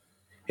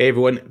Hey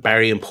everyone,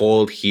 Barry and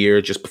Paul here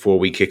just before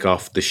we kick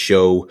off the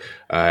show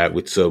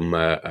with some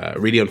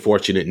really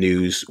unfortunate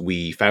news.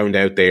 We found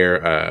out there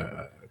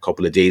a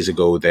couple of days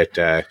ago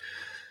that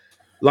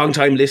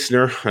long-time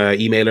listener,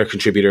 emailer,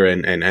 contributor,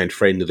 and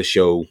friend of the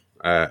show,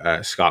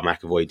 Scott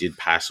McAvoy, did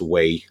pass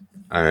away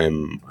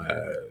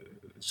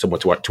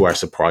somewhat to our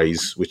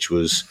surprise, which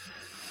was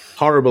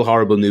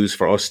horrible news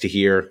for us to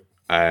hear.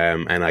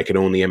 And I can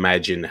only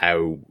imagine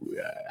how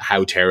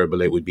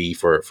terrible it would be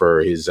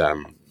for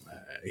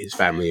his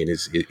family and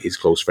his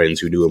close friends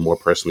who knew him more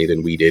personally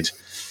than we did.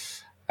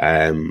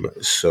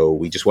 So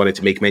we just wanted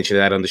to make mention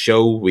of that on the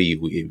show.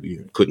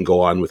 We couldn't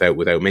go on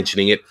without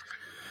mentioning it.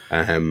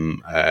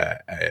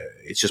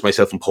 It's just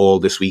myself and Paul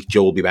this week.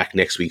 Joe will be back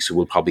next week, so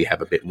we'll probably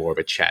have a bit more of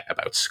a chat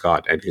about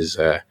Scott and his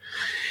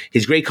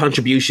great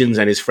contributions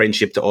and his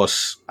friendship to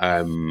us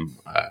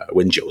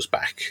when Joe's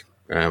back.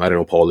 I don't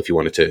know, Paul, if you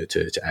wanted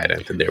to add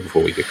anything there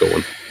before we get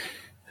going.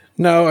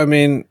 No, I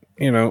mean,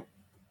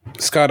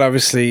 Scott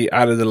obviously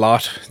added a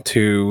lot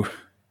to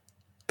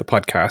the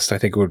podcast. I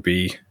think it would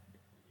be,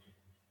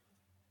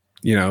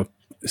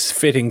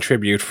 fitting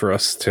tribute for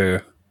us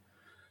to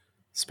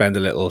spend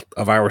a little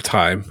of our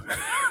time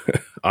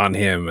on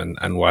him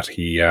and what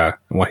he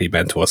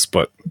meant to us.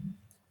 But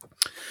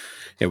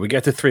yeah, we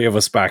get the three of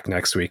us back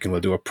next week, and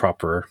we'll do a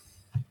proper,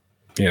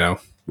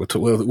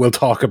 we'll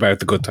talk about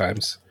the good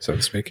times, so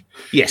to speak.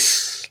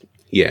 Yes,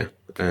 yeah.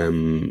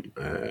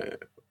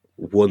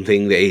 One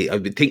thing I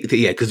think,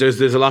 because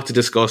there's a lot to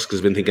discuss. Because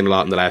I've been thinking a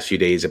lot in the last few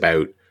days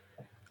about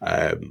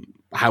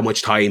how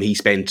much time he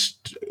spent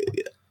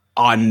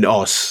on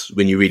us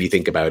when you really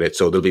think about it.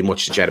 So there'll be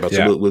much to chat about.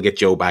 Yeah. So we'll get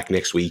Joe back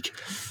next week,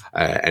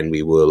 and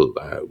we'll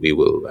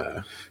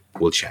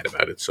chat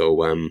about it.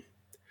 So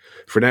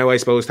for now, I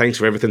suppose, thanks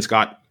for everything,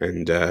 Scott,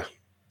 and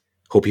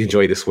hope you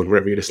enjoy this one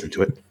wherever you're listening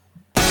to it.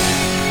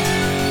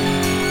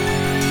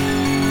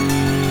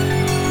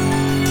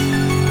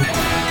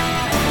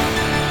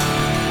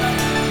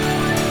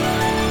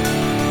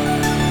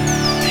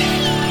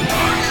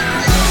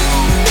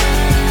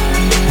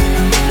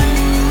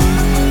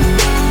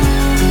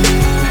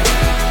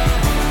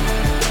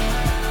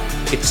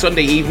 It's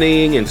Sunday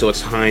evening, and so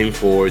it's time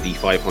for the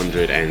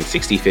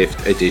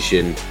 565th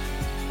edition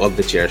of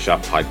the Chair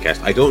Shot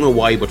podcast. I don't know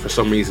why, but for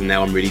some reason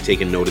now I'm really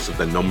taking notice of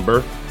the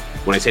number.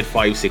 When I said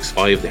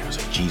 565 there, I was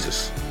like,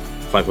 Jesus,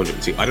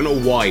 560. I don't know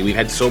why. We've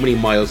had so many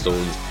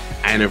milestones,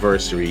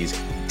 anniversaries,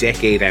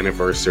 decade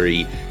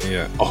anniversary,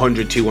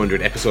 100,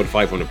 200, episode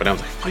 500, but I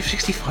was like,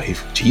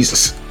 565?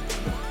 Jesus.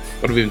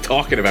 What have we been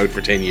talking about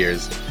for 10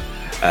 years?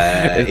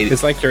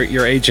 It's like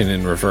you're aging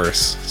in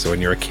reverse. So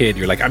when you're a kid,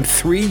 you're like, I'm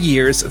 3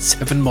 years and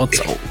 7 months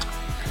old.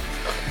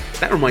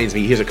 That reminds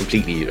me, here's a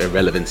completely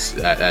irrelevant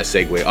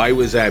segue. I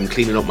was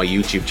cleaning up my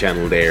YouTube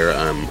channel there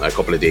a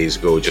couple of days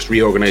ago, just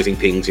reorganizing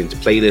things into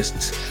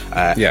playlists,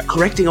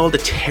 correcting all the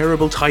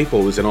terrible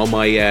typos in all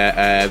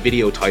my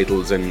video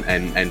titles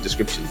and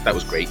descriptions. That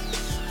was great.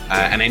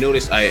 And I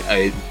noticed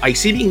I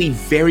seemingly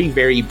very,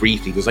 very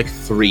briefly, there's like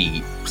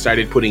 3,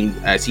 started putting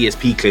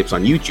CSP clips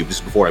on YouTube. This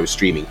is before I was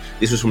streaming.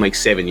 This was from like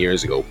 7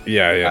 years ago.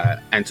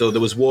 And so there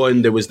was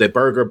the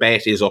burger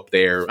bet is up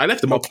there. I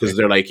left them up because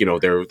they're like,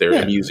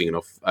 they're amusing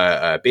enough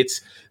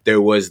bits. There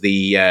was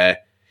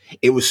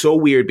it was so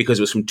weird because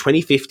it was from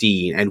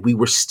 2015 and we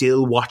were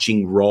still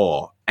watching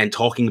Raw and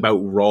talking about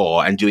Raw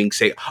and doing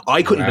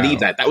I couldn't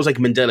believe that. That was like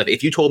Mandela.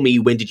 If you told me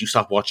when did you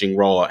stop watching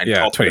Raw and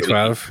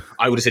 2012,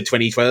 I would have said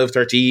 2012,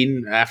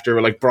 13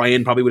 after like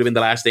Brian probably would have been the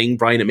last thing,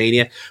 Brian at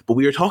Mania. But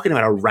we were talking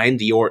about a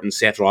Randy Orton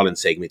Seth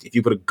Rollins segment. If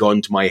you put a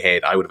gun to my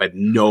head, I would have had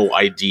no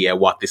idea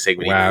what this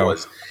segment even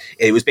was.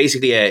 It was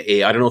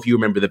basically I don't know if you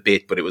remember the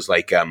bit, but it was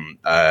like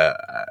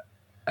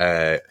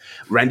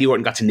Randy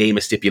Orton got to name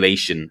a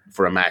stipulation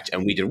for a match,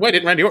 and we did. Why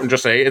didn't Randy Orton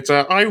just say it's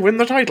a I win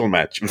the title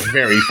match?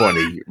 Very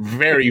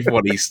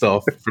funny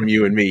stuff from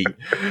you and me.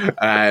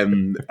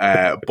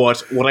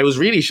 But what I was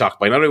really shocked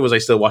by, not only was I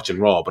still watching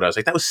Raw, but I was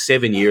like, that was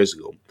 7 years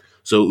ago.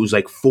 So it was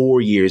like 4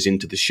 years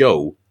into the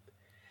show,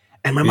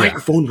 and my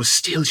microphone was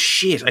still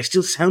shit. I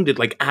still sounded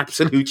like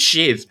absolute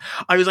shit.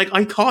 I was like,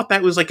 I thought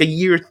that was like a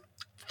year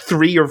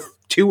 3 or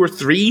 2 or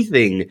 3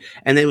 thing,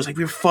 and then it was like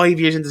we were 5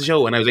 years into the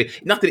show, and I was like,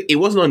 not that it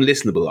wasn't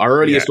unlistenable. Our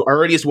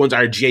earliest ones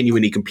are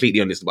genuinely completely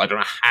unlistenable. I don't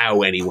know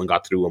how anyone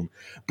got through them,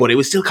 but it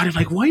was still kind of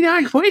like, why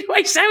do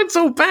I sound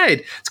so bad?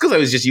 It's because I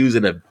was just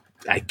using a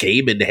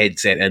gaming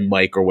headset and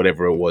mic or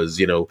whatever it was,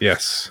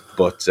 Yes,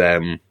 but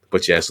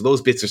yeah. So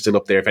those bits are still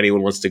up there if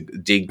anyone wants to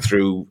dig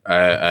through.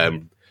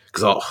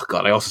 Because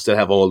I also still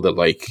have all the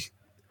like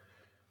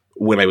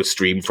when I would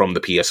stream from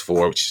the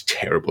PS4, which is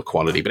terrible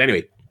quality. But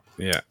anyway.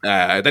 Yeah,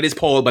 that is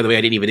Paul. By the way,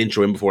 I didn't even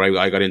intro him before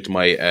I got into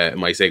my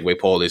my segue.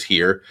 Paul is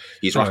here.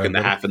 He's rocking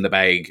the half in the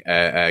bag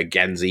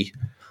Ganzi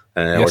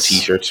or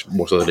t-shirt,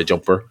 more so than a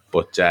jumper.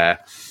 But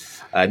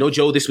no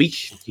Joe this week.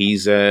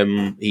 He's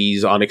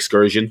on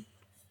excursion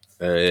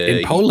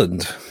in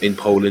Poland. In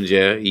Poland,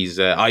 yeah. He's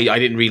I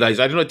didn't realize.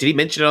 I don't know. Did he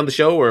mention it on the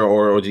show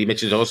or did he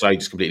mention it to us? I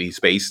just completely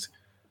spaced.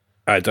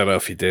 I don't know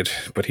if he did,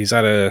 but he's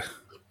at a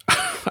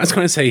I was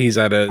going to say he's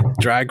at a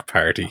drag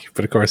party,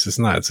 but of course it's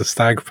not. It's a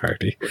stag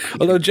party.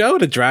 Although Joe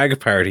at a drag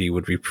party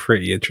would be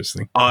pretty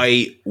interesting.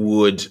 I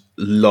would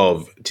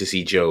love to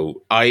see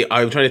Joe.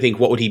 I'm trying to think,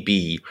 what would he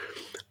be?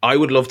 I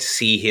would love to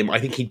see him. I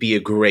think he'd be a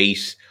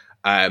great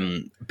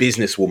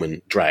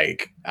businesswoman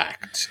drag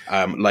act,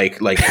 like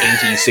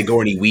 80s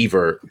Sigourney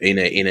Weaver in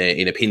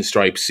a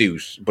pinstripe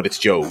suit, but it's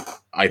Joe.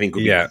 I think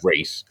would be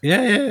great.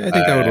 Yeah, I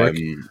think that would work.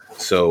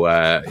 So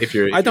if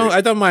you're, I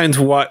don't mind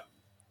what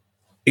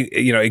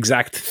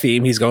exact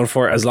theme he's going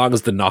for, as long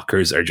as the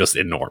knockers are just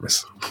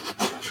enormous.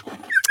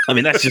 I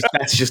mean, that's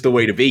just the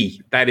way to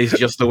be. That is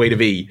just the way to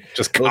be.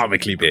 Just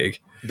comically big.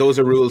 Those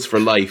are rules for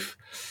life.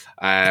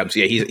 So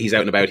yeah, he's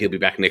out and about. He'll be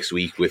back next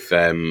week with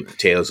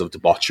Tales of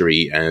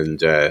Debauchery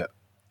and I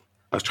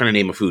was trying to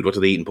name a food. What do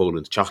they eat in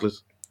Poland? Chocolate?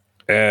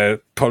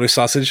 Polish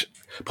sausage.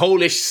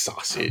 Polish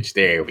sausage.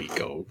 There we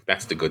go.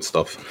 That's the good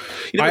stuff.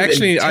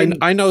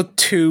 I know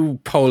two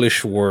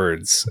Polish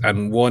words,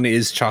 and one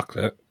is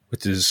chocolate,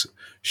 which is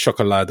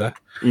czekolada,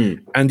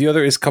 and the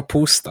other is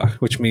kapusta,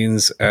 which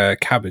means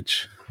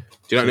cabbage.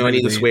 Do you not know any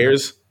of the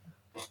swears?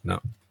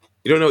 No.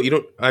 You don't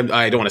know?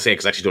 I don't want to say it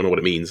because I actually don't know what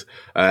it means.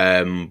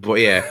 But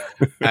yeah,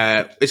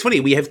 it's funny.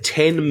 We have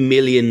 10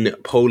 million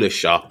Polish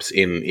shops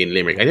in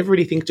Limerick. I never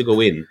really think to go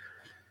in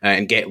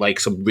and get like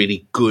some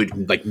really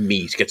good like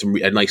meat, get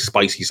a nice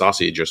spicy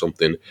sausage or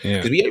something.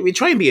 Because we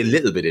try and be a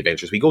little bit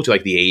adventurous. We go to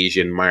like the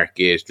Asian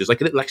market. There's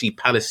like a little actually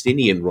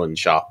Palestinian run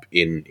shop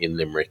in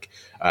Limerick,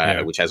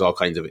 which has all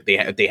kinds of. They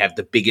have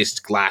the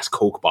biggest glass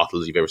Coke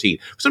bottles you've ever seen.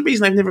 For some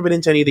reason, I've never been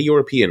into any of the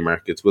European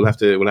markets. We'll have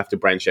to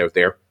branch out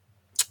there.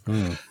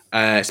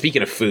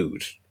 Speaking of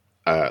food,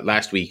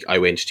 last week I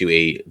went to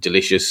a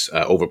delicious,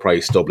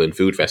 overpriced Dublin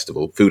food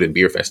and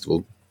beer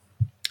festival,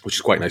 which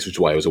is quite nice, which is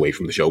why I was away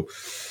from the show.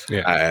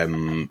 Yeah.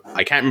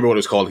 I can't remember what it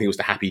was called. I think it was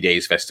the Happy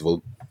Days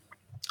Festival.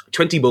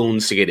 20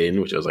 bones to get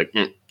in, which I was like,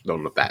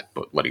 don't know that,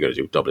 but what are you going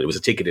to do? Dublin. It was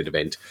a ticketed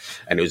event,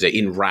 and it was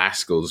in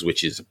Rascals,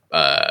 which is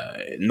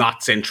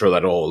not central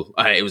at all.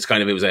 It was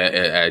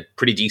a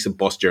pretty decent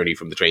bus journey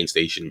from the train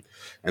station,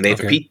 and they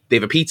have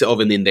a pizza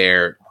oven in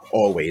there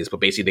always, but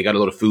basically they got a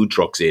lot of food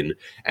trucks in,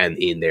 and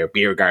in their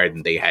beer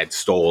garden they had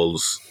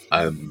stalls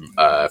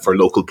for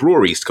local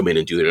breweries to come in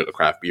and do their little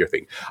craft beer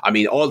thing. I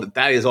mean, all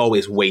that is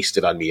always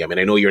wasted on me. I mean,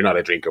 I know you're not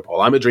a drinker,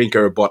 Paul. I'm a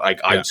drinker, but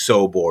I'm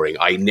so boring.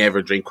 I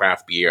never drink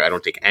craft beer. I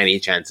don't take any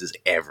chances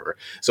ever.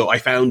 So I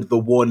found the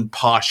one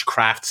posh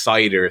craft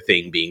cider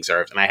thing being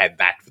served, and I had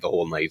that for the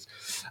whole night.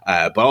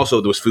 But also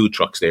there was food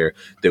trucks there.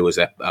 There was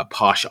a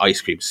posh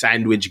ice cream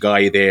sandwich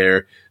guy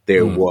there.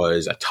 There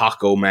was a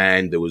taco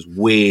man, there was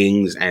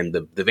wings, and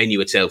the venue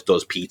itself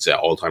does pizza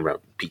all the time around.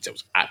 Pizza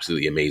was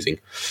absolutely amazing.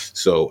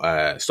 So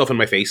stuff in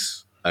my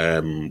face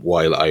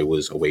while I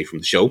was away from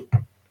the show.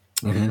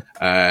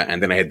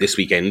 And then I had this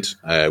weekend,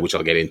 which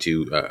I'll get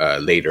into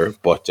later.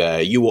 But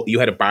you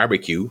had a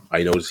barbecue,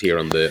 I noticed here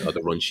on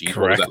the run sheet.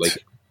 Correct. What was that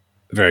like?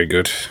 Very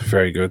good,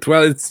 very good.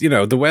 Well, it's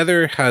the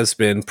weather has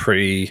been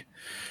pretty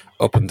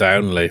up and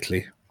down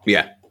lately.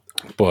 Yeah.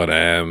 But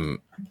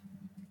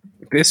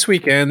this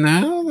weekend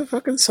now, the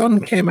fucking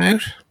sun came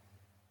out.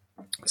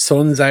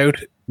 Sun's out,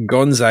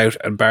 guns out,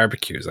 and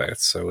barbecues out.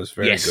 So it was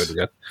very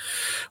good.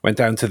 Went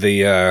down to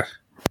the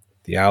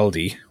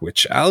Aldi,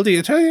 which I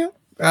tell you,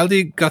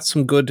 Aldi got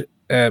some good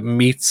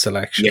meat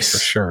selection for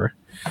sure.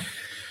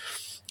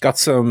 Got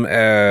some.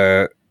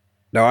 Now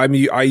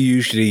I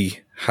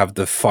usually have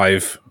the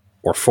 5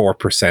 or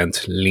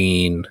 4%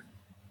 lean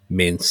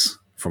mince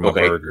from my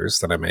burgers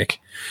that I make,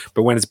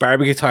 but when it's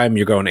barbecue time,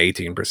 you're going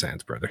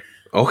 18%, brother.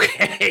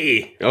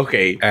 Okay.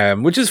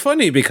 Which is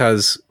funny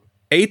because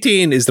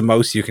 18 is the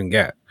most you can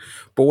get.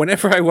 But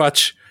whenever I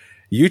watch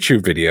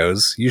YouTube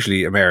videos,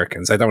 usually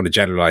Americans, I don't want to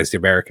generalize the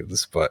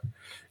Americans, but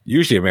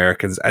usually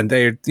Americans, and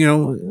they're,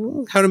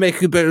 how to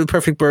make a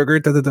perfect burger.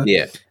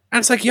 Yeah. And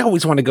it's like, you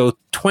always want to go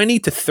 20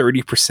 to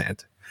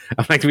 30%.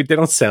 I'm like, they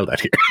don't sell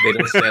that here.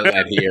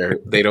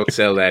 They don't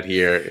sell that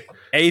here.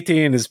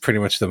 18 is pretty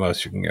much the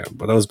most you can get.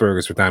 But those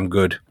burgers were damn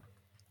good.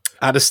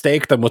 I had a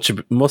steak that must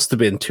have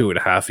been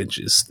 2.5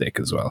 inches thick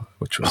as well,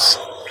 which was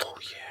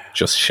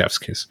just chef's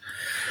kiss.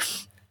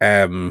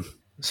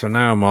 So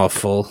now I'm all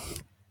full,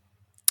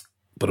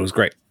 but it was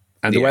great.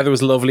 And the weather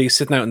was lovely,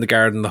 sitting out in the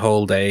garden the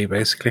whole day,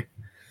 basically.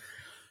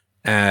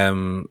 I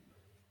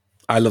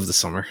love the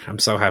summer. I'm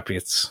so happy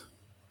it's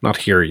not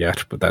here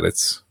yet, but that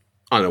it's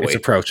on the way. It's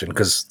approaching,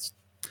 because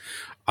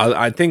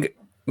I think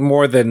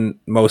more than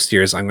most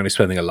years, I'm going to be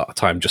spending a lot of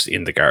time just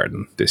in the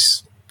garden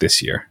this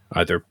year,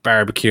 either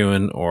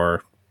barbecuing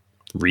or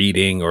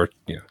reading or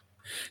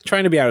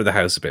trying to be out of the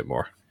house a bit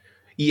more.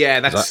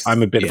 Yeah,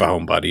 I'm a bit of a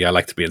homebody. I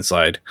like to be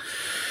inside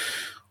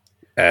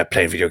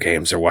playing video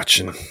games or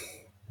watching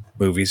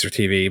movies or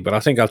TV, but I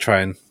think I'll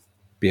try and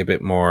be a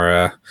bit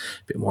more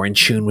in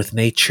tune with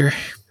nature.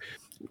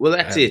 Well,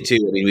 that's it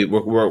too. I mean,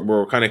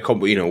 we're kind of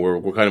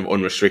we're kind of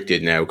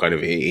unrestricted now, kind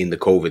of in the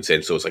COVID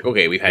sense. So it's like,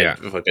 okay, we've had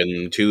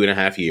fucking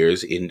 2.5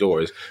 years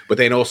indoors, but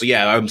then also,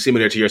 I'm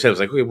similar to yourself. It's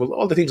like, okay, well,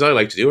 all the things I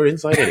like to do are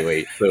inside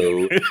anyway,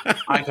 so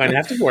I kind of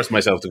have to force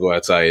myself to go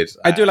outside.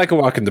 I do like a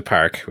walk in the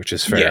park, which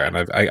is fair, and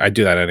I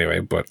do that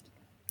anyway. But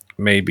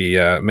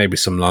maybe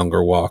some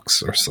longer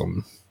walks or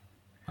some,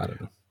 I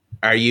don't know.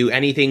 Are you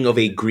anything of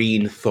a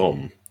green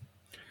thumb?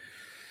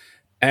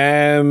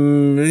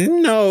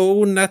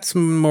 No, that's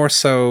more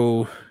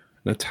so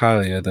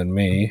Natalia than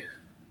me.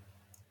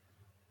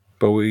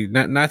 But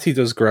Natty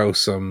does grow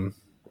some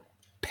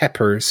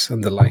peppers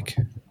and the like.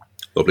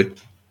 Lovely.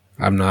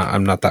 I'm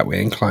not that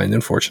way inclined,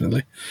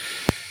 unfortunately.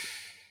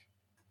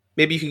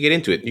 Maybe you could get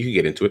into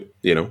it.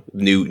 You know,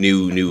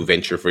 new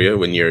venture for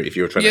you if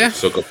you're trying to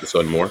soak up the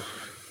sun more.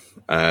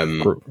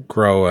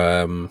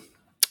 Grow.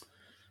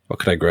 What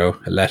could I grow?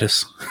 A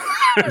lettuce.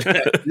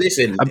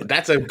 Listen,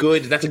 that's a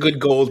good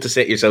goal to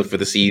set yourself for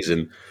the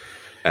season.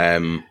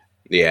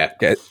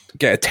 Get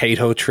a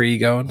tato tree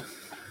going.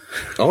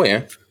 Oh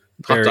yeah,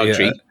 hot dog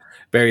tree.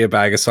 Bury a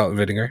bag of salt and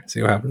vinegar.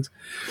 See what happens.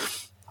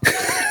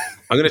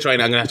 I'm gonna try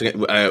and I'm gonna have to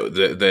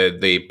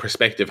get the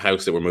prospective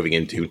house that we're moving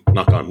into.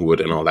 Knock on wood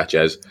and all that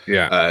jazz.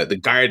 Yeah. The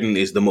garden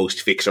is the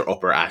most fixer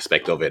upper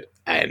aspect of it,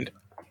 and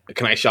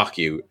can I shock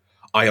you?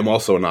 I am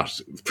also not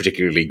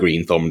particularly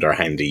green thumbed or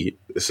handy,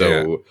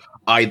 so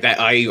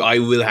I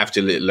will have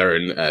to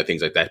learn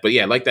things like that. But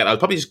yeah, like that, I'll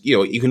probably just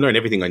you can learn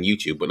everything on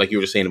YouTube. But like you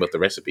were just saying about the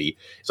recipe,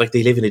 it's like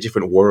they live in a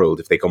different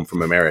world if they come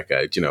from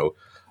America,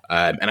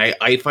 And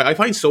I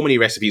find so many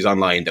recipes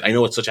online that I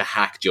know it's such a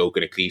hack joke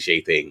and a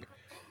cliche thing.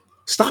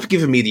 Stop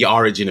giving me the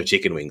origin of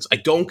chicken wings. I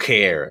don't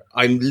care.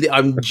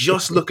 I'm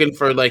just looking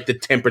for like the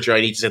temperature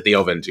I need to set the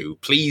oven to.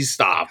 Please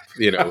stop.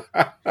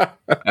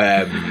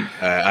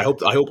 I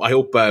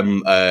hope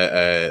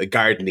a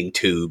gardening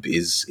tube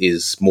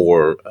is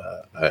more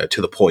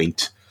to the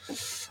point.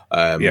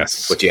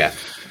 Yes, but yeah.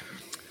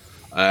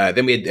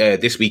 Then we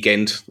had this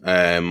weekend.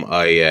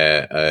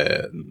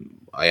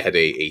 I had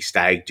a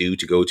stag do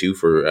to go to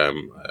for a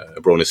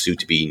bonus suit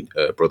to be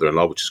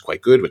brother-in-law, which is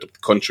quite good. Went up the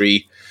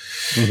country,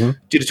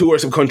 did a tour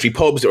of some country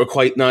pubs that were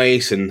quite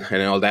nice and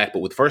all that. But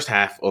with the first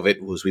half of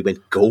it was we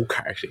went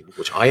go-karting,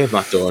 which I have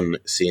not done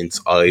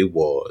since I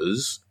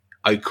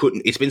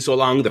couldn't. It's been so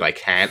long that I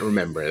can't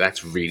remember.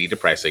 That's really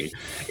depressing.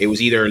 It was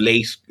either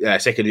late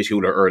secondary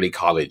school or early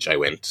college I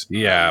went.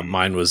 Yeah,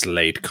 mine was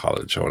late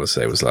college, I want to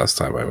say was the last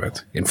time I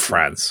went. In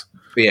France.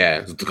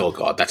 Yeah, oh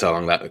God, that's how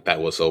long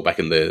that was. So back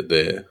in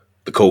the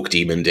Coke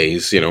Demon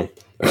days, the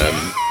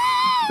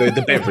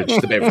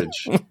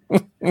beverage.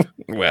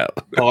 Well,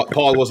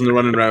 Paul wasn't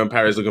running around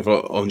Paris looking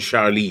for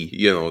Charlie.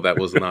 That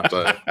was not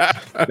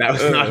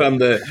on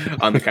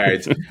the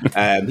cards.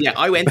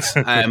 I went.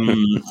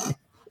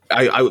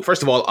 I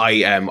first of all,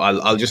 I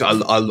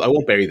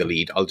won't bury the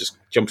lead. I'll just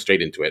jump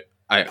straight into it.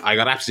 I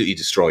got absolutely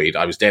destroyed.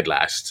 I was dead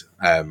last.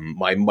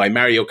 My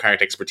Mario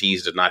Kart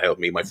expertise did not help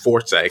me. My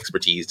Forza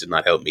expertise did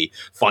not help me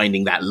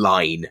finding that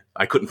line.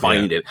 I couldn't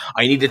find it.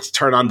 I needed to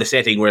turn on the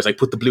setting where it's like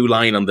put the blue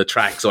line on the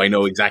track so I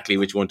know exactly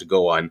which one to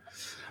go on.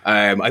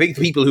 I think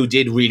the people who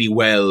did really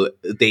well,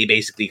 they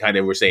basically kind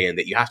of were saying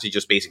that you have to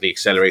just basically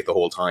accelerate the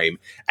whole time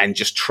and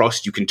just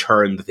trust you can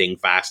turn the thing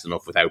fast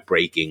enough without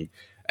braking.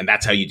 And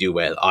that's how you do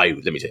well.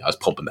 Let me tell you, I was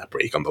pumping that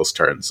brake on those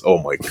turns.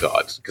 Oh my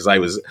God. Because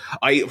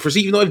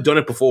even though I've done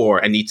it before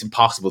and it's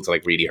impossible to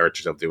like really hurt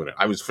yourself doing it,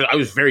 I was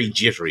very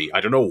jittery. I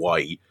don't know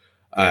why.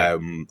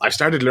 I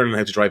started learning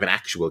how to drive an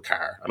actual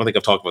car. I don't think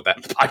I've talked about that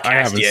in the podcast I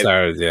haven't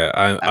started yet.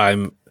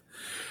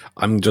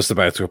 I'm just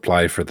about to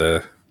apply for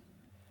the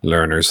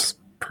learner's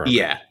permit.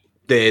 Yeah.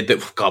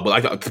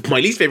 My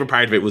least favorite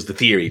part of it was the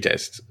theory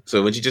test.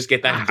 So once you just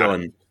get that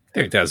done.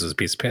 Theory test was a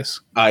piece of piss.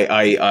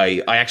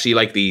 I actually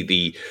like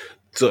the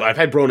so I've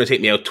had Brona take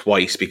me out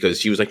twice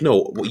because she was like,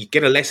 no, you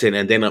get a lesson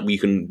and then you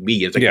can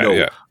be. It's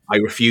like, I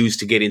refuse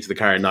to get into the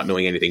car not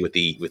knowing anything with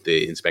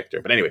the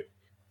inspector. But anyway,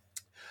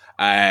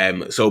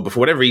 so for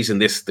whatever reason,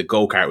 the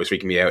go-kart was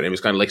freaking me out. And it was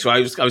kind of like, so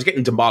I was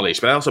getting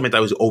demolished, but I also meant I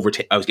was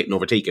getting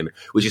overtaken,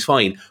 which is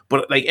fine.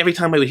 But like every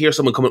time I would hear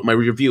someone come up my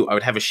rear view, I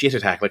would have a shit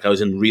attack like I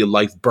was in real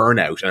life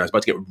burnout and I was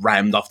about to get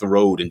rammed off the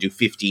road and do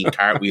 15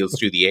 cartwheels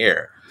through the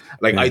air.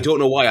 Like, I don't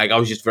know why. Like, I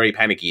was just very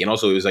panicky. And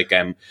also, it was like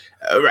a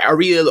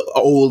real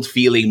old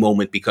feeling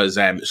moment because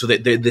so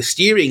the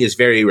steering is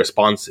very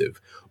responsive.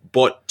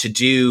 But to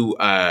do,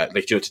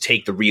 to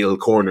take the real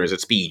corners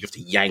at speed, you have to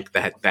yank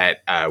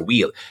that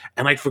wheel.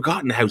 And I'd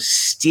forgotten how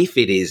stiff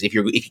it is if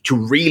to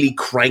really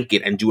crank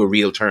it and do a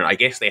real turn. I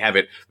guess they have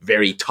it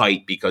very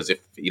tight because if,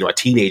 a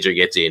teenager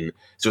gets in,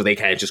 so they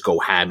can't just go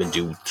ham and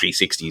do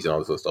 360s and all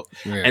this other stuff.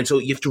 Yeah. And so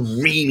you have to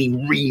really,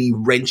 really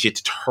wrench it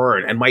to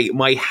turn. And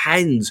my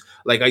hands,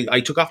 like I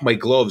took off my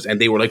gloves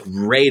and they were like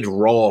red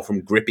raw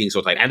from gripping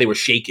so tight. And they were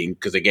shaking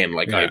because again,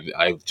 like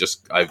I've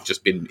just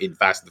been in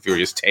Fast and the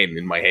Furious 10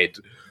 in my head.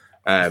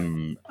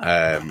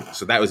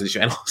 So that was an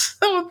issue. And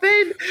also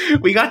then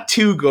we got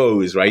 2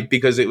 goes, right?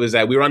 Because it was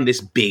we were on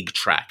this big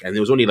track and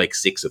there was only like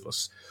 6 of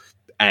us.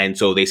 And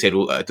so they said,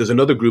 well, there's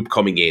another group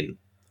coming in.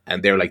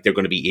 and they're like, they're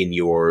going to be in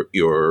your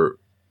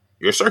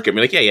circuit.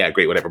 We're like, yeah,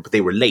 great, whatever. But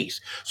they were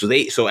late.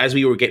 So as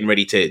we were getting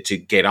ready to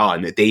get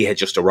on, they had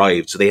just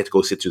arrived. So they had to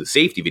go sit through the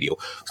safety video.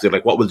 So they're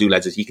like, what we'll do,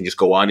 lads, is you can just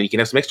go on and you can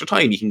have some extra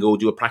time. You can go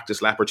do a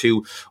practice lap or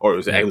two, or it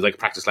was like a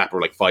practice lap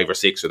or like 5 or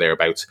 6 or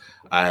thereabouts.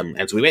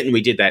 And so we went and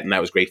we did that, and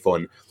that was great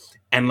fun.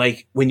 And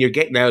like, when you're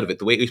getting out of it,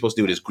 the way you're supposed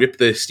to do it is grip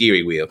the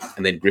steering wheel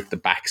and then grip the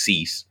back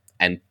seat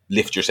and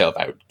lift yourself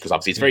out, because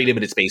obviously it's very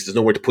limited space. There's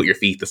nowhere to put your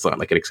feet. It's not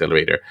like an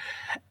accelerator.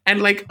 And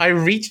like, I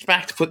reached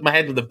back to put my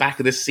head on the back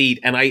of the seat,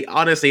 and I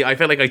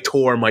felt like I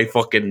tore my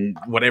fucking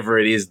whatever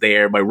it is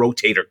there, my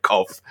rotator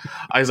cuff.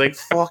 I was like,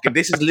 "Fucking,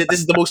 this is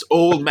the most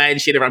old man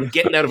shit ever." I'm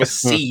getting out of a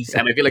seat,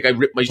 and I feel like I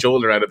ripped my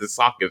shoulder out of the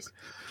socket.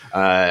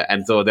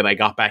 And so then I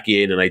got back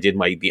in and I did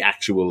the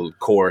actual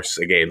course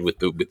again with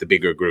the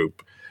bigger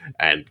group.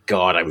 And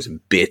God, I was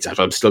in bits.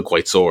 I'm still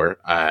quite sore.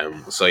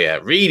 So yeah,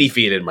 really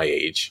feeling my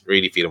age.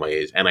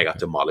 And I got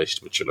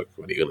demolished, which look,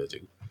 what are you gonna do?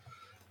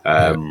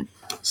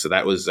 So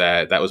that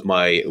was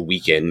my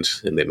weekend,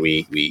 and then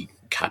we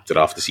capped it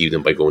off this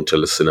evening by going to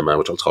the cinema,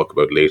 which I'll talk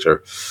about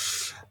later.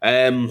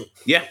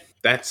 Yeah,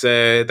 that's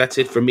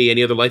it for me.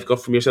 Any other life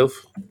guff from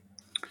yourself?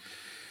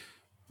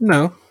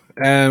 No,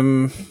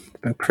 been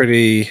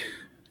pretty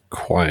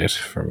quiet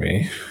for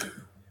me.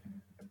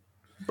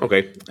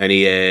 Okay.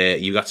 Any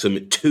you got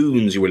some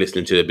tunes you were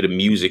listening to, a bit of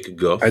music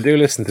guff? I do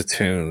listen to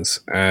tunes.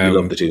 You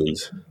love the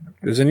tunes.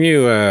 There's a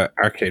new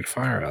Arcade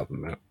Fire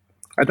album out.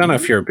 I don't know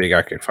if you're a big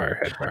Arcade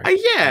Fire head, Mark.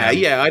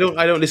 Yeah. I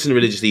don't listen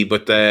religiously,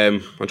 but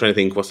I'm trying to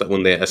think. What's that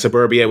one there?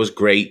 Suburbia was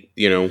great.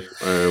 You know,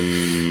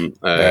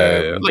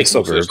 like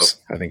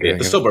Suburbs. I think. Yeah,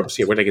 the Suburbs.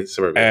 Yeah, where did I get the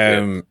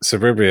Suburbia?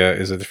 Suburbia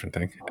is a different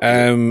thing.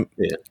 Yeah.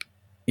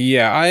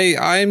 Yeah, I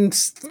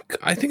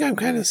think I'm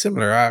kind of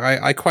similar.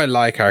 I quite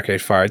like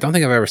Arcade Fire. I don't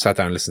think I've ever sat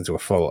down and listened to a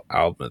full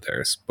album of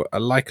theirs, but I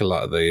like a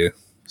lot of the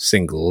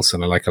singles,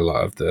 and I like a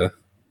lot of the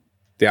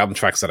album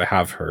tracks that I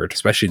have heard,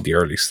 especially the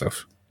early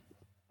stuff.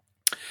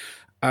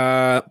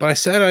 But I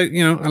said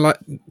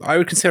I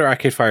would consider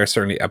Arcade Fire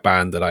certainly a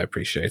band that I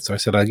appreciate. So I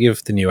said I'll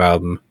give the new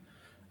album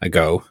a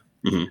go.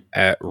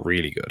 Mm-hmm.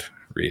 Really good.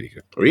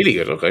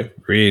 Okay.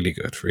 Really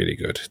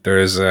good.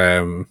 There's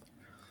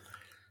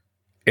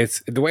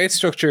it's the way it's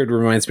structured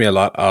reminds me a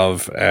lot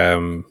of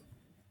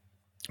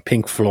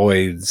Pink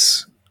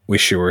Floyd's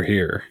 "Wish You Were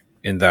Here,"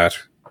 in that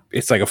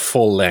it's like a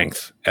full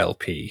length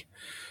LP,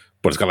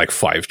 but it's got like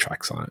 5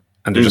 tracks on it,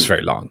 and they're just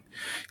very long.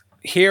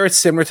 Here it's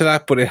similar to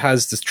that, but it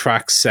has the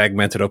tracks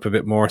segmented up a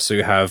bit more. So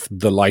you have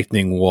the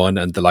Lightning 1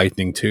 and the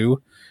Lightning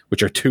 2,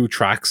 which are 2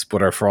 tracks,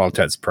 but are for all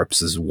intents and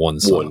purposes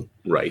one song.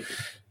 Right.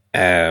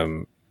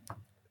 And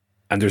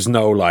there's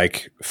no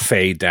like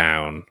fade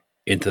down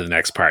into the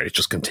next part. It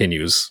just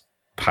continues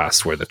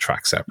past where the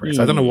track separates.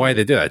 I don't know why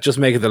they do that. Just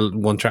make it the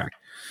one track.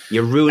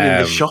 You're ruining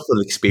the shuffle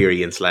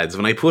experience, lads.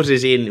 When I put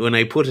it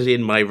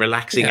in my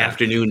relaxing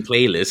afternoon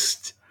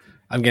playlist,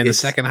 I'm getting the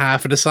second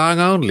half of the song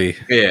only.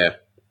 Yeah.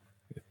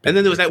 And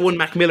then there was that one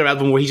Mac Miller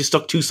album where he just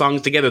stuck 2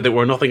 songs together that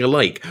were nothing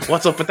alike.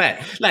 What's up with that?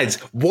 Lads,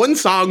 1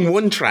 song,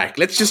 1 track.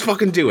 Let's just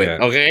fucking do it.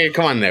 Yeah. Okay,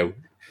 come on now.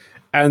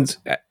 And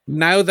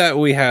now that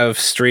we have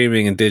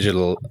streaming and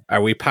digital, are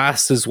we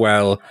past as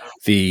well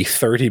the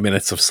 30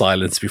 minutes of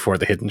silence before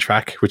the hidden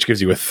track, which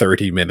gives you a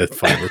 30-minute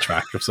final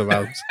track of some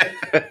albums?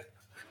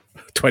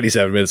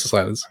 27 minutes of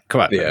silence. Come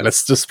on,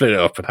 let's just split it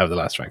up and have the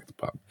last track at the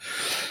bottom.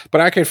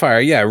 But Arcade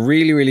Fire, yeah,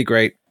 really, really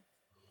great.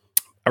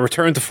 A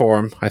return to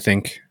form, I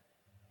think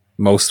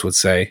most would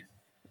say.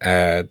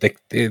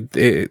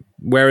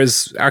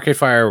 Whereas Arcade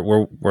Fire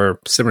were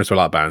similar to a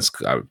lot of bands,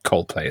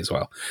 Coldplay as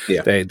well.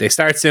 Yeah. They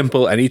start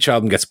simple, and each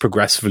album gets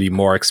progressively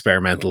more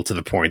experimental to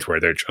the point where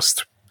they're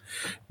just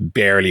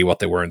barely what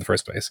they were in the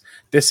first place.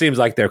 This seems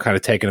like they're kind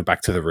of taking it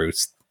back to the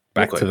roots,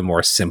 back to the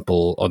more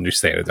simple,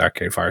 understated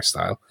Arcade Fire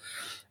style.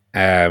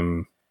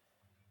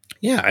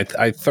 Yeah,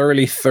 I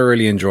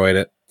thoroughly enjoyed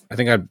it. I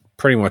think I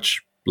pretty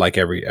much like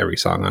every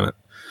song on it.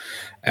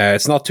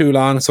 It's not too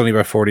long. It's only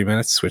about 40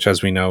 minutes, which,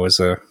 as we know, is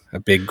a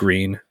big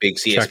green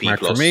check mark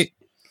for me.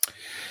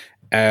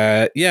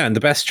 Yeah, and the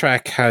best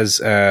track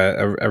has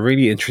a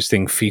really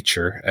interesting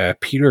feature.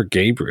 Peter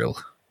Gabriel,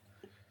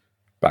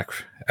 back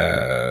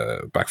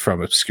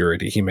from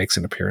obscurity, he makes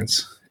an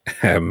appearance.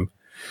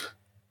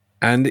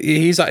 And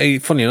he's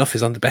funny enough,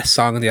 he's on the best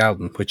song on the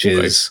album, which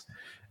is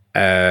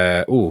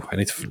I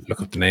need to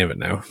look up the name of it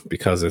now,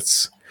 because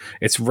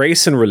it's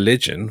Race and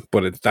Religion,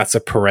 but that's a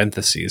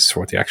parenthesis for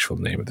what the actual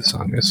name of the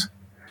song is.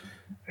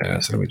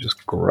 So let me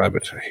just grab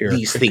it here.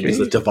 These Things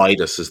That Divide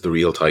Us is the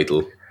real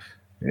title.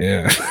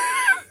 Yeah.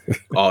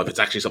 If it's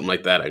actually something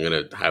like that, I'm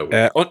going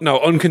to... No,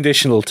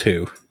 Unconditional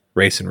 2,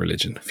 Race and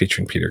Religion,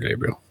 featuring Peter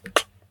Gabriel.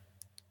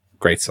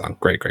 Great song.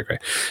 Great.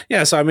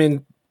 Yeah, so I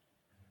mean,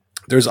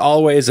 there's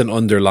always an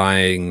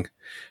underlying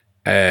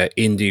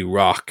indie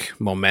rock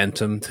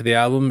momentum to the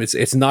album.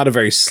 It's not a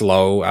very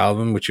slow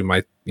album, which you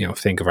might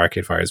think of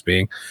Arcade Fire as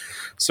being.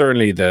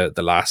 Certainly the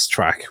last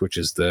track, which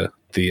is the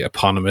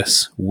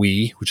eponymous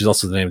WII, which is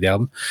also the name of the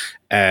album,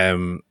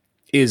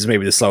 is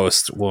maybe the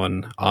slowest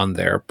one on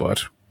there,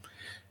 but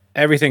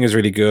everything is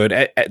really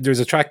good. There's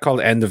a track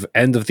called End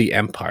of the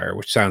Empire,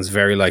 which sounds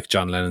very like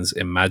John Lennon's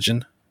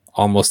Imagine,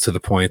 almost to the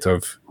point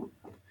of,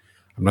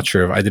 I'm not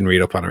sure if I didn't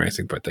read up on it or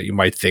anything, but that you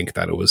might think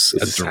that it was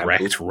a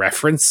direct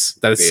reference.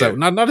 That it's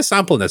not a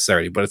sample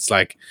necessarily, but it's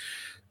like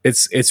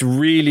it's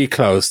really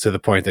close to the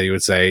point that you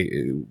would say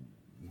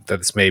that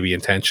it's maybe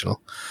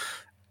intentional.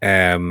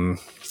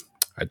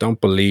 I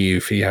don't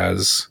believe he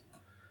has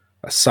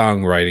a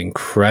songwriting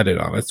credit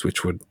on it,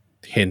 which would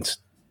hint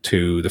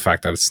to the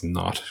fact that it's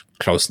not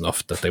close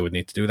enough that they would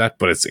need to do that,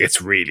 but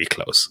it's really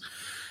close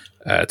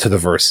to the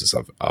verses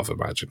of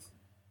Imagine.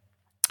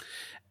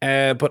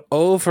 But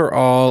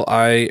overall,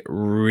 I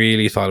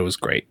really thought it was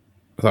great.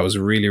 I thought it was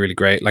really, really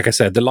great. Like I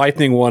said, the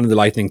Lightning 1 and the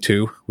Lightning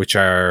 2, which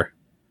are,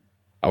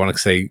 I want to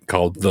say,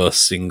 called The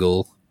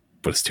Single,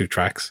 but it's 2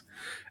 tracks.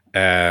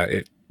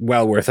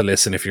 Well worth a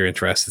listen if you're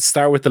interested.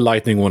 Start with the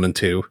Lightning 1 and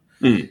 2.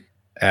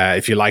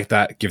 If you like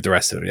that, give the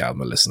rest of the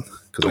album a listen.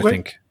 Because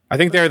I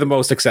think they're the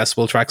most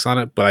accessible tracks on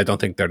it, but I don't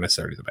think they're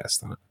necessarily the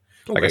best on it.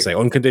 Like I say,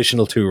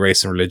 Unconditional 2,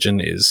 Race and Religion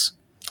is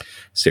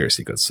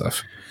seriously good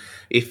stuff.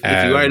 If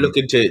you are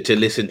looking to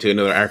listen to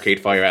another Arcade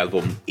Fire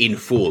album in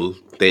full,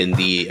 then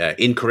the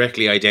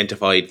Incorrectly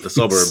Identified The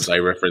Suburbs I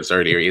referenced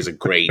earlier is a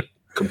great,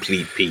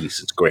 complete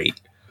piece. It's great.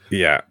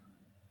 Yeah.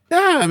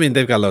 Yeah, I mean,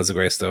 they've got loads of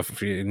great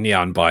stuff.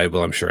 Neon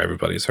Bible, I'm sure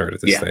everybody's heard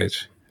at this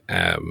stage.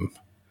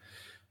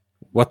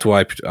 What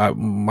do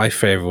my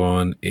favorite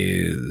one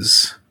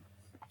is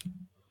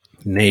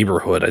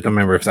Neighborhood. I don't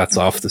remember if that's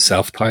off the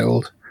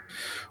self-titled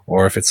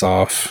or if it's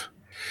off...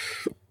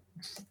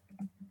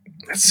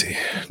 Let's see.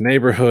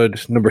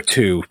 Neighborhood number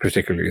 2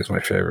 particularly is my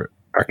favorite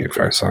Arcade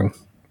Fire song.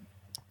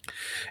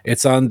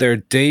 It's on their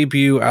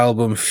debut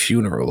album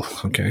Funeral.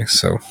 Okay,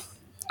 so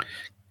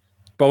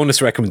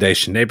bonus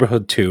recommendation,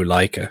 Neighborhood 2,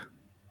 Leica.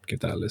 Give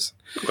that a listen.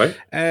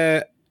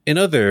 Okay. In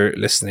other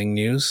listening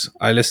news,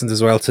 I listened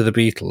as well to the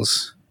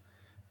Beatles.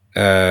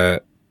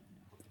 The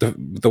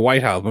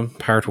White Album,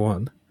 Part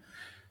 1.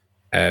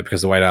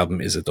 Because the White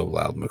Album is a double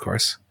album, of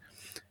course.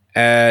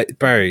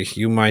 Barry,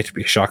 you might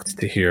be shocked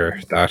to hear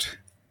that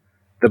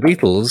the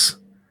Beatles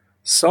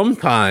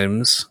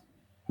sometimes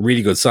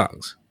really good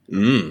songs.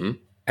 You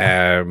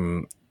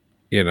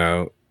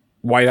know,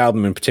 White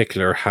Album in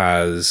particular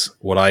has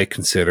what I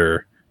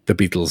consider the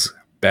Beatles'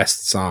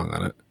 best song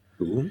on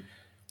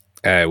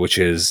it, which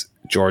is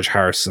George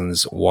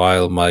Harrison's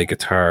 "While My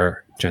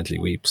Guitar Gently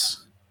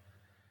Weeps."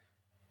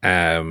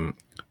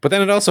 But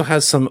then it also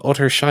has some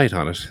utter shite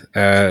on it,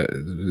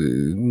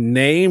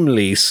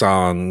 namely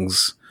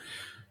songs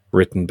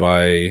written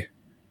by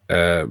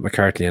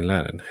McCartney and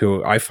Lennon,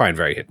 who I find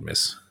very hit and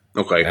miss.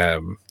 Okay.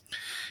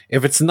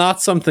 If it's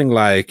not something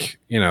like,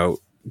 you know,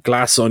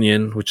 Glass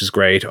Onion, which is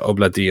great,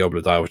 Obla Di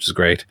Obla Da, which is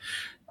great,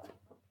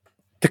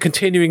 the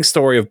continuing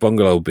story of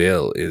Bungalow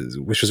Bill,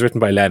 which was written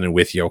by Lennon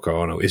with Yoko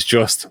Ono, is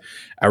just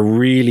a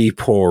really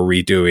poor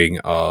redoing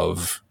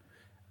of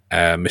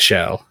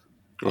Michelle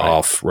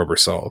off Rubber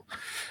Soul.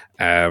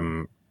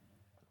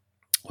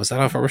 Was that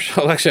off Rubber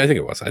Soul? Actually, I think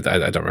it was. I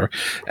don't remember.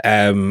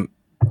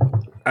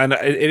 And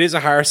it is a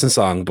Harrison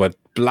song, but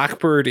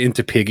Blackbird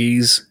into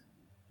Piggies,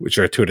 which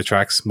are 2 of the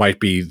tracks, might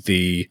be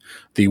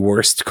the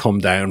worst come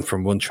down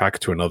from one track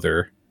to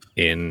another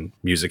in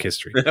music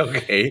history.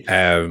 Okay.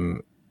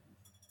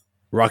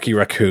 Rocky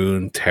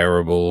Raccoon,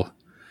 terrible.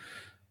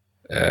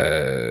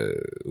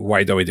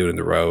 Why Don't We Do It in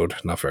the Road?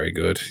 Not very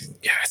good.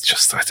 Yeah, it's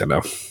just, I don't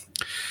know.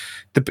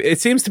 It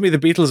seems to me the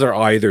Beatles are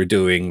either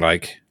doing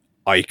like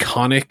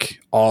iconic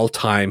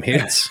all-time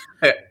hits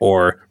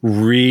or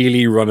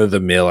really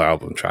run-of-the-mill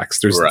album tracks.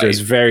 There's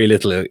very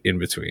little in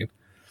between.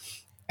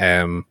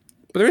 But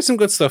there is some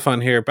good stuff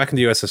on here. Back in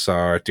the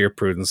USSR, Dear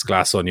Prudence,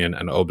 Glass Onion,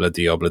 and Obla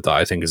Di Obla Da,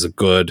 I think is a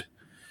good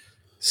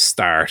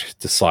start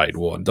to side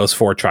 1. Those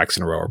 4 tracks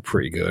in a row are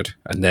pretty good.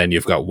 And then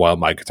you've got While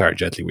My Guitar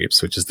Gently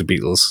Weeps, which is the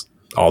Beatles'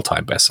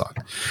 all-time best song.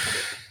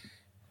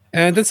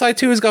 And then side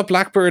 2 has got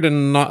Blackbird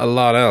and not a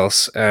lot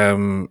else.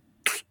 I'm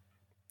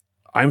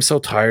So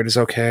Tired is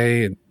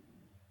okay.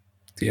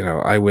 You know,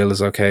 I Will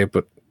is okay,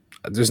 but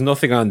there's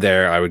nothing on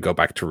there I would go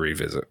back to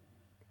revisit.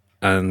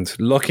 And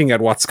looking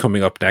at what's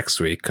coming up next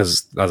week,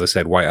 because as I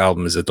said, White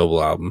Album is a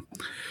double album.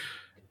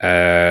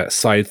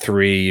 Side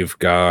 3, you've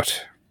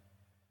got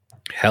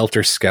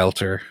Helter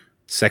Skelter,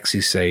 Sexy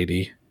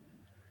Sadie,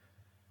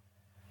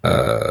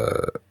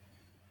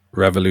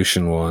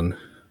 Revolution 1.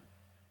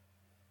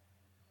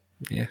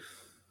 Yeah,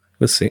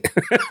 we'll see.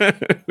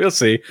 We'll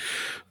see.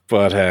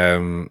 But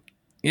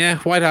yeah,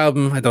 White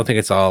Album, I don't think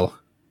it's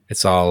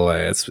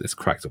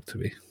cracked up to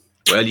be.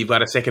 Well, you've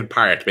got a second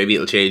part. Maybe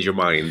it'll change your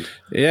mind.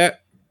 Yeah,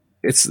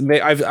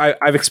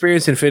 I've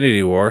experienced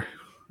Infinity War.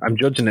 I'm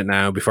judging it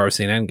now before I've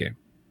seen Endgame.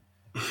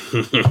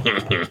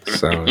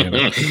 So, you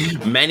know.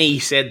 Many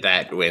said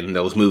that when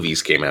those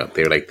movies came out.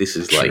 They were like, "This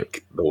is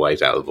like the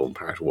White Album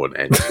Part 1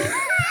 and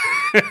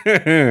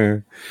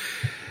 2."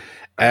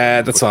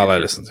 That's all I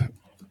listened to.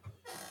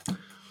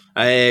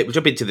 We'll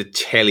jump into the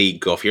telly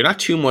guff here. Not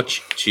too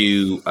much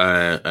to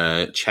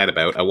chat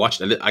about.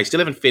 I still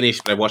haven't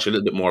finished, but I watched a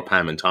little bit more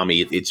Pam and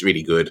Tommy. It's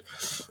really good.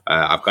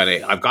 I've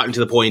gotten to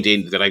the point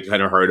in that I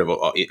kind of heard of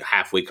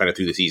halfway kind of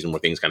through the season where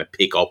things kind of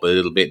pick up a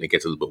little bit and it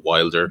gets a little bit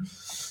wilder.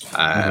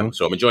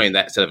 So I'm enjoying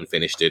that. Still haven't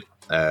finished it.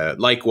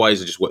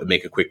 Likewise, I just want to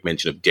make a quick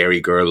mention of Dairy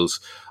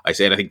Girls. I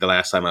said I think the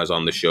last time I was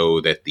on the show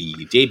that the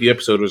debut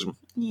episode was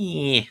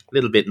a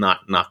little bit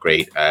not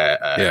great.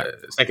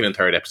 Second and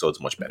third episodes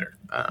much better.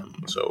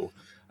 So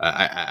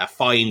a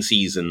fine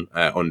season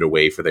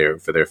underway for their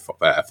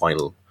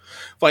final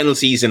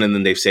season, and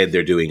then they've said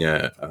they're doing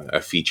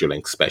a feature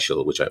length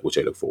special, which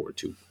I look forward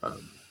to.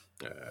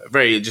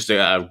 Just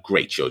a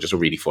great show, just a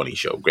really funny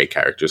show, great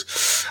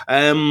characters.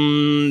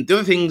 The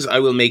other things I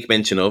will make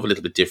mention of, a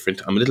little bit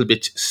different. I'm a little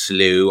bit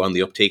slow on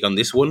the uptake on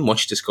this one,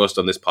 much discussed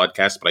on this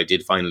podcast, but I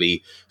did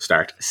finally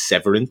start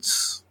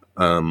Severance,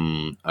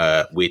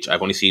 which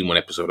I've only seen one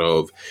episode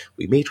of.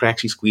 We may try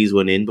actually squeeze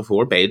one in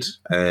before bed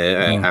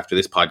after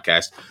this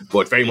podcast,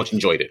 but very much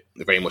enjoyed it.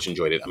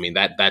 I mean,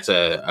 that's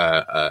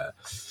a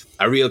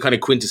real kind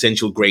of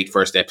quintessential great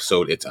first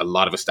episode. It's a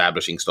lot of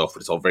establishing stuff,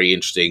 but it's all very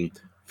interesting,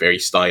 very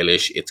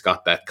stylish. It's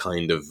got that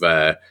kind of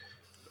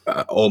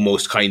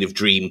almost kind of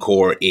dream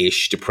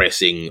core-ish,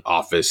 depressing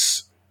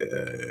office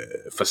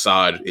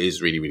facade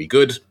is really, really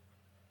good.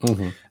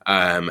 Mm-hmm.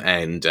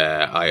 And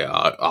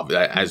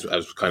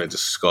as kind of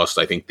discussed,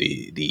 I think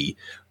the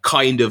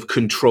kind of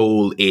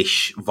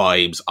control-ish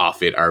vibes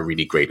of it are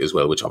really great as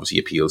well, which obviously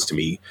appeals to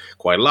me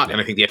quite a lot.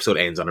 And I think the episode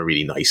ends on a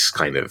really nice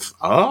kind of,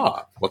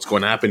 what's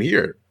going to happen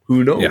here?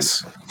 Who knows?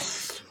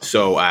 Yes.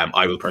 So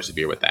I will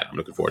persevere with that. I'm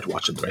looking forward to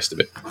watching the rest of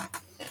it.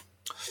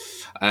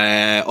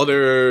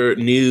 Other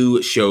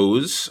new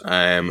shows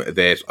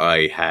that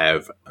I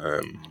have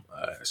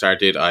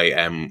started. I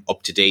am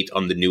up to date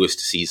on the newest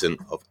season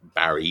of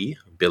Barry,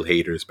 Bill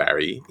Hader's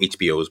Barry,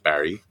 HBO's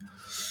Barry,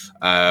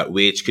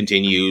 which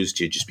continues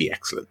to just be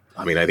excellent.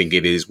 I mean, I think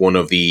it is one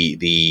of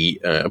the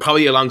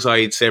probably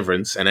alongside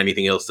Severance and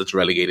anything else that's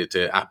relegated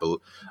to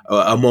Apple,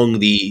 among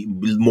the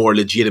more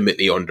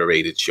legitimately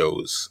underrated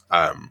shows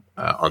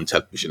on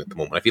television at the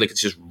moment. I feel like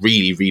it's just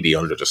really, really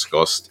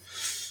under-discussed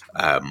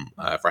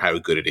for how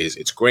good it is.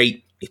 It's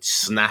great. It's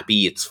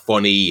snappy. It's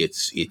funny.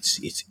 It's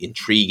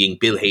intriguing.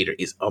 Bill Hader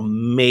is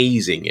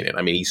amazing in it.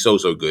 I mean, he's so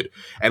good.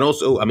 And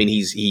also, I mean,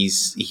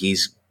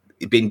 he's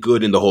been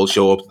good in the whole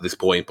show up to this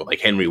point, but like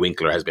Henry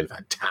Winkler has been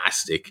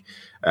fantastic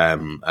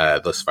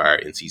thus far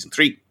in season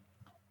 3.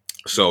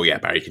 So yeah,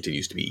 Barry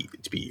continues to be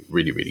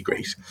really, really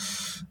great.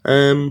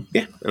 And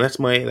that's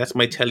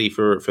my telly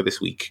for this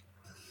week.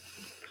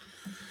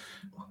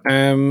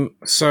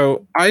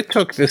 So I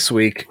took this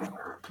week,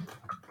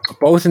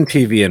 both in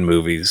TV and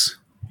movies,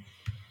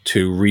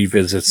 to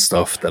revisit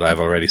stuff that I've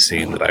already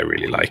seen that I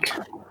really like.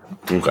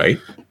 Okay.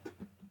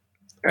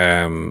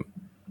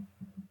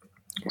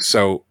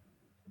 So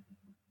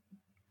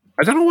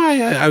I don't know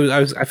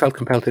why I felt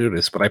compelled to do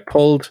this, but I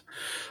pulled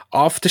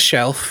off the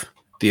shelf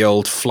the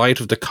old Flight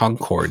of the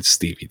Conchords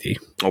DVD.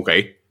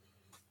 Okay.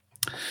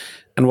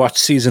 And watched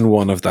season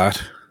 1 of that.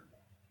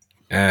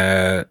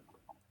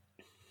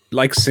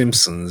 Like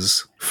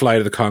Simpsons, Flight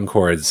of the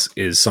Conchords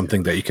is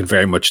something that you can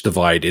very much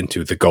divide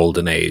into the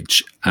golden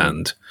age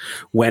and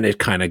when it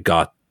kind of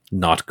got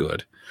not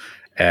good.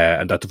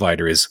 And that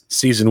divider is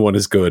season 1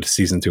 is good,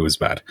 season 2 is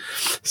bad.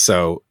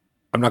 So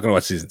I'm not going to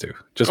watch season 2.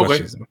 Just watch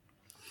season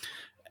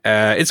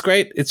 1. It's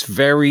great. It's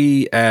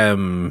very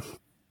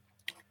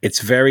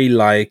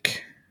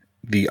like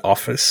The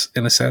Office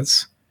in a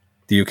sense,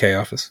 the UK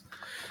Office.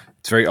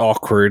 It's very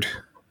awkward,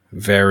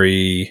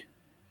 very...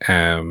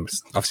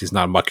 obviously it's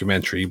not a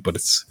mockumentary, but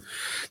it's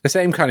the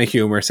same kind of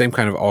humor, same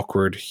kind of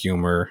awkward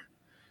humor,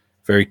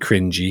 very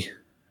cringy,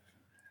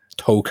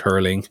 toe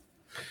curling,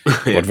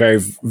 but very,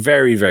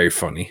 very, very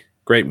funny.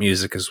 Great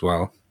music as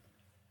well.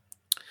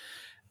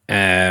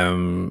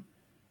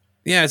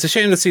 It's a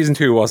shame that season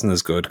 2 wasn't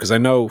as good, because I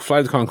know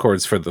Flight of the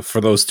Conchords for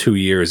those 2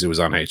 years it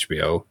was on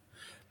HBO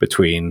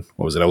between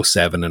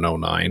 2007 and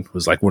 2009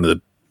 was like one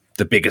of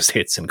the biggest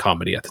hits in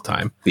comedy at the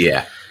time.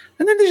 Yeah,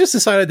 and then they just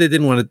decided they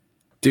didn't want to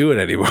do it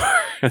anymore.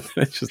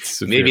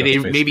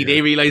 maybe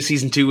they realized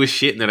season 2 was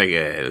shit, and they're like,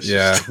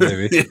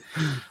 maybe.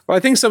 Well, I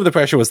think some of the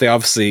pressure was they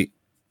obviously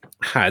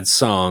had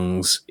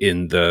songs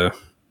in the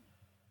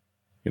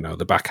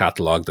back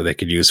catalog that they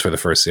could use for the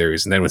first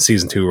series, and then when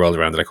season 2 rolled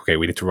around, they're like, okay,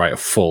 we need to write a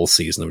full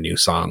season of new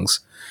songs.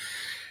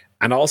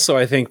 And also,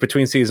 I think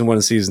between season 1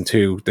 and season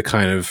 2, the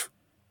kind of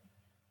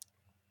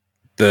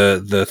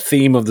the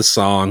theme of the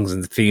songs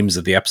and the themes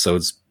of the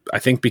episodes, I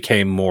think,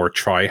 became more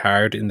try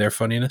hard in their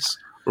funniness.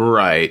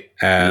 Right.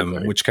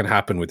 Which can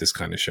happen with this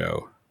kind of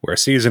show, where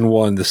season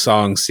 1, the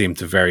songs seem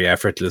to very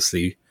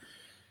effortlessly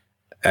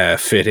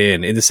fit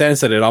in the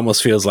sense that it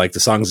almost feels like the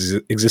songs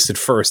existed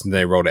first and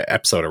they wrote an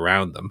episode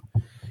around them.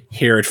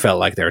 Here it felt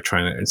like they were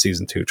in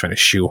season 2 trying to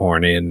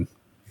shoehorn in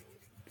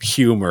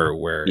humor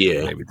where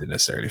maybe didn't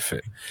necessarily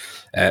fit.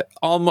 And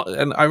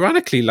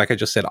ironically, like I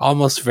just said,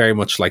 almost very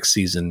much like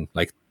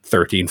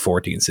 13,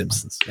 14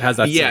 Simpsons. It has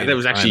that that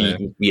was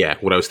actually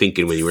what I was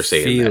thinking when you were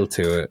saying feel that.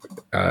 to it,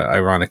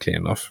 ironically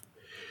enough.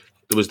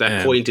 There was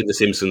that point in The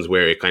Simpsons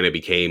where it kind of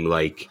became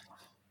like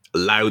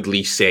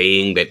loudly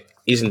saying that,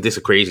 isn't this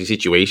a crazy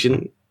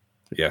situation?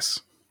 Yes.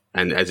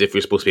 And as if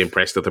you're supposed to be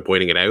impressed that they're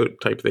pointing it out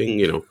type thing,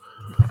 you know.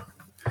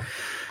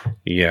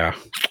 Yeah.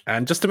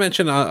 And just to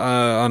mention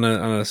on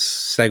a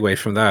segue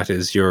from that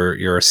is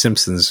your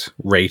Simpsons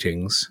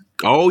ratings.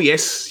 Oh,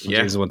 yes.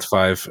 Yeah. 1 to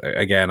 5.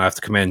 Again, I have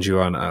to commend you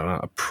on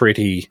a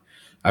pretty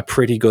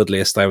good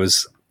list. I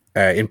was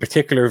in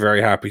particular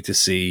very happy to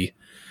see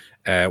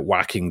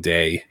Whacking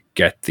Day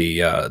get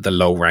the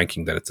low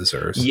ranking that it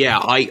deserves. Yeah,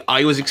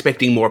 I was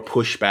expecting more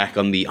pushback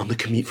on the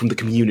from the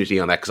community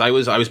on that,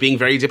 because I was being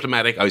very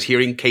diplomatic. I was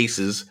hearing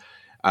cases.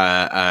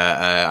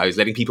 I was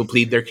letting people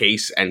plead their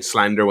case and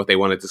slander what they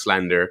wanted to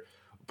slander,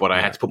 but I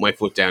had to put my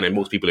foot down, and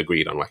most people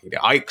agreed on Whacking Day.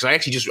 Because I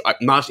actually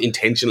not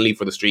intentionally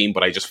for the stream,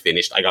 but I just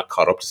finished. I got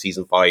caught up to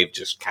season 5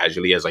 just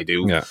casually as I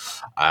do. Yeah.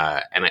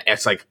 And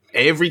it's like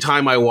every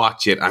time I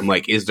watch it, I'm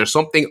like, is there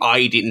something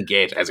I didn't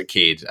get as a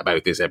kid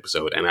about this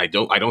episode? And I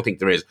don't think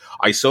there is.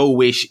 I so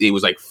wish it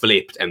was like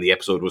flipped and the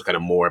episode was kind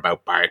of more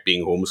about Bart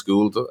being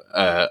homeschooled.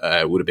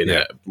 Would have been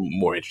a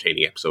more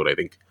entertaining episode, I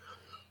think.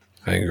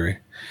 I agree.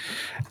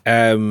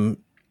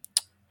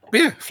 But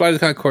yeah, Flight of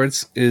the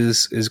Conchords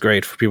is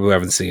great for people who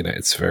haven't seen it.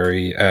 It's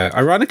very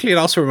ironically, it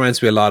also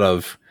reminds me a lot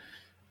of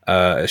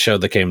a show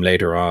that came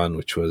later on,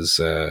 which was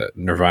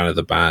Nirvana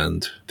the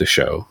Band, the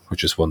show,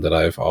 which is one that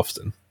I've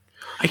often.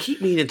 I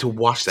keep meaning to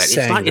watch that.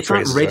 It's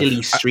not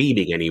readily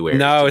streaming anywhere.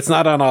 No, it's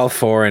not on all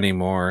 4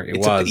 anymore. It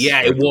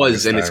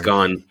was, and it's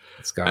gone.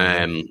 It's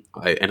gone.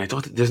 I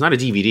thought there's not a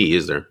DVD,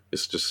 is there?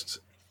 It's just.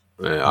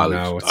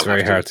 It's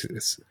very hard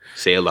to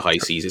sail the high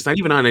seas. It's not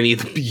even on any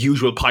of the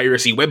usual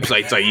piracy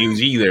websites I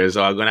use either.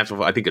 So I'm gonna have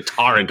to. I think a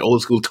torrent,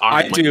 old school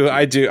torrent.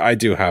 I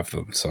do have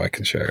them, so I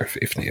can share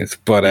if needed.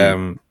 But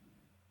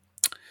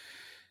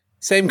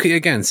same kind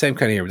of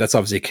humor. That's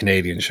obviously a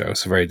Canadian show,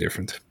 so very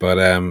different. But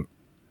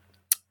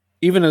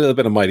even a little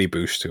bit of Mighty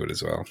Boosh to it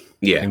as well.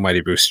 Yeah, I think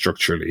Mighty Boosh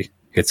structurally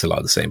hits a lot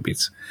of the same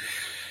beats.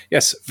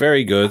 Yes,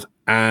 very good,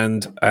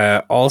 and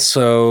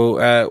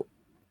also.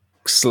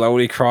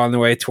 Slowly crawling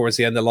away towards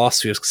the end of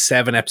Lost. We have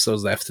 7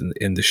 episodes left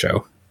in the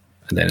show,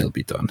 and then it'll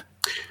be done.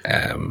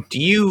 Do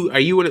you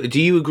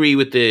agree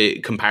with the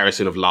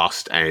comparison of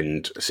Lost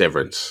and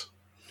Severance?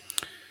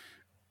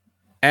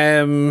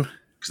 Because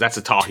that's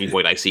a talking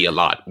point I see a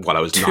lot while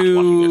I was not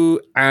watching it.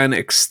 To an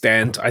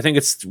extent, I think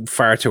it's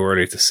far too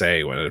early to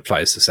say when it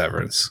applies to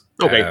Severance.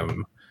 Okay.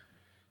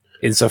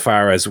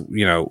 Insofar as,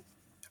 you know,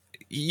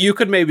 you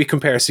could maybe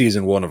compare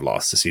season 1 of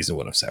Lost to season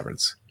 1 of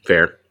Severance.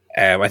 Fair.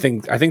 I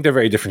think they're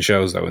very different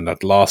shows, though, in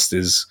that Lost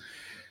is,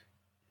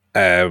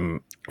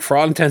 for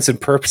all intents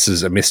and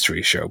purposes, a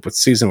mystery show, but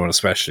season 1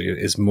 especially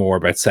is more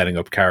about setting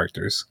up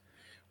characters,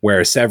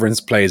 whereas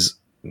Severance plays,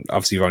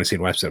 obviously you've only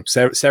seen one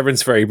episode,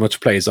 Severance very much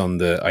plays on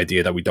the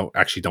idea that we don't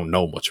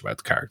know much about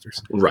the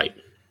characters. Right.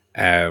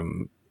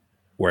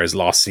 Whereas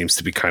Lost seems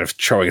to be kind of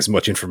throwing as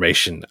much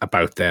information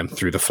about them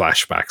through the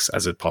flashbacks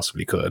as it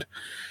possibly could,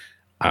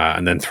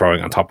 and then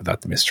throwing on top of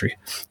that the mystery.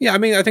 Yeah, I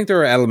mean, I think there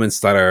are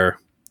elements that are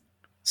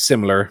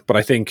similar, but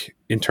I think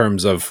in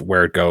terms of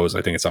where it goes,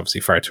 I think it's obviously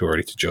far too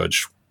early to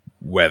judge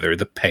whether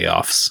the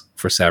payoffs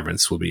for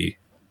Severance will be,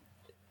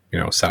 you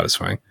know,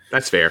 satisfying.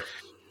 That's fair.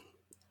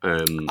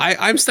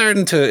 I'm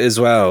starting to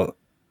as well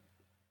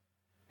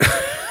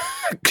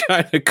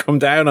kind of come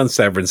down on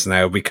Severance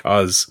now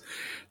because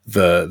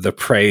the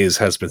praise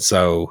has been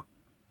so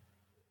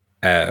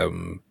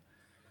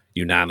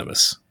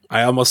unanimous.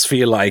 I almost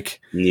feel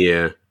like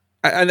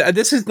And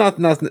this is not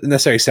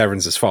necessarily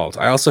Severance's fault.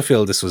 I also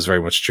feel this was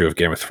very much true of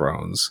Game of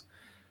Thrones.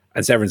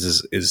 And Severance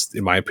is,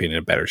 in my opinion,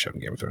 a better show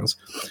than Game of Thrones.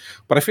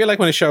 But I feel like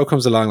when a show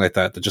comes along like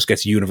that just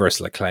gets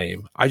universal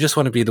acclaim, I just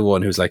want to be the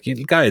one who's like,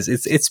 guys,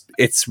 it's.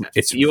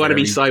 You want to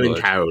be Simon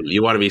Cowell.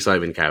 You want to be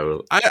Simon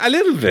Cowell. A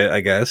little bit,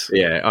 I guess.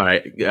 Yeah. All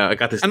right. I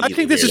got this. And I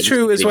think this is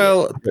true as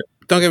well.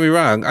 Don't get me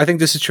wrong. I think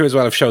this is true as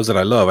well of shows that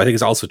I love. I think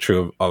it's also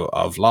true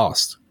of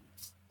Lost.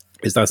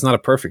 Is that it's not a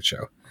perfect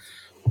show.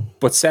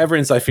 But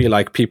Severance, I feel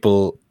like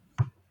people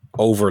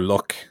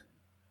overlook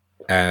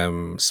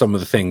some of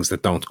the things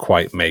that don't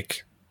quite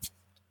make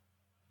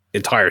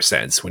entire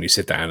sense when you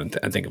sit down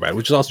and think about it,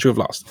 which is also true of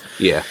Lost.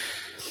 Yeah.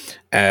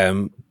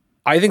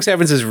 I think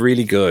Severance is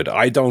really good.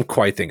 I don't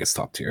quite think it's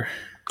top tier.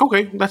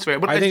 Okay, that's fair.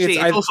 But I think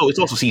it's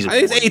also season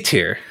 1. It's A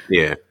tier.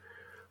 Yeah.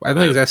 I don't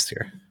think it's S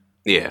tier.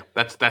 Yeah,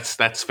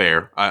 that's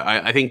fair.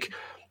 I think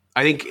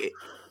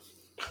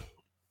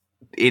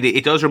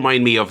it does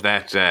remind me of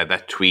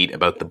that tweet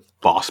about the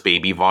Boss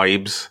Baby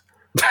vibes.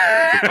 The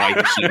guy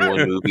who's seen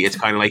one movie. It's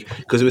kind of like,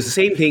 because it was the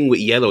same thing with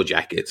Yellow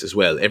Jackets as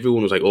well.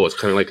 Everyone was like, "Oh, it's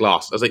kind of like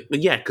Lost." I was like, "Well,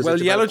 yeah."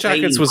 Because Yellow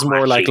Jackets was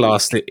more like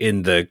Lost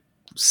in the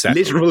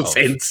literal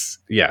sense.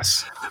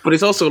 Yes, but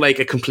it's also like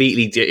a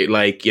completely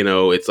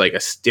it's like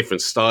a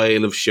different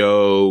style of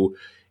show.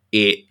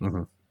 It's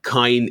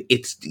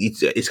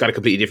got a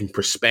completely different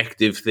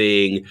perspective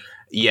thing.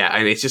 Yeah,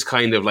 and it's just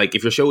kind of like,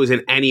 if your show is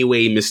in any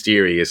way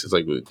mysterious, it's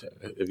like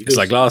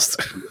like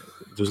Lost.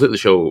 was a little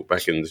show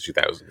back in the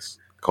 2000s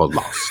called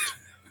Lost.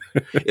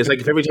 It's like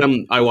if every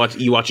time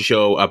you watch a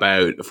show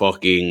about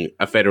fucking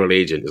a federal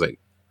agent, it's like,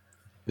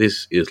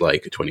 this is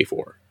like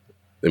 24.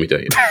 Let me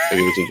tell you, have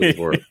you ever seen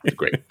 24? It's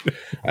great.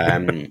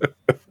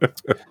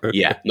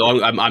 Yeah,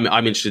 no,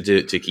 I'm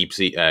interested to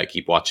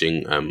keep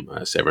watching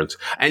Severance,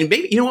 and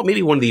maybe, you know what,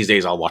 maybe one of these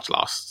days I'll watch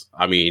Lost.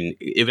 I mean,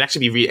 it would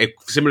actually be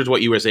similar to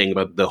what you were saying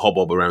about the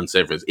hubbub around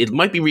Severance. It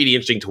might be really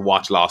interesting to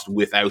watch Lost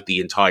without the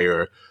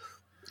entire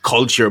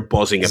culture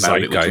buzzing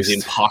about it, which was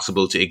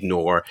impossible to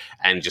ignore,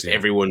 and just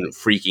everyone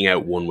freaking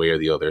out one way or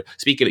the other.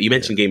 Speaking of, you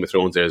mentioned Game of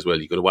Thrones there as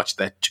well. You got to watch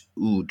that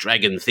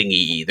dragon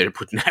thingy they're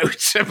putting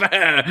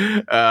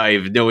out. I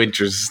have no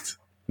interest.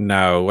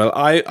 No, well,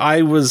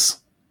 I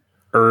was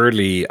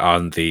early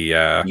on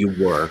the. You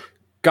were,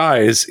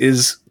 guys.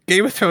 Is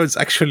Game of Thrones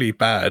actually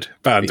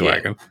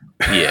bandwagon?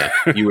 Yeah,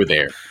 you were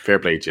there. Fair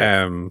play to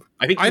you.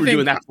 I think you were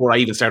doing that before I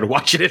even started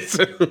watching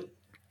it.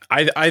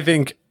 I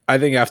think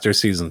after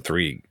season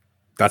 3.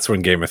 That's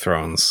when Game of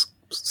Thrones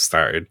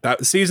started.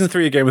 That season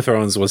 3 of Game of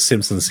Thrones was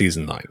Simpsons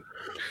season 9.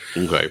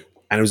 Okay.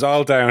 And it was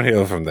all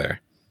downhill from there.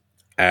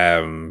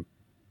 Game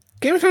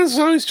of Thrones was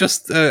always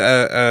just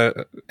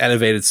a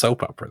elevated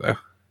soap opera, though.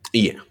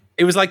 Yeah.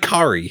 It was like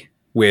Corrie,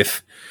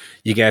 with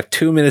you get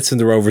 2 minutes in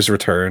The Rover's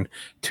Return,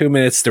 2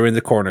 minutes they're in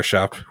the corner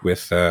shop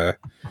with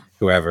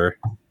whoever.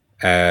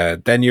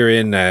 Then you're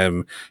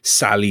in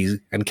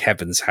Sally and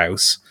Kevin's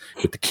house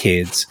with the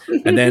kids.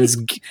 And then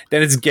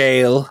it's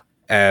Gail.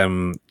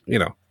 You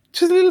know,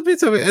 just a little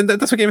bit of it, and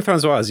that's what Game of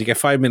Thrones was. You get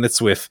 5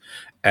 minutes with,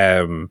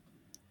 you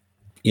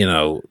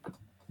know,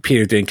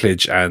 Peter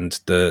Dinklage and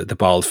the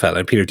bald fella,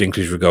 and Peter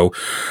Dinklage would go,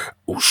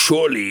 "Oh,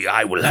 surely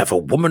I will have a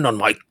woman on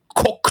my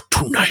cook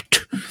tonight,"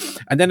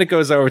 and then it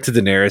goes over to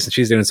Daenerys, and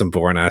she's doing some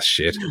boring ass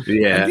shit.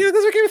 Yeah, and, that's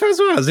what Game of Thrones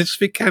was. It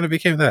just kind of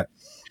became that.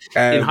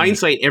 In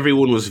hindsight,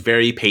 everyone was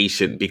very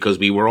patient because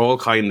we were all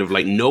kind of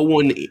like, no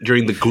one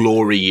during the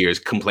glory years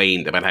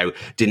complained about how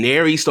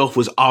Daenerys stuff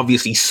was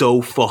obviously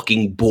so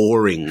fucking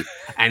boring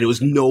and it was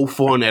no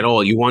fun at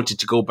all. You wanted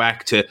to go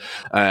back to,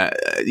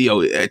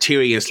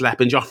 Tyrion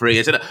slapping Joffrey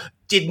and said,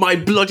 "Did my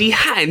bloody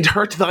hand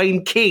hurt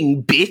thine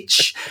king,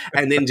 bitch?"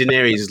 And then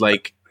Daenerys is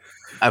like,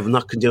 "I will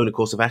not condone a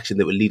course of action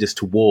that will lead us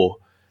to war.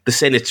 The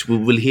Senate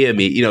will hear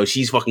me." You know,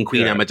 she's fucking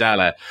Queen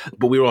Amidala.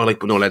 But we were all like,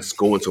 "But no, let's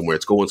go somewhere.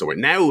 It's going somewhere."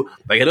 Now,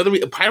 like,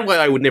 another part of why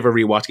I would never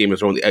rewatch Game of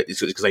Thrones is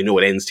because I know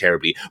it ends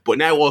terribly. But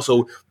now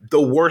also,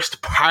 the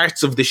worst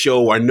parts of the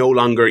show are no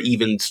longer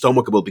even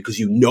stomachable because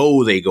you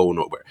know they go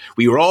nowhere.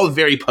 We were all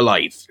very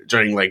polite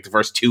during like the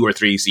first 2 or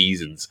 3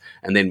 seasons,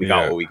 and then we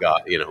got what we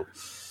got. You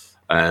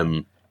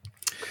know.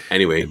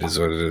 Anyway, it is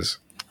what it is.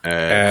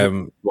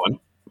 One.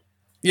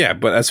 Yeah,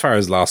 but as far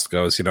as Lost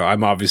goes, you know,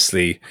 I'm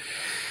obviously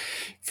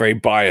very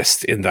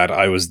biased in that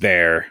I was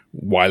there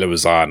while it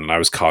was on and I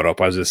was caught up.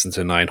 I was listening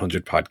to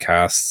 900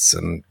 podcasts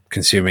and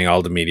consuming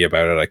all the media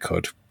about it I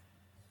could.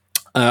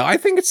 I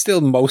think it still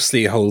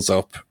mostly holds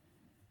up.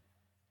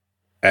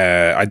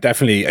 I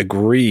definitely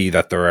agree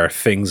that there are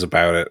things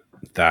about it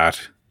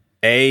that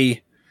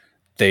they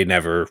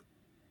never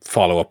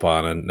follow up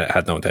on and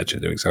had no intention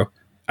of doing so.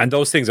 And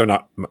those things are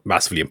not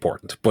massively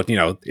important. But, you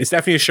know, it's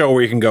definitely a show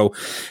where you can go,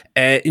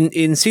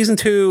 in season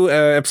 2,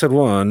 episode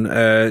 1,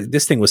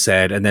 this thing was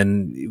said. And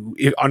then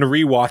on a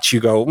rewatch, you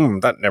go,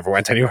 that never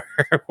went anywhere.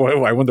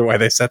 I wonder why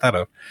they set that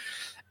up.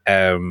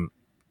 And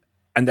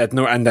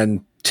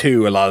then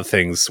 2, a lot of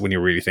things, when you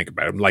really think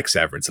about them, like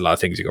Severance, a lot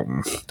of things you go, I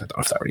don't know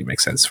if that really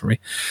makes sense for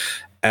me.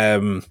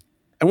 And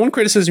one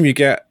criticism you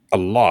get a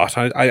lot,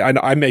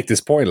 I make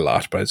this point a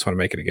lot, but I just want to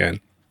make it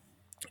again,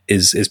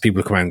 is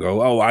people come out and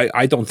go, "Oh,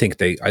 I don't think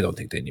they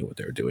knew what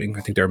they were doing.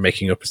 I think they were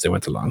making up as they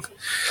went along."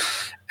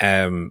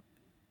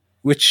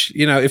 Which,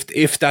 you know,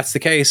 if that's the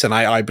case, and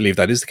I believe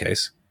that is the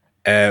case,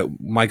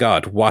 my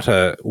God, what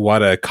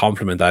a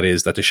compliment that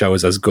is, that the show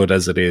is as good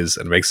as it is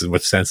and makes as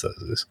much sense as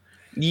it is.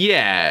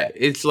 Yeah,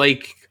 it's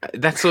like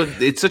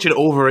it's such an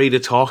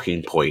overrated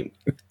talking point.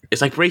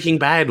 It's like Breaking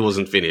Bad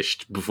wasn't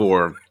finished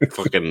before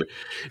fucking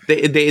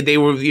they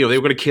were, you know, they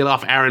were going to kill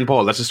off Aaron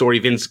Paul. That's a story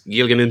Vince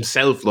Gilligan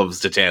himself loves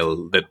to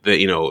tell.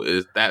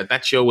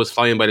 That show was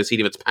flying by the seat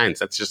of its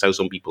pants. That's just how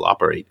some people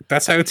operate.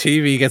 That's how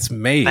TV gets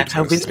made. That's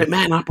how Vince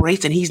McMahon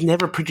operates, and he's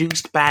never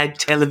produced bad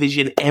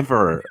television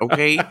ever.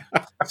 Okay,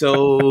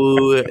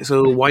 so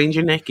wind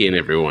your neck in,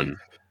 everyone.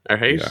 All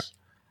right.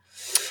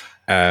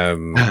 Yeah.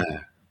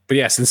 But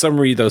yes, in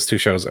summary, those 2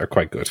 shows are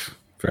quite good.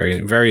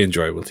 Very, very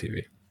enjoyable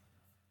TV.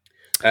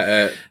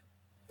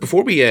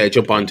 Before we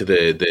jump on to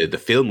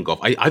the film guff,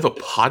 I have a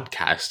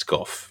podcast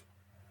guff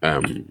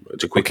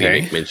to quickly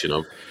make mention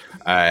of.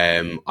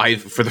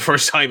 I've, for the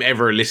first time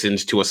ever,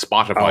 listened to a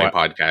Spotify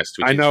podcast.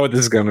 I know what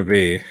this is going to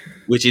be.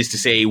 Which is to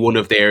say, one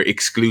of their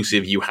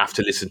exclusive, you have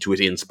to listen to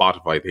it in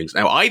Spotify things.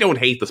 Now, I don't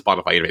hate the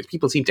Spotify interface.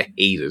 People seem to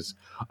hate it.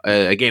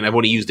 Again, I've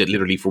only used it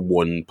literally for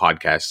one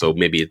podcast, so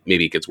maybe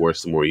it gets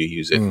worse the more you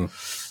use it.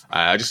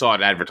 I just saw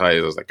it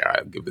advertised. I was like,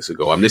 I'll give this a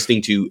go. I'm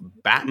listening to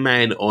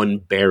Batman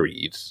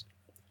Unburied,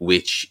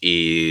 which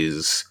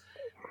is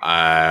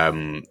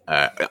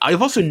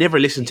I've also never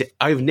listened to.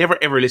 I've never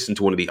ever listened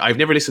to one of these. I've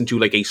never listened to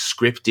like a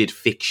scripted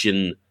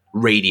fiction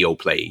radio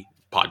play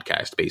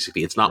podcast.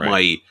 Basically, it's not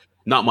my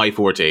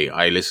forte.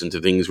 I listen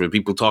to things where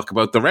people talk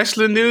about the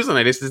wrestling news, and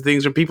I listen to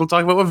things where people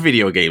talk about what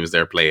video games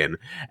they're playing,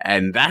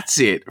 and that's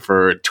it.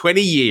 For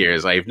 20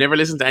 years, I've never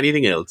listened to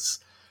anything else.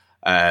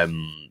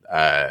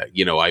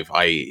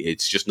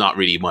 It's just not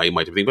really my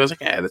type of thing. But I was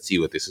like, let's see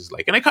what this is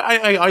like. And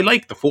I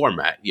like the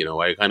format.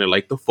 I kind of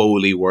like the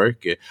Foley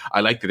work.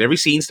 I like that every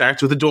scene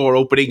starts with a door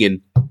opening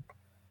and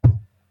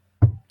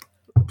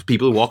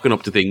people walking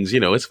up to things.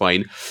 It's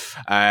fine.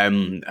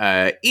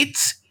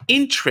 It's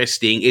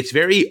interesting. It's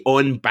very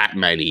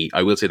un-Batman-y.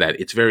 I will say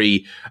that. It's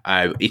very,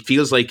 it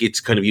feels like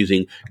it's kind of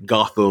using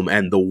Gotham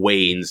and the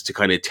Waynes to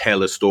kind of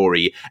tell a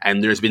story,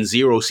 and there's been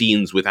zero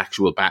scenes with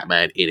actual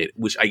Batman in it,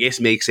 which I guess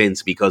makes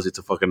sense because it's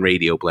a fucking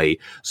radio play,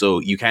 so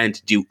you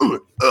can't do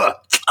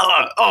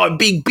I'm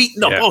being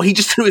beaten up, he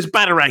just threw his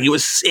batarang, he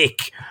was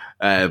sick.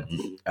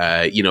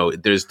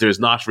 There's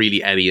not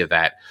really any of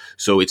that,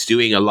 so it's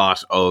doing a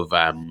lot of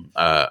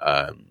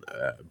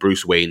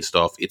Bruce Wayne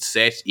stuff. It's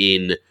set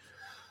in,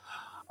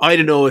 I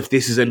don't know if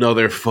this is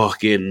another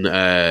fucking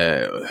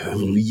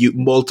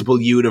multiple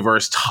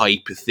universe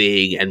type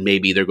thing, and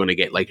maybe they're going to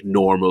get like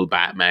normal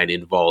Batman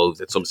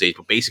involved at some stage.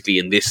 But basically,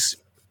 in this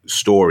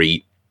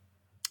story,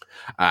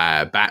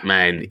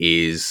 Batman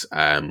is,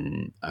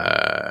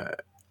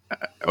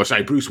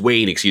 Bruce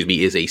Wayne,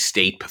 is a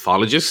state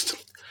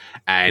pathologist,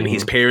 and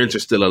his parents are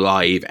still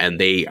alive, and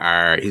they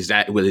are his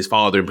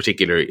father in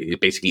particular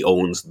basically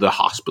owns the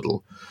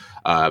hospital.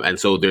 And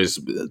so there's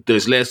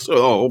less,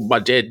 my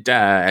dead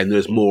dad, and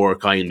there's more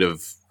kind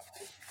of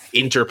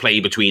interplay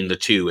between the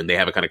two, and they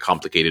have a kind of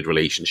complicated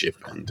relationship.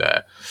 And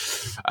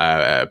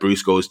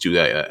Bruce goes to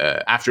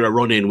after a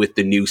run-in with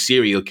the new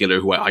serial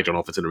killer, who I don't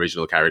know if it's an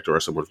original character or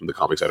someone from the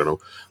comics. I don't know.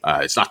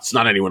 It's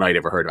not anyone I'd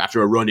ever heard of.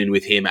 After a run-in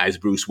with him as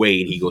Bruce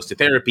Wayne, he goes to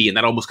therapy, and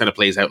that almost kind of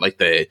plays out like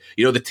the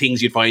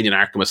things you'd find in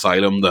Arkham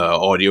Asylum, the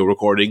audio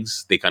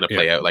recordings. They kind of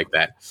play out like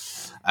that.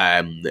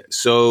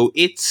 So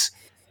it's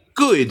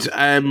good.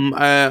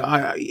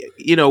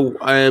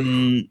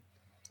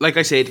 Like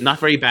I said, not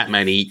very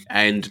Batman-y,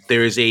 and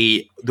there was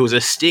a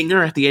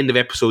stinger at the end of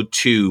episode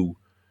 2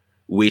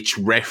 which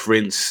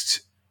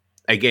referenced,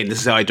 again, this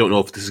is how I don't know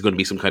if this is going to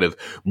be some kind of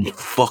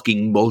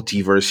fucking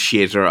multiverse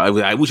shit,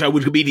 or which I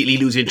would immediately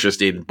lose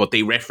interest in, but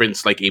they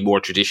reference like a more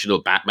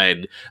traditional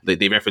Batman.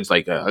 They reference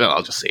like,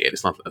 I'll just say it,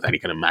 it's not any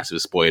kind of massive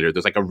spoiler.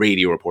 There's like a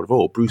radio report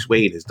of, Bruce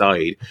Wayne has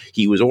died.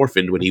 He was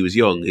orphaned when he was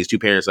young. His two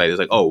parents died. It's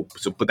like,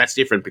 but that's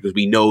different because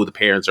we know the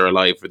parents are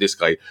alive for this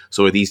guy.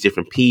 So are these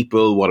different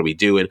people? What are we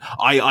doing?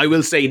 I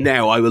will say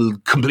now, I will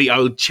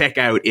check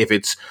out if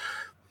it's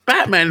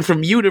Batman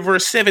from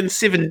Universe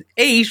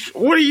 778.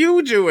 What are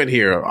you doing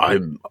here?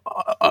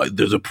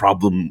 There's a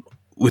problem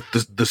with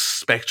the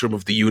spectrum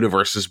of the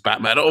universes,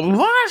 Batman. Oh,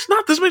 what?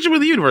 Not the spectrum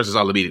of the universes.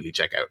 I'll immediately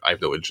check out. I have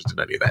no interest in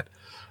any of that.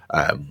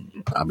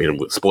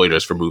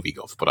 Spoilers for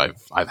MovieGuff, but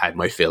I've had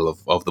my fill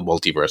of the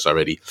multiverse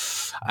already.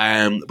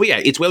 But yeah,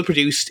 it's well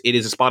produced. It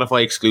is a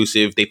Spotify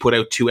exclusive. They put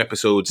out 2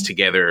 episodes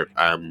together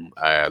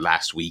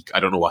last week. I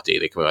don't know what day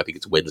they come out. I think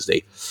it's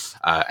Wednesday.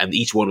 And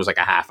each one was like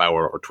a half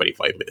hour or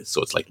 25 minutes,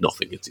 so it's like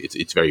nothing.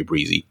 It's very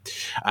breezy.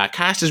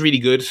 Cast is really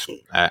good.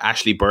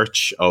 Ashley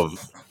Birch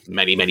of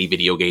many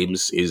video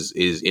games is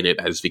in it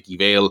as Vicky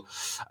Vale.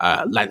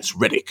 Lance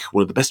Reddick,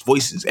 one of the best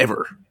voices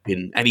ever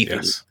in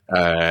anything,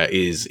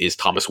 is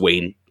Thomas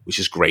Wayne, which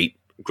is great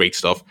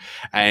stuff.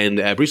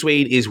 And Bruce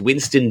Wayne is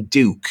Winston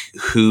Duke,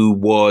 who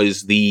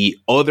was the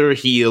other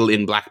heel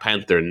in Black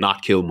Panther,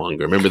 not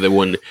Killmonger. Remember the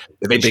one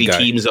eventually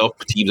teams up,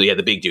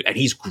 the big dude, and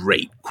he's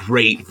great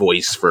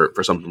voice for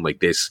something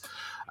like this.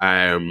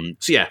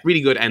 So yeah,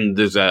 really good, and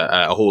there's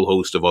a whole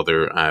host of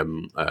other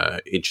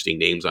interesting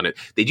names on it.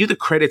 They do the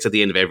credits at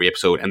the end of every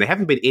episode, and they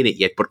haven't been in it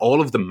yet, but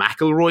all of the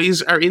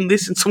McElroys are in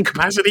this in some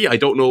capacity. I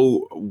don't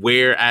know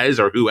where as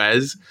or who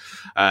as,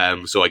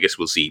 so I guess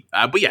we'll see.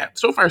 But yeah,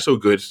 so far so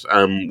good.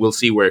 We'll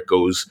see where it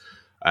goes.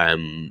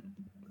 And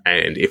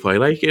if I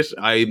like it,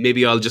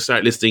 I'll just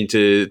start listening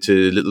to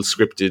little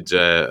scripted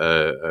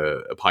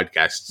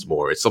podcasts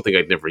more. It's something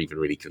I'd never even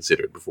really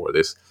considered before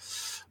this.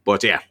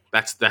 But yeah,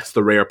 that's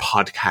the rare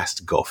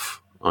podcast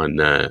guff on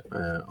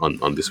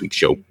this week's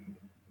show.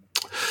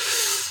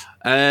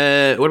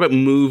 What about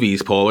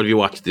movies, Paul? What have you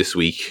watched this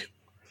week?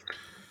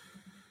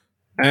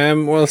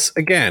 Well,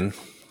 again,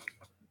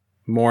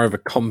 more of a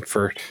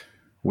comfort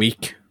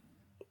week.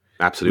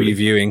 Absolutely.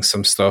 Reviewing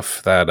some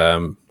stuff that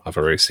I've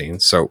already seen.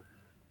 So,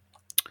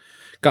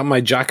 got my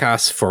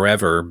Jackass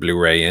Forever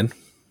Blu-ray in.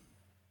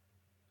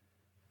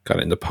 Got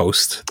it in the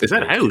post. Is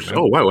that out?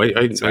 Oh, wow. I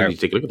need to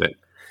take a look at that.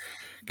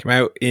 Came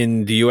out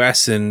in the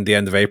US in the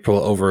end of April,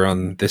 over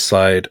on this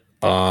side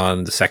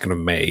on the 2nd of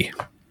May.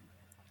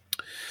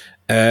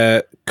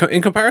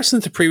 In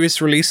comparison to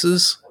previous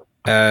releases,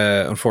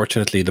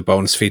 unfortunately, the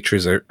bonus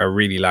features are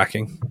really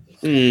lacking.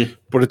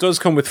 But it does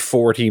come with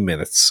 40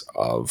 minutes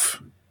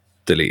of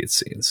deleted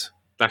scenes.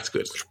 That's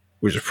good.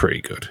 Which is pretty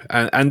good.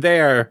 And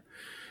they're,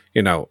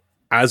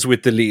 as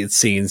with deleted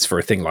scenes for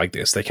a thing like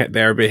this,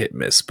 they're a bit hit and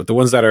miss, but the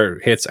ones that are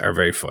hits are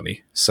very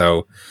funny.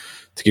 So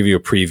to give you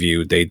a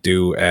preview, they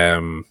do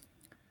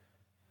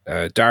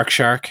Dark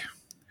Shark,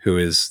 who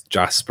is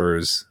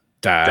Jasper's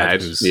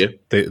dad, who's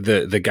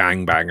the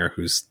gangbanger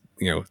who's,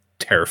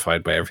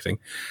 terrified by everything.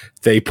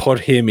 They put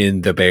him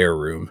in the bear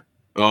room.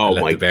 Oh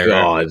my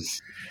God.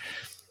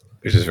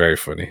 Which is very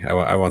funny.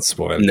 I won't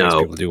spoil it. No.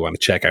 People do want to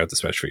check out the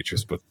special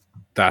features, but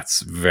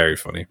that's very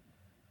funny.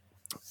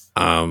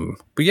 But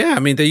yeah,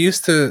 I mean, they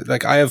used to,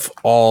 I have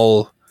I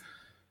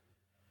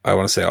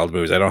want to say all the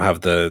movies. I don't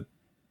have the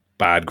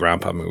bad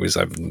grandpa movies.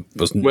 No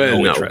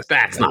interest.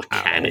 That's not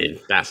canon.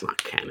 That's not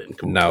canon.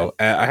 No,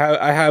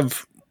 I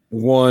have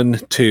 1,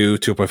 2,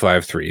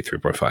 2.5, 3,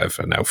 3.5,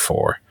 and now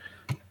 4.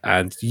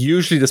 And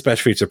usually the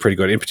special features are pretty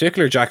good. In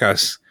particular,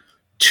 Jackass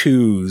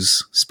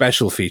 2's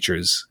special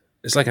features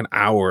is like an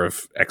hour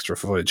of extra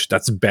footage.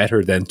 That's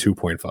better than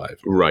 2.5.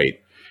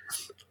 Right.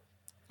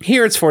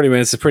 Here it's 40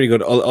 minutes. It's pretty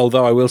good.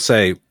 Although I will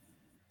say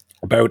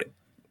about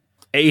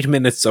 8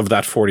 minutes of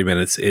that 40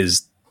 minutes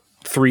is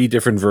 3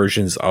 different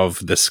versions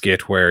of the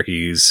skit where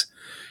he's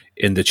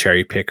in the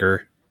cherry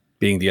picker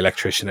being the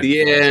electrician.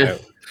 Yeah.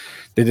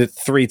 They did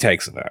 3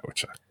 takes of that,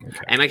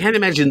 and I can't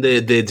imagine the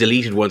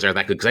deleted ones are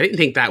that good, because I didn't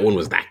think that one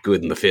was that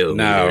good in the film.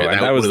 No,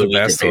 and that was the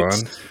best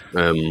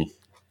one.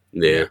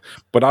 Yeah.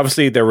 But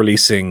obviously they're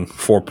releasing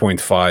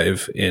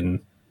 4.5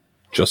 in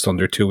just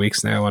under 2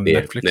 weeks now on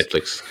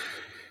Netflix.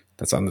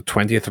 That's on the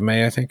 20th of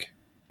May, I think.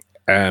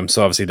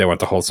 So obviously they want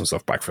to hold some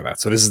stuff back for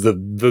that. So this is the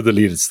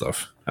deleted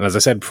stuff. And as I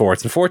said before,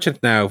 it's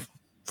unfortunate now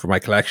for my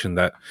collection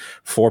that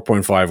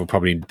 4.5 will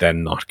probably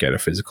then not get a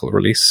physical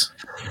release.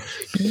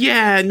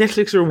 Yeah,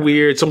 Netflix are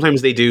weird.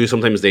 Sometimes they do,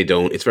 sometimes they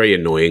don't. It's very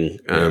annoying.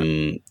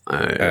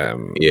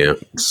 Yeah.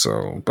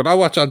 So, but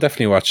I'll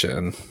definitely watch it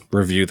and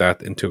review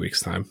that in 2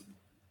 weeks' time.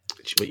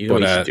 What you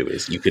should do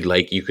is you could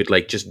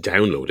just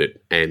download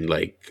it and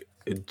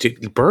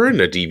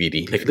burn a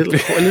DVD, like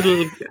a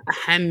little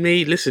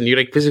handmade. Listen, you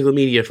like physical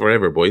media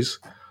forever, boys.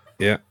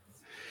 Yeah.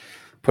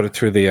 Put it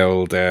through the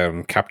old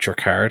capture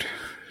card.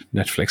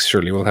 Netflix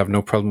surely will have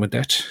no problem with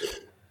that.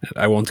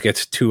 I won't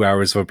get 2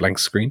 hours of a blank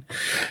screen.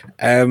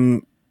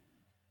 What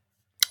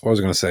was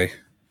I going to say?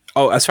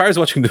 Oh, as far as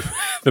watching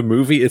the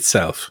movie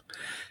itself,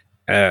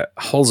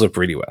 holds up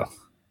really well.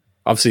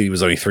 Obviously, it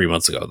was only 3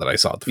 months ago that I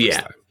saw it the first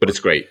time. But it's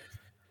great.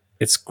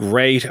 It's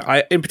great.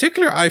 In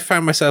particular, I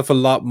found myself a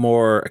lot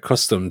more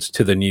accustomed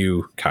to the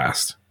new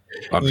cast.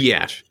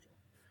 Yeah.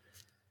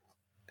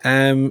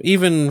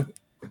 Even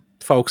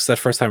folks that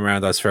first time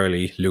around I was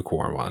fairly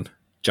lukewarm on.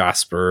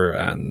 Jasper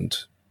and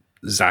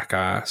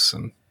Jackass,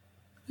 and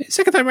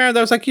second time around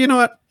I was like, you know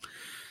what,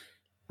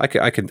 I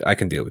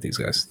can deal with these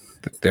guys.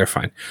 They're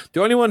fine.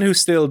 The only one who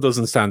still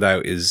doesn't stand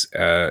out is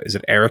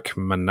it Eric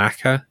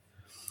Manaka,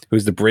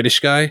 who's the British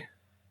guy,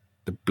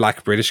 the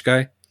black British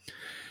guy.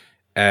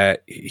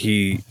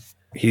 He's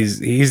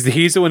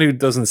the one who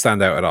doesn't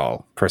stand out at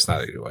all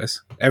personality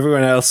wise.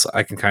 Everyone else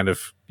I can kind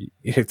of,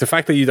 the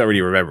fact that you don't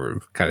really remember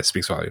him kind of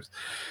speaks volumes.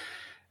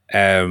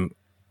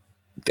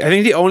 I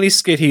think the only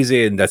skit he's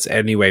in that's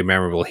anyway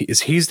memorable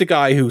is he's the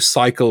guy who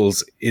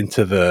cycles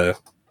into the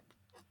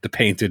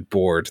painted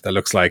board that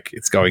looks like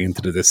it's going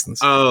into the distance.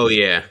 Oh,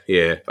 yeah.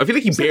 I feel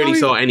like you barely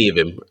saw any of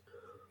him.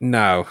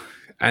 No.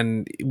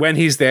 And when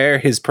he's there,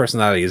 his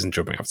personality isn't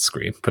jumping off the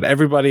screen. But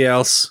everybody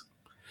else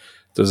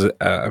does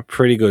a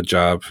pretty good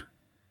job.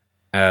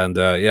 And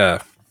I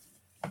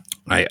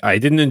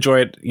didn't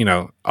enjoy it,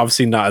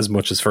 obviously not as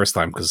much as first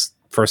time, because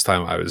first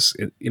time I was,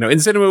 in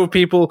cinema with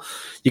people,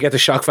 you get the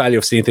shock value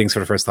of seeing things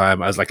for the first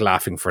time. I was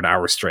laughing for an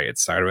hour straight at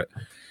the start of it.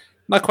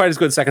 Not quite as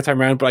good second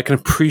time around, but I can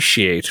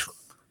appreciate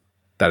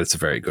that it's a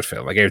very good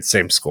film. I gave it the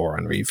same score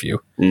on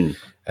review,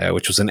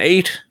 which was an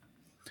 8.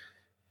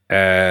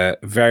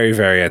 Very,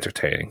 very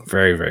entertaining.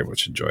 Very, very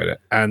much enjoyed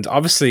it. And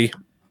obviously,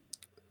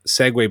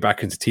 segue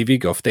back into TV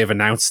Guff, they've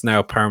announced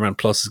now Paramount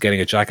Plus is getting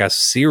a Jackass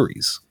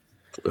series.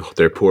 Oh,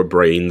 their poor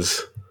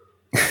brains.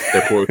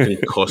 Their poor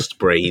concussed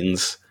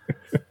brains.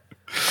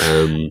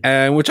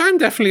 Which I'm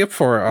definitely up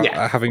for,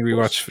 having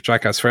rewatched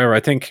Jackass Forever.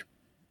 I think,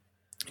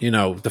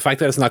 the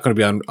fact that it's not going to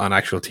be on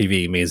actual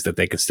TV means that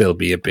they could still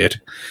be a bit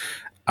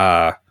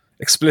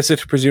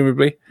explicit,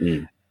 presumably.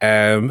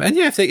 And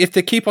if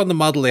they keep on the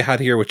model they had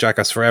here with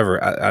Jackass Forever,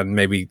 and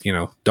maybe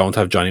don't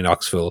have Johnny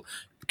Knoxville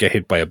get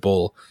hit by a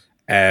bull,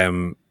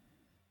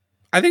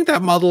 I think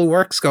that model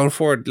works going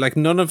forward. Like,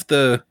 none of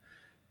the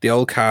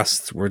old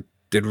casts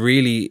did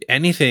really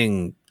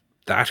anything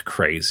that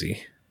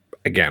crazy.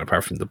 Again,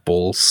 apart from the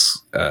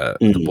Bulls,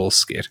 the Bulls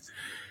skit.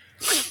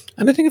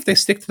 And I think if they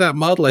stick to that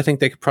model, I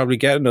think they could probably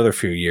get another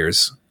few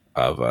years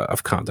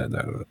of content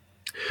out of it.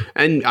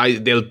 And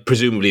they'll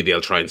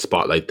try and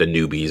spotlight the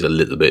newbies a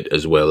little bit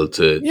as well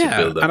to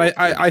build up. And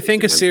I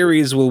think a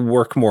series will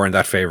work more in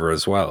that favor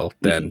as well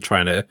than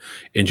trying to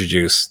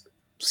introduce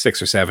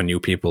 6 or 7 new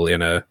people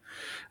in an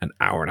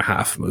hour and a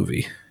half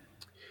movie.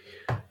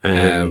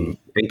 And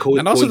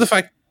also the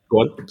fact. Go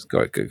on.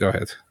 Go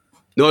ahead.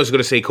 No, I was going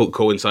to say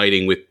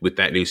coinciding with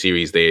that new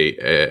series, they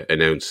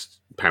announced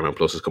Paramount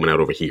Plus is coming out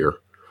over here.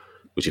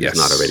 which it is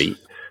not already.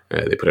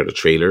 They put out a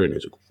trailer, and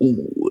it's like,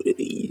 ooh,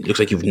 it looks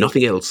like you've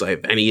nothing else I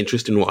have any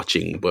interest in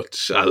watching, but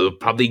I'll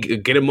probably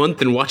get a month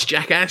and watch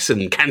Jackass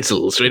and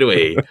cancel straight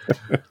away.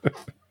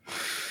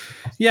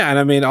 Yeah, and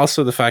I mean,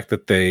 also the fact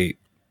that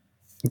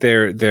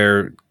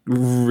their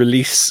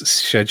release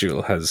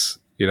schedule has,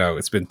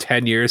 it's been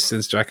 10 years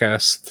since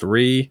Jackass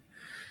 3,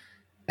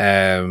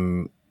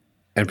 and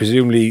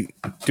presumably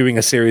doing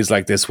a series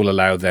like this will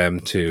allow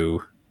them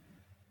to,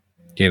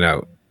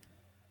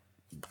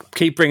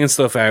 keep bringing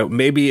stuff out,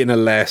 maybe in a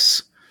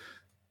less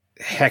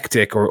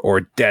hectic or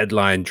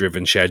deadline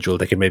driven schedule.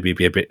 They can maybe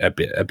be a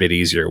bit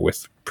easier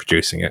with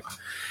producing it,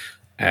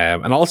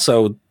 and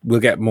also we'll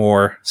get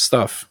more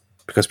stuff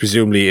because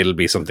presumably it'll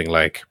be something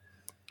like,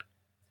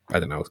 I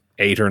don't know,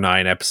 8 or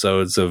 9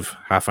 episodes of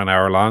half an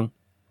hour long,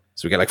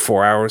 so we get like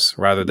 4 hours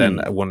rather than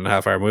a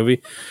 1.5 hour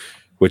movie,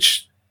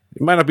 which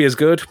might not be as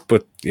good,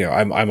 but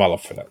I'm all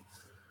up for that.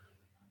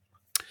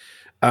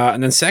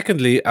 And then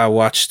secondly, I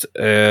watched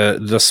the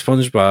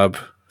SpongeBob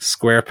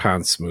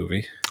SquarePants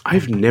movie.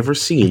 I've never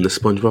seen the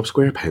SpongeBob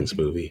SquarePants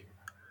movie.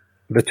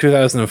 The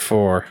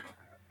 2004.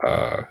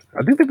 I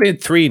think they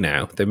made 3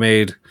 now. They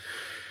made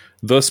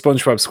the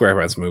SpongeBob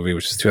SquarePants movie,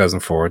 which is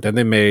 2004. Then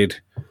they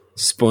made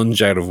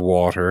Sponge Out of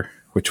Water,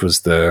 which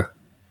was the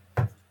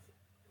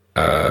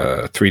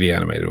 3D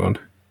animated one.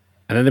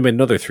 And then they made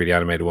another 3D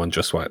animated one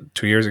just,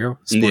 2 years ago?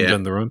 Sponge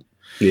on the Run.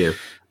 Yeah.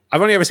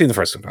 I've only ever seen the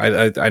first one.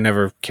 I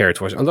never cared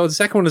to watch it. Although the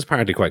second one is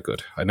apparently quite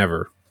good. I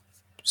never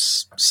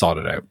sought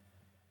it out.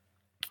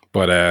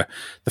 But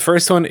the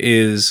first one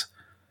is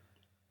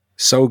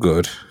so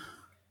good.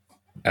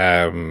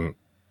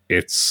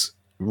 It's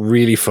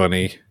really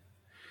funny.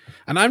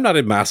 And I'm not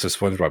a massive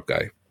SpongeBob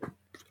guy.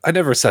 I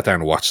never sat down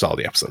and watched all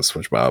the episodes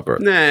of SpongeBob.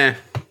 Nah.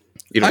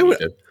 You don't need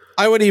to.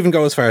 I would even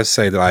go as far as to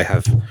say that I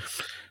have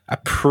a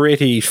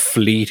pretty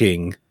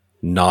fleeting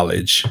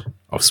knowledge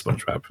of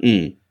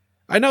SpongeBob.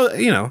 I know,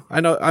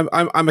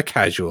 I'm a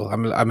casual.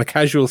 I'm a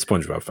casual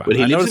SpongeBob fan. But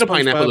he lives in a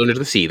pineapple under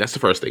the sea. That's the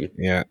first thing.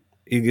 Yeah.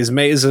 His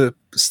mate is a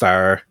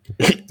star.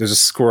 There's a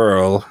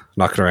squirrel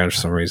knocking around for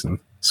some reason.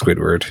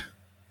 Squidward,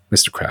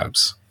 Mr.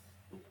 Krabs,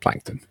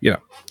 Plankton.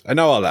 I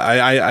know all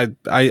that.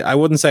 I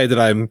wouldn't say that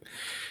I'm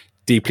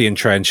deeply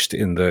entrenched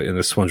in the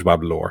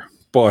SpongeBob lore,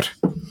 but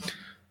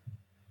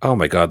oh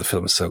my god, the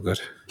film is so good.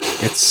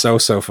 It's so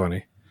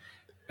funny.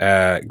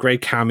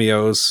 Great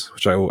cameos,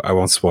 which I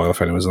won't spoil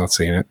if anyone's not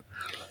seen it.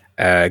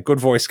 Good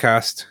voice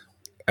cast.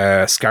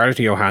 Scarlett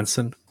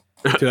Johansson,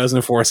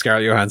 2004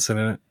 Scarlett Johansson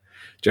in it.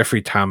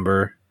 Jeffrey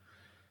Tambor,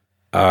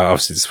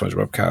 obviously the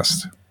SpongeBob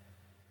cast.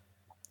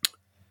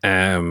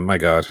 My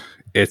God,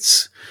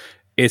 it's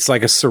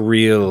like a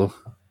surrealist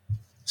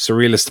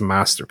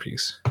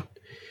masterpiece.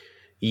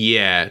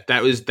 Yeah,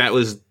 that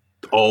was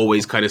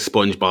always kind of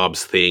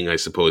SpongeBob's thing, I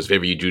suppose. If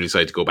ever you do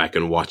decide to go back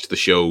and watch the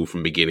show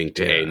from beginning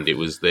to end, it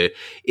was the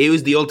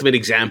ultimate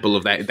example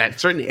of that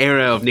certain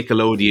era of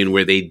Nickelodeon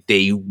where they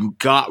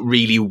got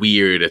really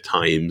weird at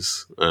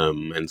times,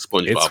 and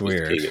SpongeBob was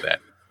the king of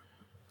that.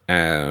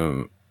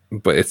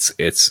 But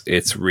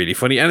it's really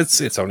funny, and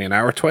it's only an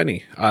hour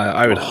 20.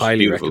 I would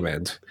highly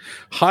recommend.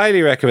 I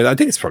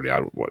think it's probably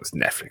on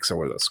Netflix or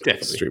one of those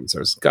streaming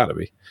services. Gotta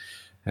be.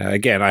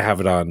 Again, I have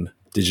it on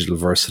digital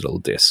versatile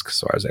disc,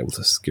 so I was able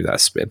to give that a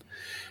spin.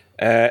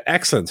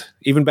 Excellent,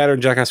 even better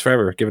than Jackass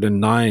Forever. Give it a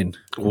 9.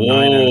 Whoa.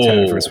 9 out of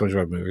 10 for a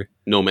SpongeBob movie.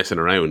 No messing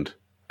around.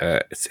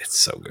 It's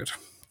so good.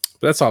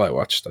 But that's all I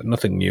watched.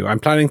 Nothing new. I'm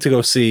planning to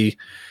go see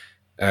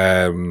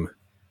Doctor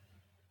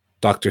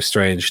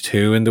Strange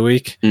 2 in the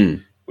week,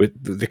 with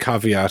the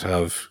caveat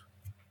of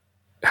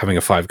having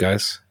a Five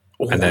Guys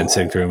and then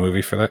sitting through a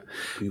movie for that.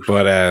 Beautiful.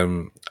 But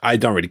I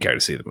don't really care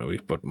to see the movie,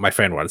 but my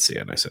friend wanted to see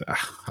it, and I said,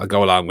 I'll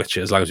go along with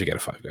you as long as you get a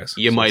Five Guys.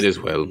 You might as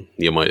well.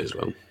 Might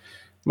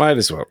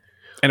as well.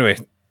 Anyway,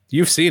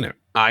 you've seen it.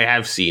 I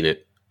have seen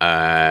it.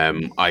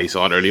 I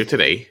saw it earlier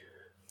today.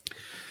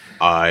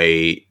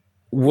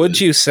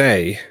 Would you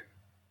say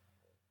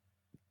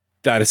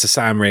that it's a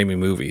Sam Raimi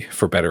movie,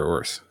 for better or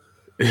worse?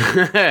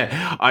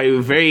 I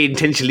very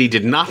intentionally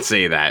did not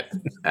say that.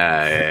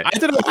 I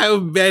don't know how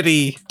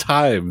many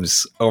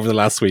times over the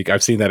last week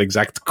I've seen that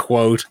exact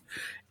quote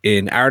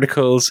in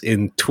articles,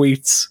 in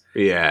tweets.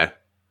 Yeah.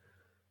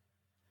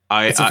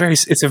 It's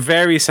a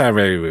very Sam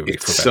Raimi movie.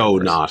 It's so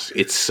not.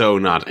 It's so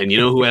not. And you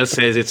know who else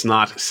says it's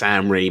not?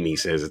 Sam Raimi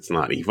says it's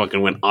not. He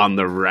fucking went on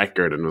the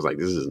record and was like,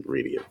 this isn't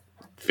really a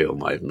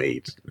film I've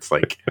made. It's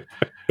like...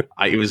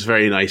 it was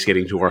very nice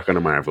getting to work on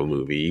a Marvel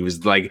movie. He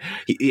was like,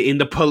 in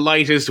the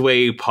politest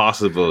way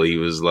possible, he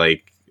was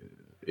like,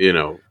 they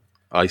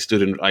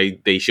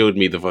showed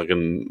me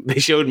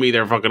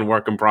their fucking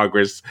work in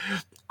progress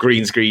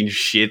green screen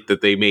shit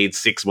that they made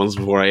 6 months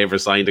before I ever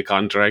signed a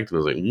contract. And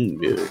I was like,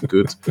 yeah,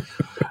 good.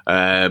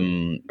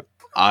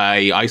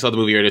 I saw the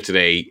movie earlier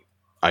today.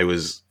 I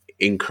was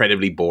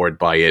incredibly bored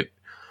by it.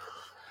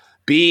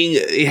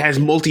 It has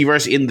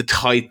multiverse in the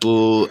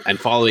title, and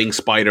following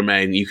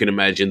Spider-Man, you can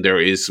imagine there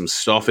is some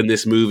stuff in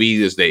this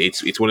movie.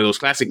 It's one of those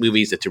classic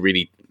movies that to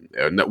really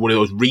one of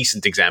those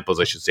recent examples,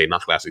 I should say,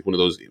 not classic, one of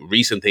those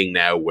recent thing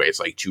now where it's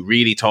like to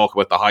really talk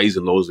about the highs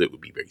and lows, it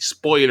would be very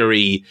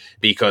spoilery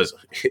because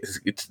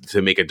it's,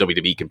 to make a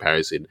WWE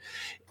comparison,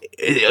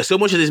 so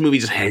much of this movie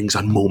just hangs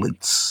on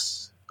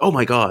moments. Oh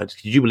my God,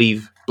 did you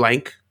believe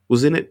blank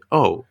was in it?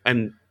 Oh,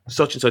 and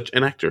such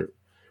an actor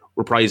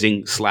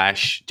reprising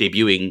 /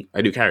 debuting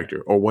a new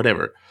character or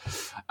whatever.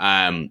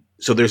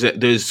 So there's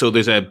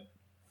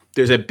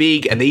a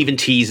big, and they even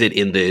tease it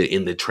in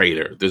the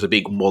trailer. There's a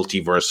big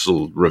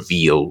multiversal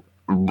reveal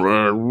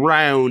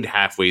around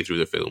halfway through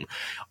the film.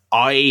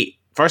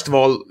 First of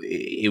all,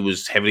 it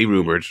was heavily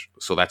rumored,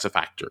 so that's a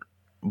factor.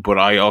 But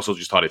I also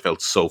just thought it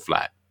felt so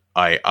flat.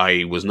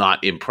 I was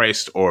not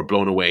impressed or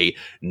blown away.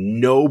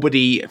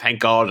 Nobody, thank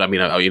God. I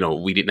mean,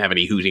 we didn't have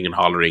any hooting and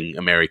hollering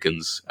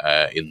Americans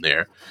in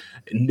there.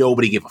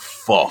 Nobody gave a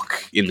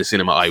fuck in the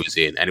cinema I was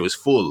in, and it was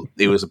full.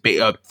 It was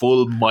a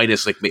full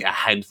minus like a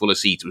handful of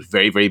seats. It was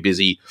very, very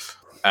busy.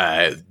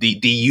 The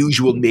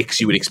usual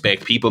mix you would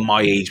expect: people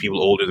my age,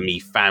 people older than me,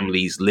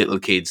 families, little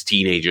kids,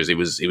 teenagers. It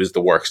was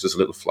the worst. There's a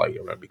little fly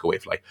around me. Go away,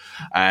 fly.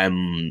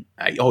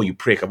 Oh, you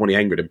prick! I'm only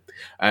angry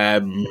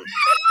at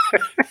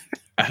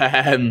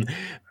him.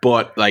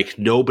 But like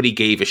nobody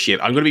gave a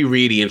shit. I'm going to be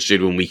really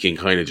interested when we can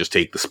kind of just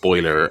take the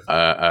spoiler,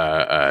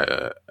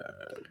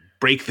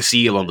 break the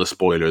seal on the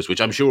spoilers,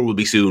 which I'm sure will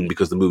be soon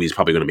because the movie is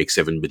probably going to make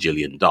 $7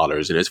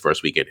 bajillion in its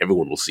first weekend.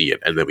 Everyone will see it,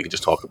 and then we can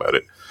just talk about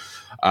it.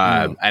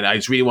 And I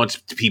just really want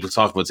people to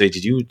talk about, say,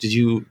 did you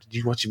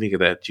what you make of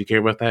that? Do you care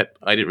about that?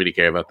 I didn't really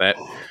care about that.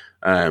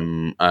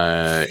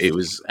 It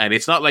was, and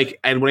it's not like,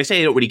 and when I say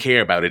I don't really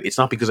care about it, it's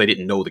not because I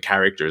didn't know the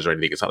characters or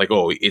anything. It's not like,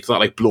 it's not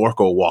like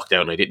Blorko walked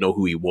out and I didn't know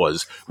who he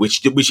was,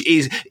 which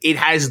is, it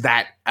has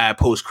that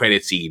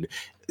post-credit scene.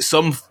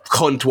 Some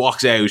cunt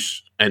walks out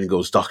and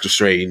goes Doctor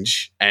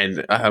Strange,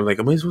 and I'm like,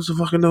 am I supposed to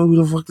fucking know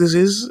who the fuck this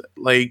is?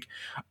 Like,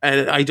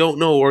 and I don't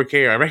know or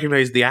care. I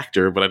recognize the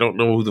actor, but I don't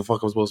know who the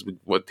fuck I'm supposed to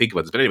think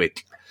about this. But anyway,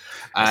 it's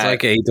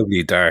like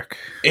AEW Dark.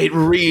 It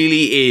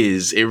really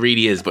is. It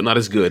really is, but not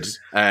as good.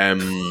 Yeah,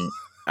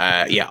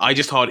 I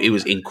just thought it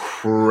was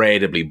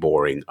incredibly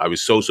boring. I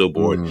was so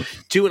bored.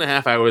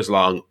 2.5 hours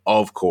long,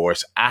 of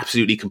course,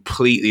 absolutely,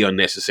 completely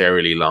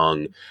unnecessarily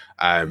long.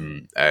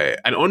 An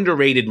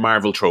underrated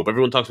Marvel trope.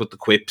 Everyone talks about the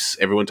quips.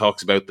 Everyone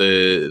talks about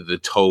the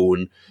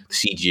tone, the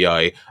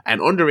CGI.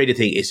 An underrated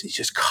thing is it's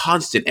just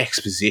constant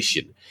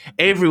exposition.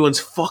 Everyone's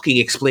fucking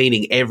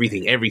explaining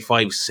everything every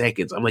 5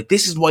 seconds. I'm like,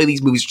 this is why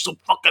these movies are so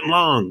fucking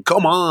long.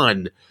 Come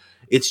on.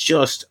 It's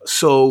just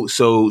so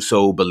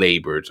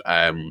belabored.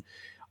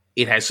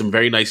 It has some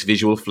very nice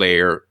visual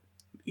flair.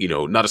 You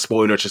know, not a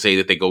spoiler to say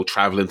that they go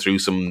traveling through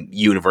some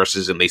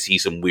universes and they see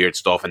some weird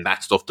stuff, and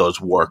that stuff does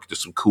work.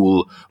 There's some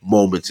cool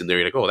moments in there.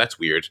 You're like, oh, that's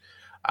weird.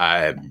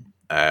 I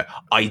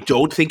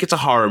don't think it's a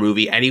horror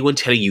movie. Anyone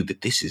telling you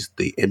that this is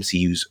the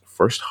MCU's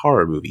first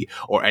horror movie,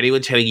 or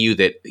anyone telling you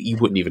that you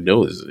wouldn't even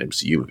know this is an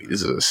MCU movie,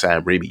 this is a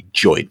Sam Raimi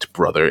joint,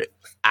 brother.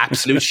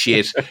 Absolute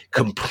shit.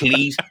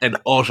 Complete and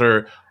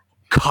utter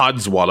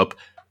codswallop.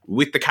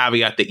 With the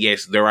caveat that,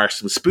 yes, there are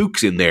some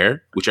spooks in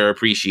there, which are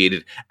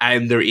appreciated,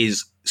 and there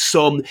is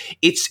some...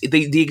 It's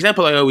the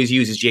example I always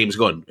use is James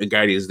Gunn in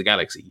Guardians of the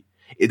Galaxy.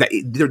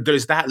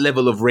 There's that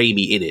level of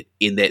Raimi in it,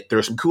 in that there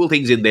are some cool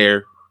things in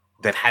there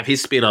that have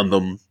his spin on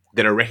them,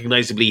 that are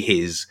recognizably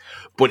his.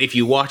 But if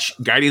you watch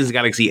Guardians of the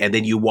Galaxy and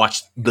then you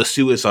watch The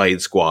Suicide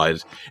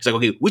Squad, it's like,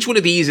 okay, which one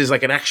of these is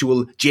like an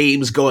actual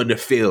James Gunn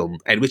film,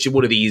 and which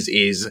one of these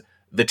is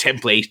the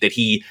template that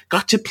he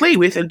got to play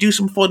with and do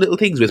some fun little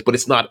things with, but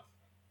it's not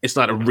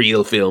a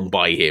real film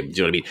by him. Do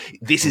you know what I mean?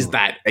 This is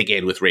that,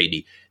 again, with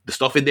Raimi. The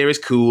stuff in there is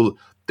cool.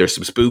 There's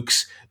some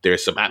spooks.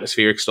 There's some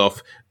atmospheric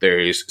stuff.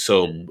 There's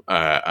some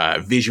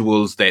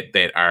visuals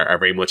that are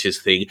very much his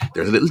thing.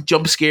 There's a little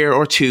jump scare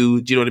or two.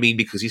 Do you know what I mean?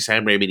 Because he's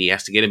Sam Raimi and he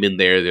has to get him in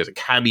there. There's a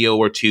cameo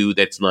or two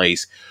that's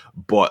nice.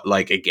 But,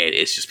 like, again,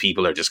 it's just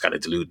people are just kind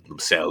of deluding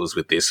themselves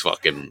with this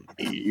fucking...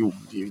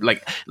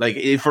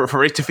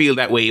 For it to feel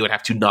that way, it would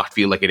have to not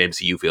feel like an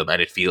MCU film,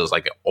 and it feels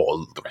like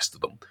all the rest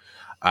of them.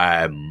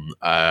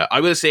 I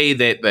will say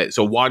that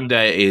so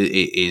Wanda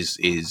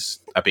is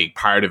a big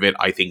part of it.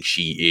 I think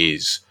she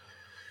is.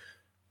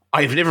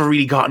 I've never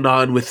really gotten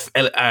on with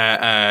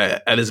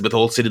Elizabeth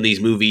Olsen in these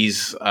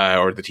movies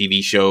or the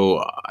TV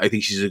show. I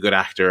think she's a good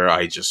actor.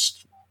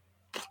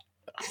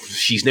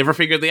 She's never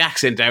figured the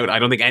accent out. I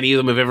don't think any of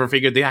them have ever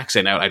figured the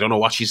accent out. I don't know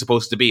what she's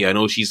supposed to be. I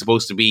know she's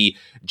supposed to be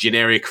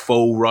generic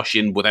faux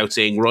Russian without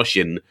saying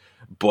Russian.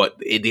 But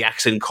the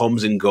accent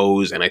comes and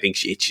goes, and I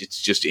think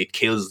it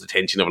kills the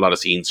tension of a lot of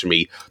scenes for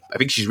me. I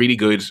think she's really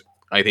good.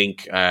 I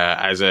think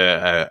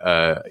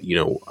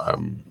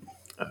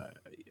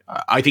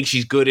I think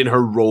she's good in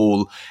her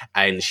role,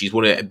 and she's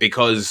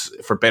because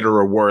for better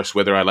or worse,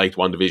 whether I liked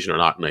WandaVision or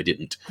not, and I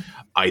didn't,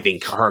 I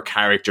think her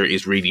character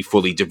is really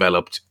fully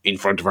developed in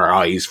front of our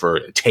eyes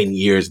for 10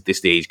 years at this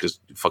stage, because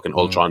fucking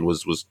Ultron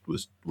was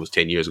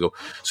 10 years ago.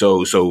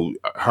 So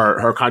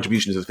her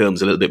contribution to the film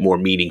is a little bit more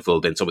meaningful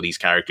than some of these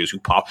characters who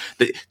pop.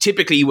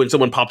 Typically, when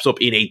someone pops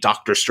up in a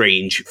Doctor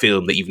Strange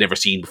film that you've never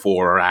seen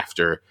before or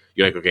after,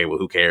 you're like, okay, well,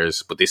 who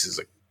cares? But this is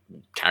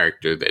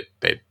character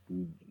that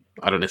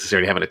I don't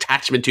necessarily have an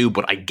attachment to,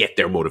 but I get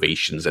their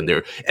motivations and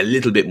they're a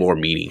little bit more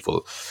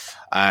meaningful.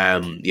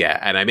 Yeah,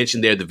 and I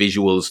mentioned there the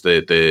visuals.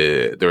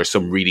 There are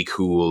some really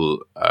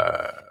cool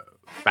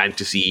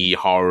fantasy,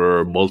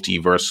 horror,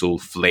 multiversal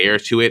flair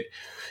to it.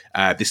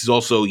 This is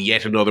also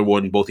yet another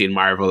one, both in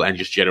Marvel and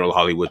just general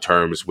Hollywood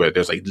terms, where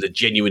there's like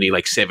genuinely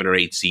like 7 or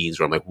 8 scenes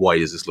where I'm like, why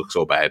does this look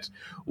so bad?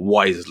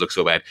 Why does this look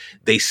so bad?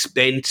 They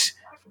spent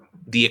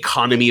the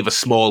economy of a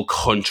small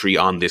country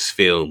on this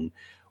film.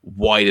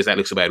 Why does that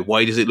look so bad?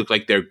 Why does it look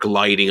like they're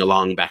gliding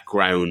along that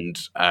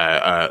ground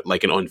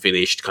like an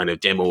unfinished kind of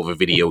demo of a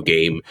video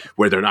game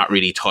where they're not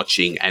really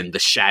touching, and the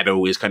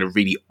shadow is kind of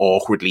really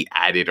awkwardly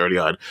added early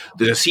on?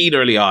 There's a scene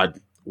early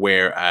on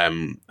where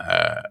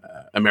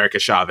America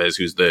Chavez,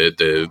 who's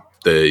the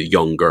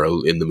young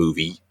girl in the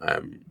movie,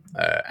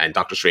 and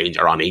Doctor Strange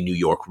are on a New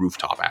York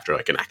rooftop after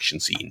like an action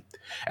scene,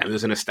 and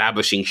there's an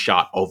establishing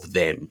shot of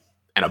them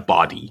and a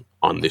body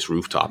on this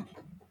rooftop.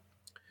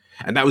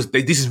 And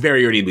this is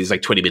very early in the movie, it's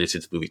like 20 minutes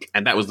into the movie.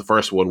 And that was the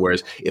first one.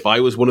 Whereas if I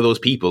was one of those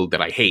people that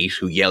I hate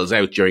who yells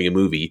out during a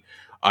movie,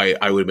 I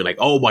would have been like,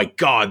 oh my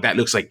God, that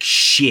looks like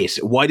shit.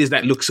 Why does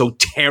that look so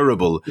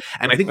terrible?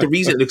 And I think the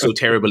reason it looks so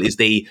terrible is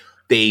they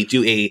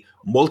do a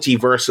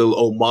multiversal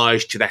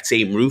homage to that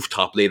same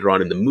rooftop later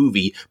on in the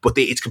movie, but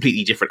it's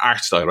completely different art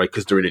style, right?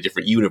 Because they're in a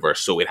different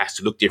universe, so it has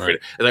to look different.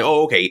 Right. And like,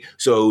 oh, okay,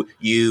 so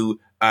you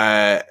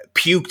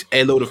puked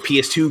a load of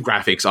PS2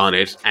 graphics on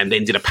it and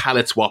then did a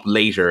palette swap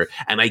later.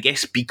 And I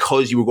guess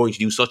because you were going to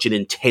do such an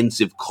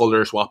intensive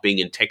color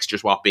swapping and texture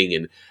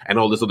swapping and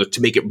all this other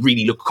to make it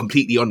really look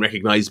completely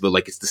unrecognizable,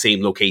 like it's the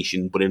same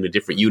location but in a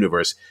different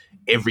universe,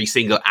 every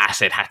single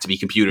asset had to be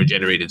computer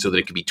generated so that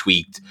it could be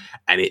tweaked.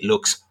 And it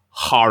looks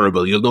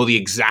horrible. You'll know the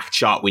exact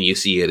shot when you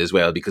see it as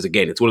well, because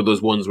again, it's one of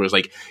those ones where it's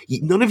like,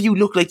 none of you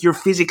look like you're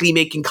physically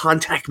making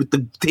contact with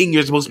the thing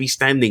you're supposed to be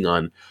standing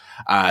on.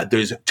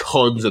 There's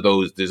tons of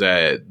those. There's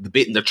the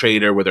bit in the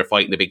trailer where they're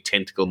fighting the big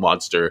tentacle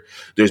monster.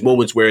 There's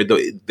moments where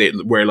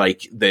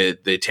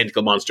the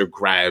tentacle monster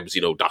grabs,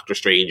 Doctor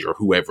Strange or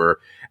whoever,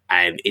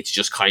 and it's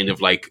just kind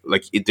of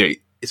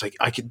it's like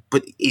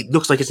but it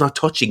looks like it's not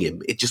touching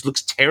him. It just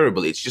looks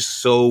terrible. It's just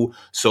so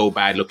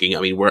bad looking. I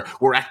mean,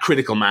 we're at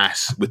critical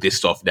mass with this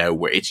stuff now,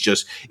 where it's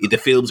just the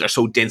films are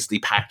so densely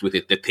packed with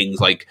it that things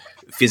like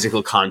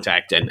physical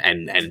contact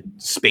and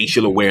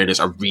spatial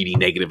awareness are really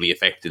negatively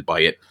affected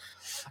by it.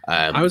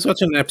 I was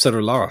watching an episode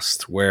of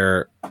Lost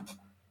where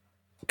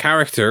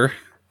character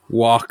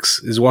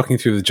is walking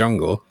through the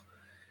jungle,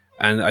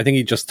 and I think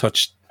he just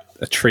touched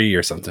a tree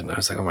or something. I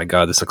was like, oh my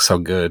God, this looks so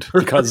good,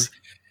 because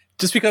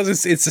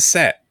it's a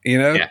set,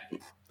 Yeah.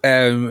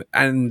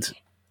 And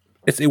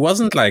it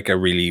wasn't like a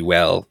really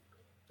well.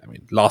 I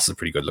mean, Lost is a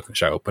pretty good looking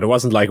show, but it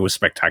wasn't like it was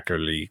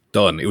spectacularly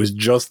done. It was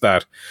just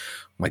that,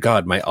 oh my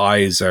God, my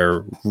eyes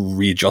are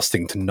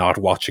readjusting to not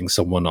watching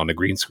someone on a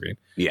green screen.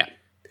 Yeah.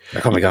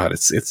 Like, oh my God,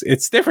 it's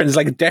different. It's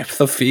like a depth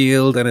of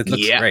field, and it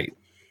looks great.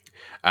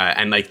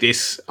 And like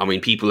this, I mean,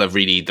 people have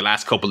really, the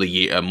last couple of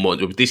years,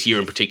 this year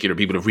in particular,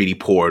 people have really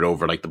poured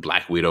over like the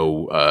Black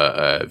Widow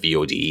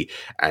VOD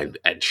and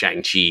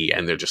Shang-Chi,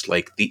 and they're just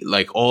like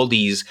all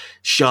these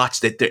shots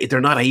that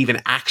they're not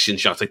even action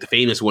shots. Like the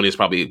famous one is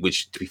probably,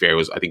 which to be fair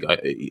was, I think,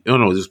 this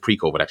was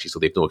pre-COVID actually, so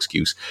they have no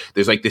excuse.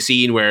 There's like the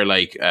scene where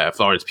like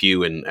Florence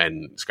Pugh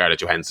and Scarlett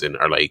Johansson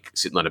are like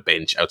sitting on a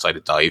bench outside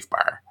a dive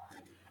bar.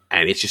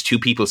 And it's just two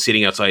people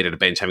sitting outside at a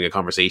bench having a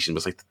conversation.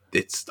 But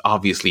it's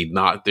obviously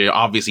not. They're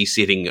obviously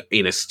sitting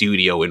in a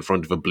studio in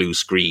front of a blue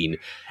screen,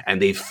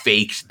 and they've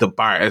faked the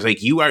bar. I was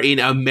like, you are in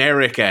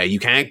America. You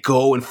can't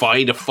go and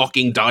find a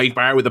fucking dive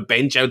bar with a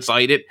bench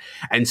outside it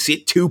and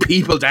sit two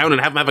people down and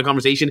have a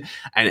conversation.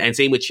 And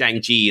same with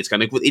Shang-Chi. It's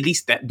kind of, at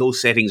least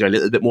those settings are a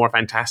little bit more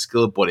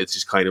fantastical, but it's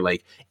just kind of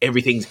like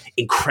everything's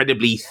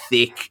incredibly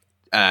thick.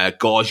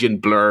 Gaussian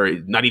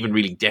blur, not even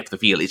really depth of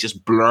field. It's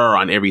just blur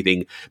on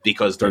everything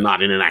because they're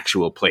not in an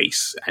actual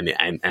place.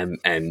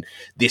 And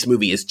this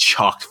movie is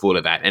chocked full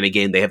of that. And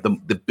again, they have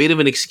the bit of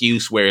an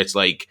excuse where it's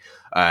like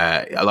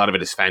a lot of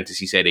it is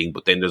fantasy setting,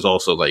 but then there's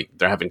also like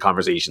they're having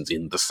conversations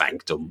in the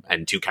sanctum,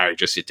 and two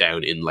characters sit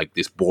down in like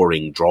this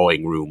boring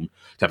drawing room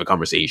to have a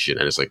conversation,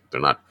 and it's like they're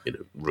not in a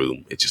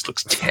room. It just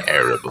looks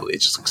terrible.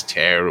 It just looks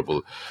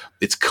terrible.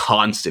 It's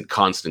constant.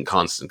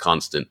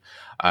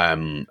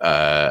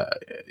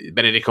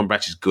 Benedict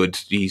Cumberbatch is good.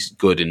 He's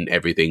good in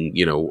everything.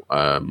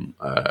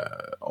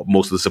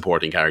 Most of the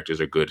supporting characters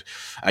are good.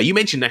 You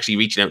mentioned actually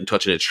reaching out and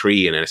touching a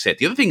tree and a set.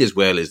 The other thing as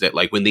well is that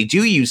like when they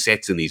do use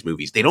sets in these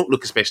movies, they don't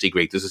look especially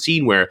great. There's a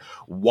scene where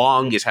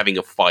Wong is having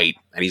a fight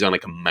and he's on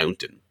like a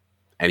mountain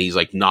and he's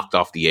like knocked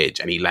off the edge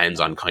and he lands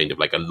on kind of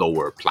like a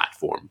lower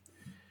platform.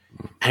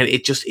 And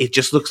it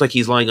just looks like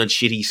he's lying on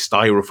shitty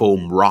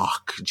styrofoam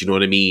rock. Do you know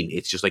what I mean?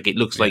 It's just like, it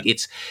looks like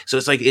it's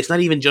not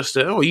even just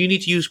you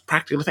need to use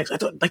practical effects. I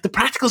don't like the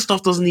practical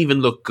stuff doesn't even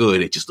look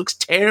good. It just looks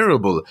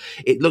terrible.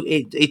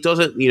 It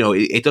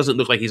doesn't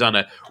look like he's on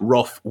a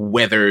rough,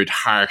 weathered,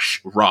 harsh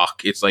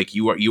rock. It's like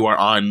you are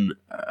on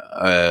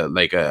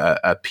like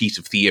a piece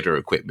of theater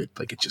equipment.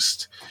 Like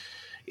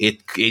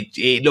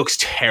it looks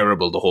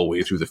terrible the whole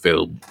way through the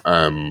film.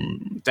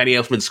 Danny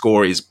Elfman's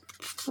score is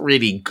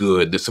pretty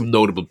good. There's some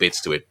notable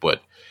bits to it,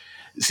 but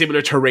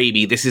similar to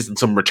Raimi, this isn't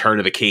some Return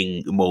of the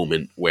King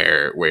moment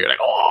where you're like,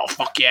 oh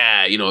fuck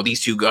yeah,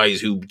 these two guys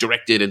who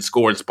directed and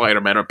scored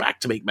Spider-Man are back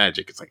to make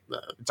magic. It's like, no,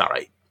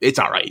 it's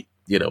all right.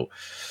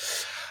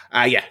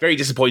 Yeah, very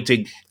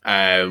disappointing,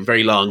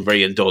 very long,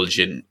 very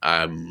indulgent,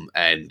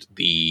 and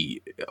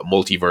the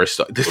multiverse.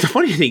 The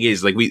funny thing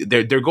is, like,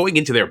 they're going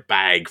into their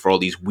bag for all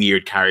these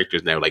weird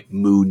characters now, like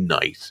Moon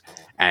Knight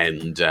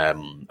and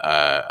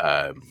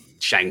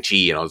Shang-Chi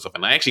and all that stuff.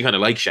 And I actually kind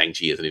of like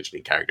Shang-Chi as an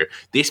interesting character.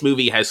 This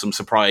movie has some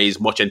surprise,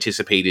 much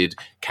anticipated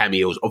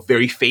cameos of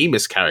very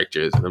famous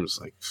characters, and I'm just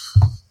like,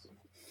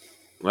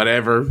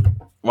 whatever.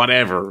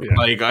 Yeah.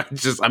 Like,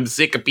 I'm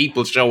sick of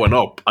people showing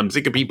up. I'm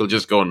sick of people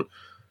just going,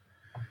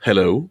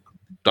 hello,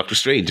 Doctor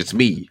Strange, it's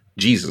me,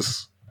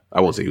 Jesus.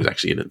 I won't say he was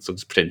actually in it, so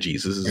just pretend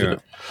Jesus is in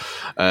it.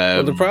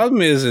 Well, the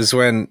problem is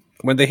when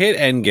they hit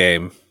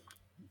Endgame,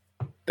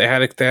 they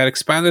had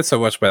expanded so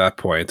much by that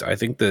point. I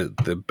think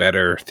the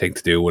better thing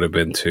to do would have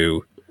been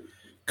to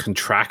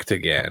contract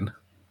again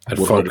and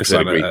focus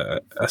on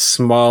a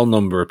small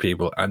number of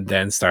people and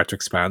then start to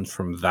expand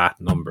from that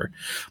number.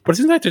 But it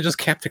seems like they just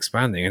kept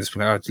expanding and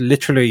just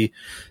literally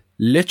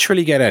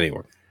get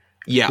anyone.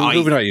 Yeah, who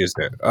have we not used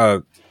it?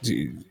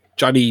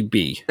 Johnny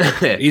B.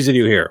 He's a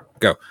new hero.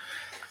 Go.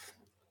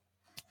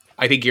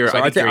 I think you're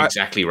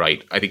exactly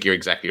right. I think you're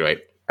exactly right.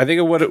 I think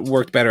it would have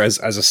worked better as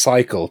a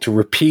cycle to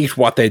repeat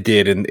what they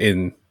did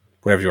in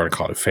whatever you want to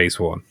call it, phase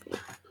one.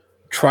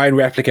 Try and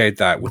replicate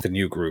that with a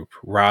new group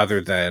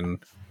rather than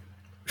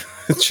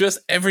it's just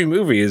every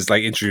movie is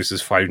like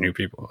introduces 5 new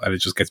people and it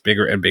just gets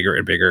bigger and bigger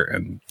and bigger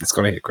and it's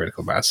going to hit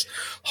critical mass.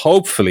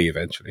 Hopefully,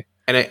 eventually.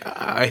 And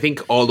I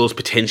think all those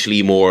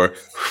potentially more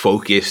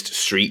focused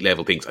street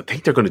level things, I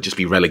think they're going to just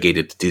be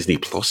relegated to Disney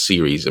Plus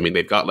series. I mean,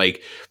 they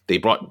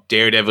brought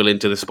Daredevil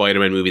into the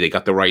Spider-Man movie. They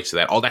got the rights to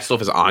that. All that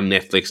stuff is on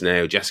Netflix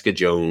now. Jessica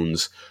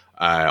Jones,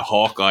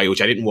 Hawkeye,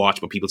 which I didn't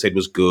watch, but people said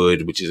was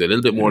good, which is a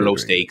little bit more low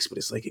stakes. But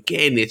it's like,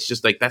 again, it's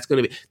just like that's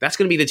going to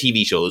be the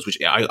TV shows, which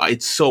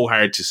it's so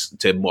hard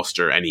to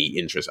muster any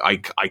interest. I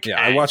can't. Yeah,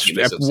 I watched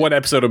one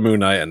episode of Moon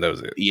Knight, and that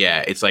was it.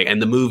 Yeah, it's like,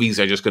 and the movies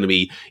are just going to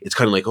be. It's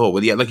kind of like, oh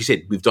well, yeah, like you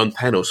said, we've done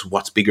Thanos.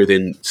 What's bigger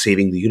than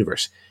saving the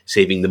universe,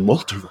 saving the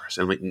multiverse?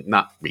 And I'm like,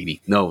 not really.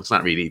 No, it's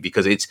not really,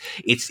 because it's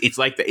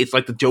like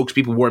the jokes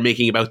people were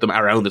making about them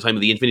around the time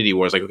of the Infinity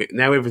Wars. Like, okay,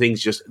 now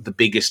everything's just the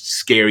biggest,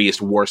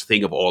 scariest, worst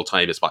thing of all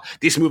time.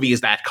 This movie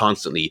is that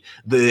constantly.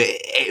 The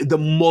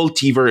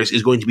multiverse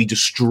is going to be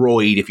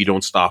destroyed if you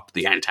don't stop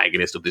the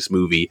antagonist of this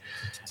movie.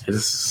 And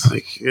it's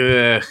like,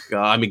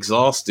 I'm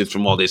exhausted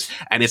from all this.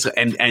 And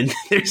and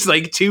there's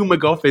like 2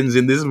 MacGuffins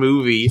in this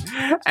movie,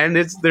 and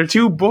they're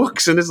 2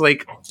 books, and it's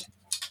like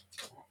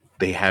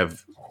they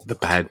have the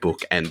bad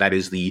book, and that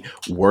is the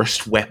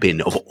worst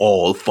weapon of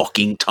all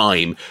fucking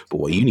time.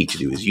 But what you need to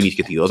do is you need to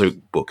get the other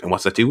book. And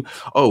what's that do?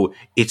 Oh,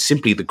 it's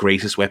simply the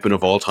greatest weapon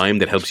of all time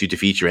that helps you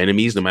defeat your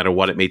enemies, no matter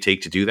what it may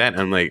take to do that.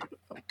 And I'm like,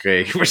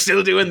 okay, we're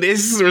still doing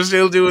this. We're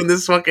still doing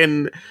this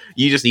fucking.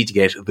 You just need to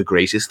get the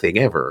greatest thing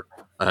ever.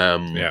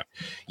 Yeah.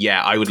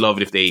 I would love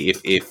it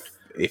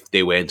if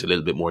they went a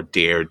little bit more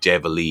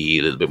daredevil-y,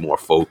 a little bit more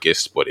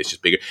focused, but it's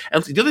just bigger.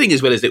 And the other thing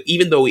as well is that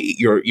even though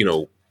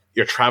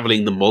you're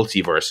traveling the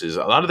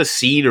multiverses, a lot of the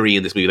scenery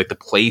in this movie, like the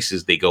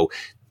places they go,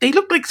 they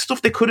look like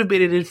stuff that could have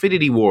been in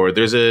Infinity War.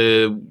 There's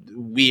a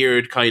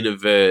weird kind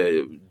of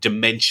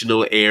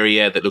dimensional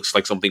area that looks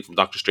like something from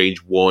Doctor Strange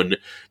 1.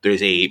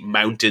 There's a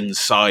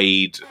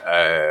mountainside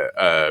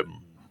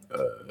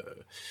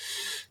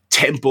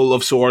temple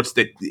of sorts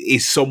that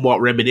is somewhat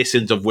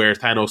reminiscent of where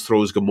Thanos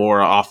throws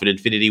Gamora off in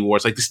Infinity War.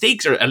 It's like the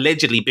stakes are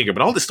allegedly bigger,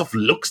 but all this stuff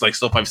looks like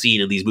stuff I've seen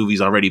in these movies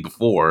already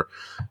before.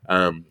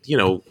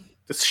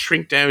 Let's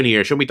shrink down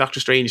here. Show me Doctor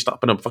Strange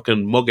stopping a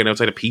fucking mugging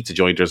outside a pizza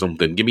joint or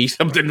something. Give me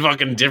something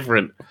fucking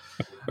different.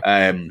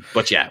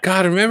 But yeah.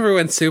 God, remember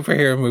when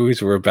superhero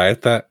movies were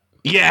about that?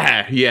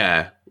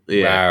 Yeah.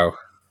 Wow.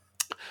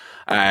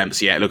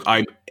 So yeah, look,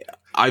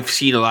 I've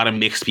seen a lot of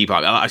mixed people.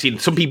 I've seen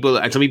some people,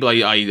 and some people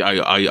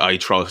I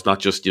trust, not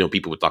just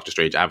people with Doctor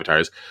Strange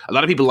avatars. A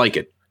lot of people like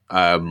it.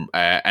 And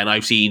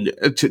I've seen,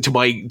 to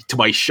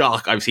my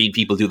shock, I've seen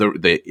people do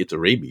it's a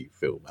Raimi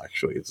film.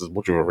 Actually, it's as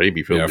much of a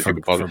Raimi film as you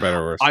could possibly. For better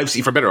or worse. I've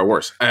seen for better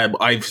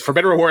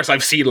or worse.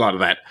 I've seen a lot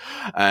of that.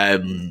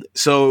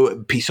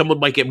 So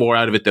someone might get more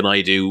out of it than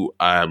I do.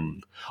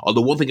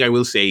 Although one thing I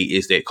will say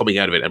is that coming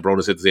out of it, and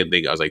Brona said the same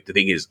thing. I was like, the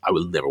thing is, I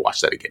will never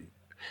watch that again.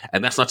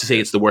 And that's not to say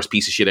it's the worst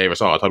piece of shit I ever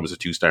saw. I thought it was a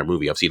 2-star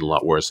movie. I've seen a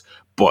lot worse,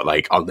 but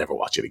like, I'll never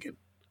watch it again.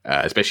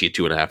 Especially at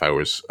 2.5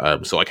 hours.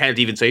 So I can't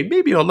even say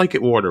maybe I'll like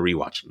it more to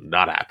rewatch.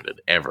 Not happening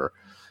ever.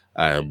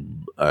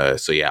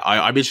 So yeah,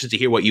 I'm interested to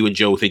hear what you and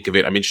Joe think of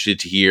it. I'm interested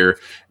to hear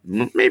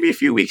maybe a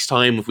few weeks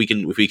time if we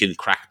can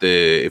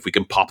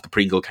pop the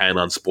Pringle can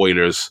on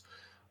spoilers.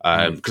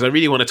 Because I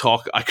really want to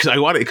talk.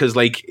 Because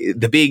like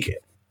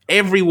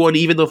everyone,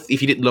 even though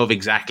if you didn't love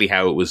exactly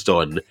how it was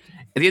done,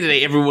 at the end of the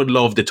day, everyone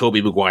loved that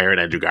Tobey Maguire and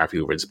Andrew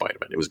Garfield were in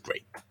Spider-Man. It was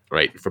great.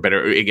 right? For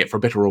better, again, for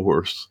better or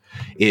worse.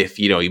 If,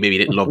 you maybe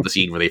didn't love the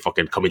scene where they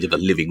fucking come into the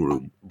living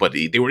room, but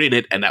they were in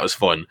it and that was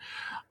fun.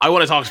 I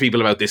want to talk to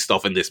people about this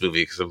stuff in this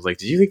movie because I was like,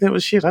 did you think that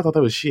was shit? I thought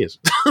that was shit.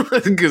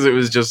 Because it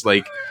was just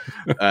like,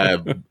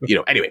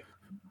 anyway.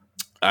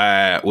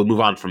 We'll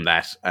move on from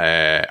that.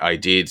 I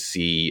did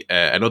see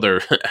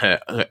another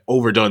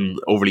overdone,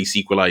 overly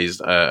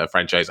sequelized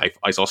franchise.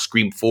 I saw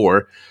Scream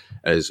 4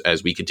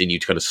 as we continue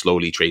to kind of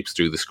slowly traipse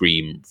through the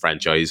Scream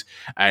franchise.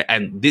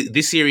 And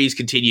this series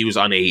continues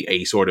on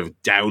a sort of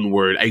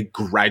a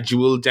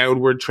gradual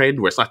downward trend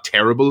where it's not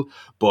terrible,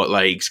 but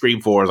like Scream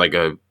 4 is like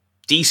a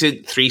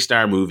decent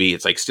 3-star movie.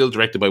 It's like still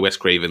directed by Wes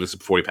Craven. This is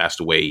before he passed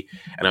away.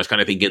 And I was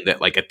kind of thinking that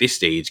like at this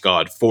stage,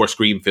 God, 4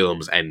 Scream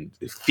films and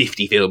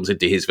 50 films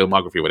into his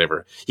filmography or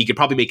whatever, he could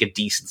probably make a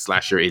decent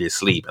slasher in his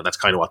sleep. And that's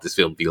kind of what this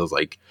film feels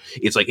like.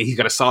 It's like he's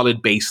got a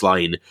solid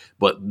baseline,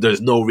 but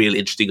there's no real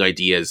interesting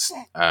ideas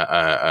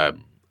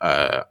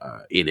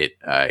in it.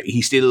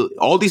 He still,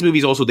 all these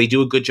movies also, they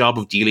do a good job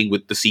of dealing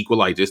with the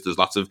sequelitis.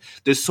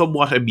 There's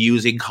somewhat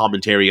amusing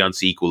commentary on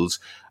sequels,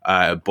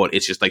 but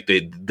it's just like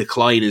the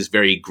decline is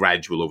very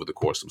gradual over the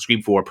course. Of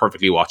Scream 4,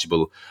 perfectly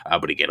watchable,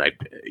 but again,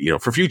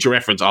 for future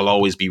reference, I'll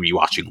always be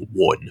rewatching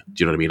 1. Do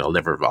you know what I mean?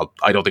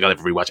 I don't think I'll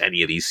ever rewatch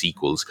any of these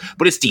sequels,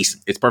 but it's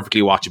decent. It's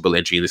perfectly watchable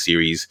entry in the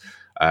series.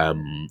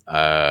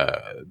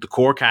 The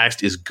core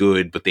cast is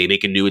good, but they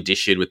make a new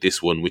addition with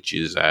this one, which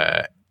is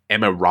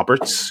Emma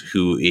Roberts,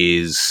 who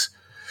is,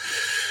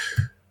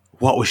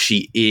 what was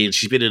she in?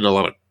 She's been in a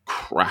lot of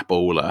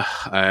crapola.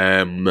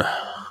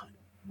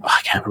 I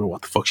can't remember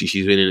what the fuck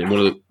she's been in. One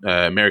of the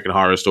American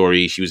Horror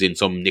Story. She was in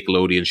some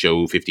Nickelodeon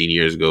show 15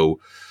 years ago.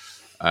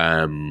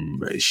 I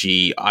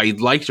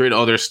liked her in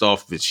other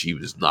stuff, but she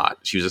was not.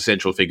 She was a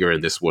central figure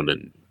in this one,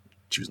 and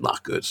she was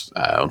not good,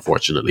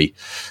 unfortunately.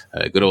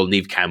 Good old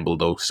Neve Campbell,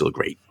 though, still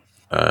great.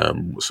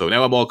 So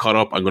now I'm all caught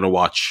up. I'm going to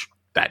watch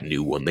that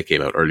new one that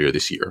came out earlier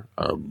this year.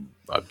 I'm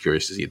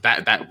curious to see it.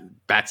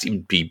 That seemed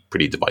to be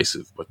pretty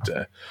divisive, but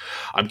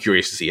I'm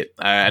curious to see it.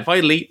 And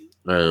finally,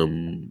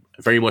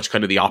 very much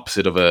kind of the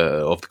opposite of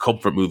the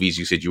comfort movies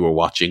you said you were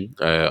watching.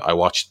 I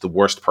watched The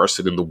Worst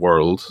Person in the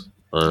World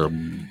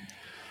on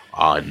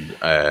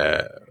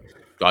it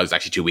was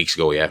actually 2 weeks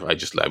ago. Yeah,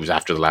 it was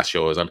after the last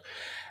show I was on,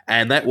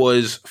 and that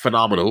was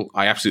phenomenal.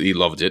 I absolutely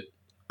loved it.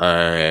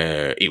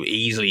 I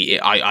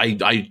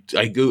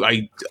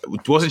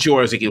wasn't sure.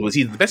 I was thinking, was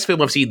either the best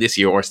film I've seen this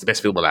year or it's the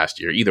best film of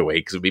last year. Either way,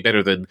 because it would be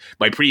better than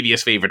my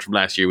previous favorite from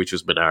last year, which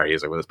was Minari.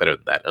 As I was better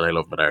than that, and I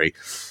love Minari.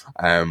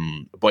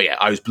 But yeah,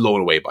 I was blown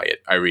away by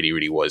it. I really,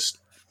 really was.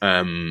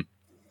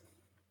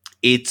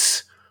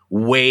 It's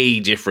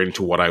way different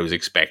to what I was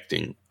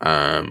expecting,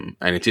 and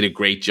it did a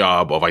great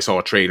job of. I saw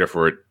a trailer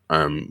for it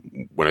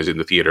when I was in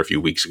the theater a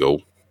few weeks ago,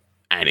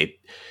 and it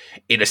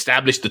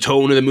established the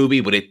tone of the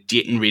movie, but it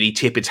didn't really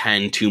tip its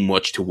hand too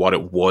much to what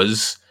it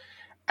was.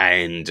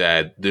 And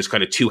there's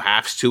kind of 2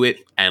 halves to it,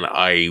 and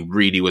I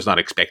really was not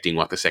expecting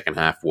what the second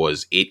half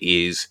was. It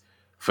is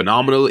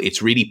phenomenal.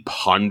 It's really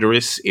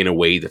ponderous in a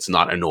way that's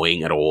not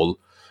annoying at all.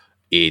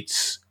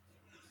 It's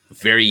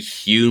very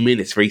human.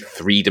 It's very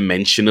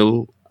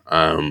 3-dimensional.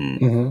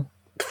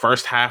 The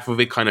first half of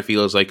it kind of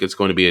feels like it's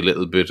going to be a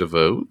little bit of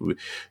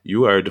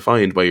you are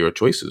defined by your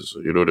choices.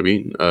 You know what I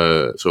mean?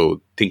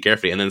 So think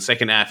carefully. And then the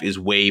second half is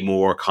way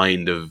more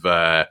kind of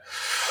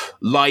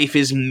life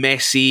is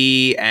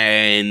messy,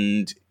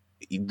 and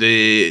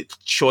the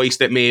choice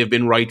that may have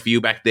been right for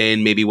you back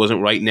then maybe wasn't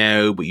right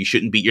now, but you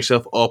shouldn't beat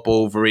yourself up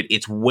over it.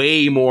 It's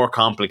way more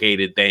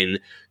complicated than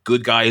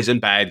good guys and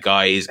bad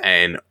guys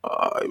and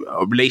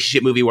a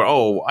relationship movie where,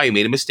 oh, I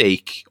made a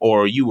mistake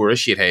or you were a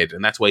shithead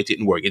and that's why it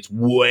didn't work. It's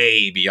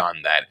way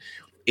beyond that.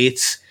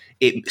 It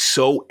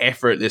so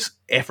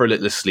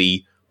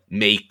effortlessly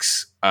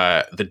makes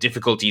the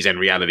difficulties and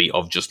reality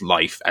of just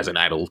life as an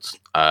adult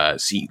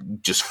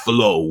just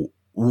flow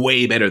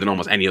way better than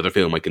almost any other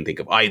film I can think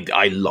of.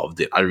 I loved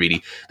it.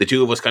 The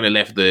two of us kind of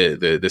left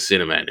the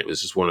cinema, and it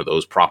was just one of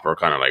those proper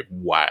kind of like,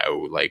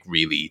 wow, like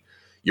really,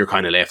 you're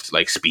kind of left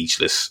like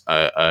speechless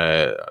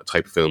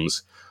type of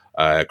films.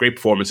 Great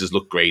performances,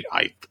 look great.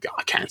 I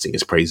can't sing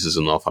his praises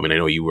enough. I mean, I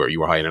know you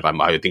were high on it.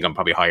 I think I'm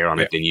probably higher on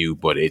it than you,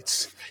 but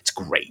it's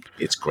great.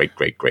 It's great.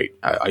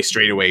 I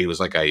straight away was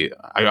like,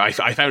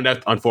 I found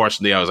out,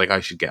 unfortunately, I was like,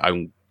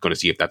 I'm going to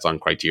see if that's on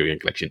Criterion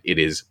Collection. It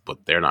is, but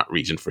they're not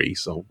region free,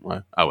 so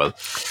oh well.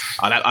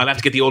 I'll have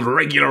to get the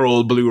regular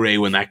old Blu-ray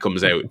when that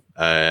comes out.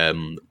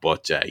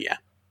 Yeah,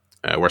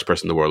 Worst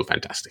Person in the World,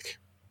 fantastic.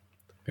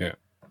 Yeah,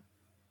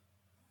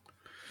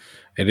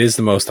 it is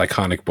the most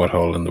iconic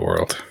butthole in the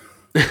world.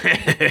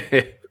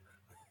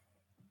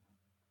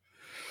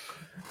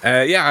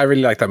 Yeah, I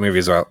really like that movie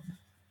as well.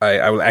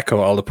 I will echo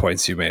all the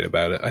points you made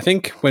about it. I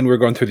think when we were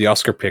going through the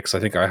Oscar picks, I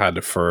think I had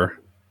it for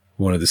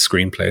one of the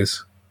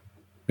screenplays.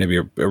 Maybe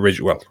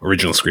original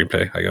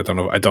screenplay. I don't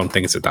know. I don't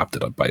think it's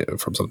adapted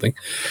from something.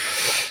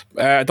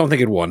 I don't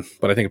think it won,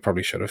 but I think it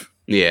probably should have.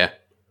 Yeah.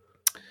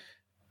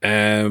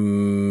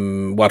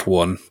 What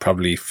won?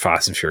 Probably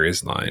Fast and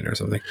Furious 9 or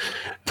something.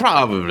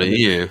 Probably,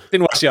 yeah.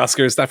 Didn't watch the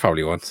Oscars. That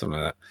probably won, something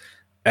like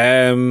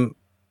that.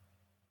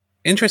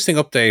 interesting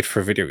update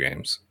for video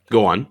games.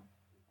 Go on.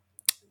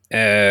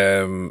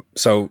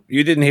 So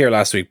you didn't hear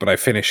last week, but I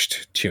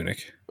finished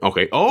Tunic.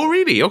 Okay. Oh,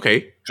 really?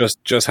 Okay.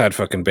 Just had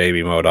fucking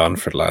baby mode on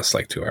for the last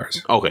like 2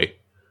 hours. Okay.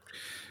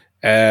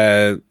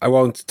 I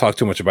won't talk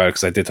too much about it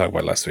because I did talk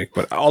about it last week,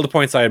 but all the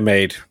points I had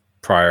made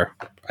prior,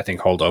 I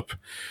think, hold up.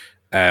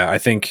 I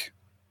think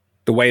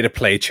the way to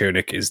play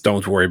Tunic is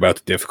don't worry about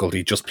the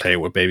difficulty, just play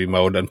it with baby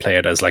mode and play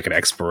it as like an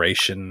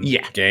exploration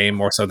game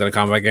more so than a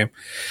combat game.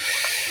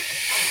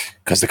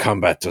 Because the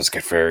combat does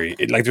get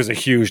there's a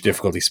huge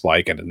difficulty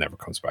spike and it never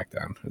comes back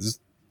down.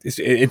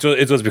 It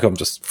does become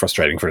just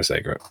frustrating for the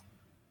sake of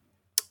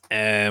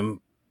it.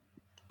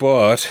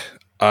 But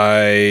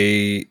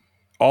I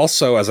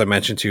also, as I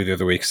mentioned to you the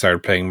other week,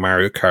 started playing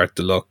Mario Kart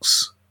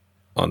Deluxe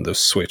on the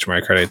Switch,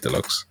 Mario Kart 8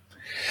 Deluxe.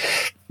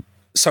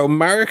 So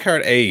Mario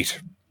Kart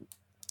 8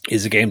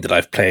 is a game that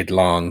I've played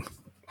long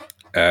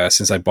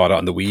since I bought it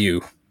on the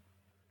Wii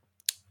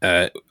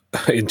U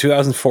in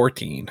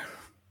 2014.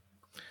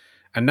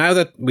 And now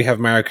that we have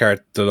Mario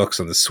Kart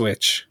Deluxe on the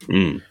Switch,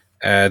 the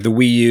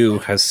Wii U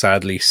has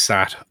sadly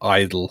sat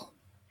idle,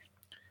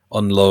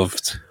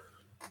 unloved,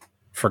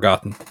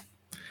 forgotten.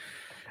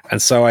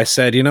 And so I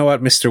said, you know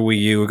what, Mr. Wii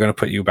U, we're going to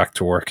put you back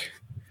to work.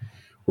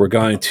 We're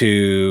going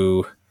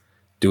to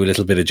do a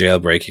little bit of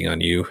jailbreaking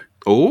on you.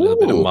 A little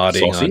bit of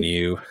modding on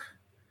you.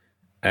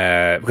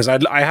 Because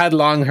I had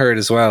long heard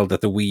as well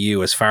that the Wii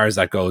U, as far as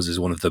that goes, is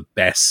one of the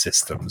best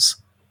systems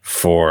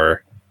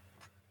for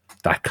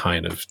that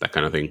kind of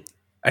thing.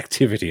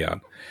 Activity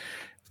on.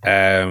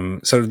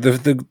 So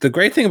the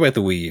great thing about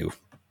the Wii U,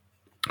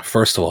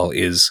 first of all,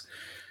 is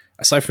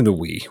aside from the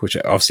Wii, which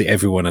obviously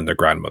everyone and their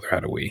grandmother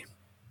had a Wii,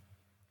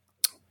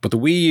 but the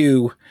Wii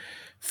U,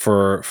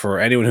 for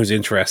anyone who's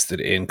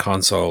interested in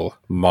console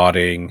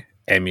modding,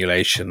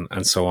 emulation,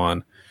 and so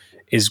on,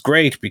 is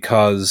great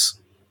because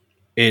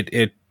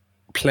it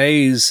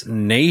plays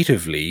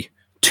natively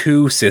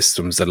two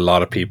systems that a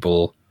lot of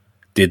people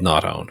did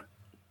not own,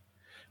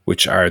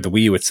 which are the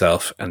Wii U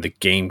itself and the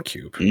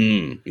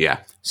GameCube. Yeah.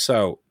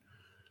 So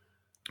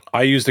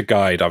I used a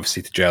guide,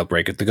 obviously, to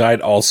jailbreak it. The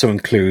guide also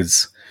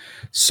includes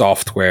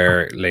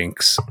software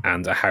links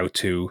and a how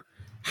to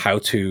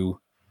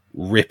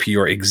rip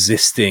your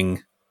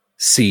existing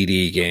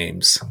CD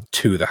games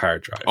to the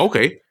hard drive.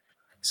 Okay.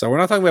 So we're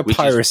not talking about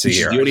piracy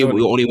here. The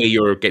only way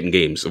you're getting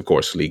games, of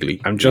course,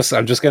 legally. I'm just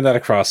getting that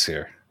across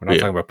here. We're not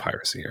talking about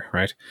piracy here,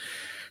 right?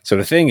 So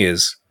the thing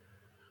is,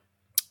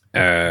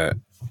 the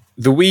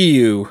Wii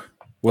U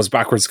was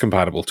backwards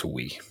compatible to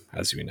Wii,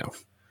 as we know.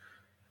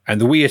 And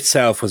the Wii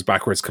itself was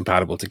backwards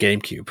compatible to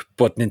GameCube.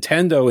 But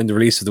Nintendo, in the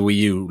release of the Wii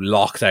U,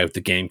 locked out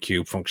the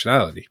GameCube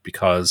functionality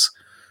because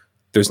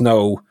there's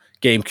no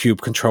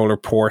GameCube controller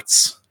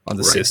ports on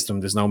the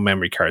system. There's no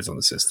memory cards on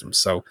the system.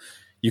 So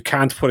you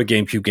can't put a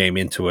GameCube game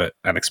into it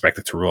and expect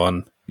it to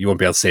run. You won't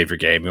be able to save your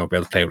game. You won't be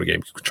able to play with a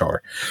GameCube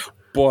controller.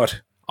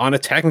 But on a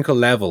technical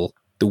level,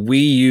 the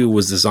Wii U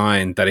was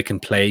designed that it can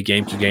play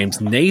GameCube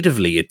games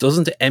natively. It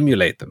doesn't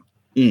emulate them.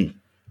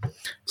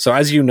 So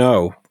as you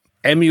know,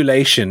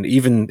 emulation,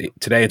 even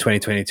today in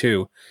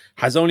 2022,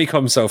 has only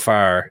come so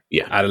far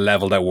at a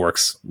level that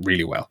works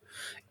really well.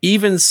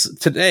 Even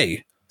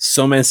today,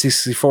 some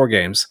N64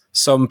 games,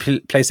 some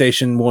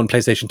PlayStation 1,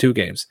 PlayStation 2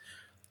 games,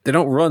 they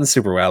don't run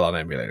super well on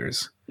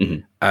emulators.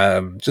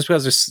 Just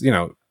because there's,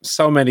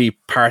 so many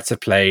parts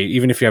at play,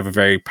 even if you have a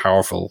very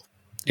powerful,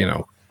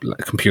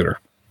 computer.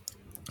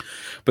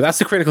 But that's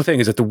the critical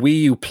thing, is that the Wii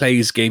U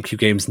plays GameCube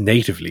games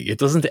natively. It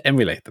doesn't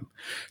emulate them.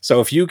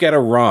 So if you get a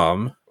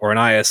ROM or an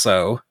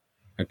ISO,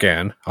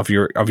 again, of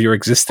your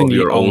existing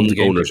owned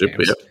ownership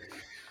games,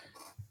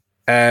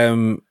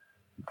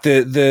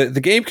 the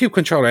GameCube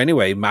controller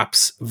anyway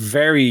maps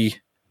very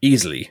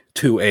easily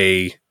to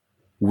a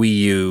Wii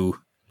U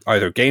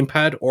either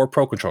gamepad or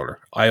Pro controller.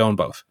 I own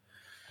both.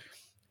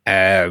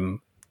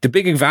 The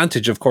big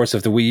advantage, of course,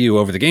 of the Wii U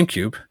over the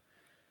GameCube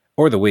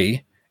or the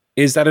Wii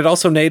is that it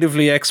also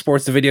natively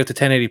exports the video to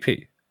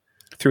 1080p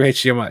through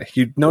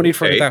HDMI. No need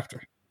for an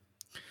adapter.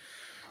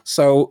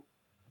 So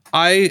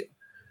I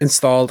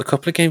installed a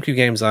couple of GameCube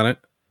games on it,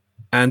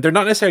 and they're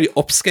not necessarily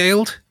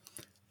upscaled,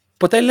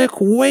 but they look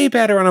way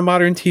better on a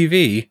modern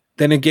TV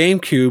than a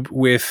GameCube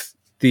with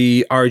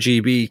the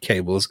RGB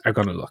cables are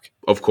going to look.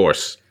 Of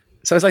course.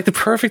 So it's like the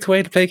perfect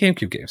way to play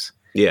GameCube games.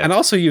 Yeah. And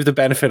also you have the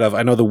benefit of,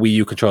 I know the Wii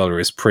U controller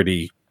is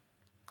pretty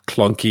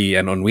clunky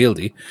and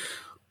unwieldy,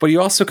 but you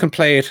also can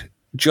play it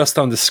just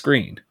on the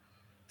screen.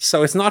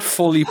 So it's not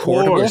fully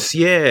portable. Course,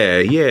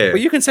 yeah.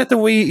 But you can set the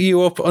Wii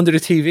U up under the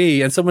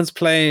TV and someone's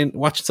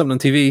watching something on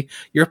TV.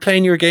 You're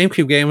playing your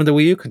GameCube game on the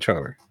Wii U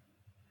controller.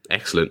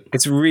 Excellent.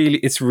 It's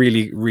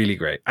really, really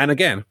great. And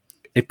again,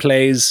 it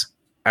plays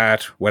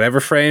at whatever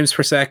frames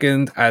per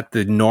second at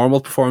the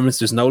normal performance.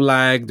 There's no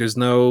lag. There's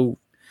no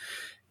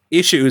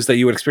issues that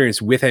you would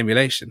experience with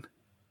emulation.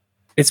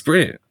 It's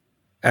brilliant.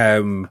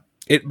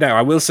 Now,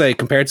 I will say,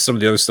 compared to some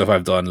of the other stuff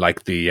I've done,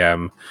 like the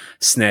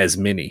SNES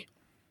Mini,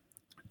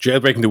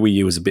 jailbreaking the Wii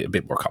U is a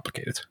bit more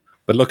complicated.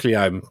 But luckily,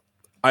 I've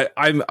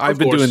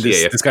been doing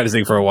this kind of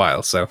thing for a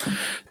while, so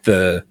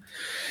the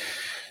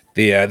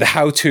The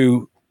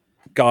how-to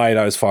guide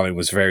I was following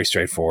was very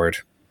straightforward.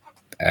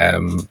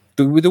 The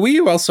Wii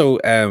U also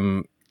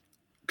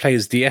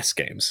plays DS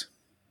games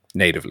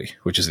natively,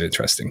 which is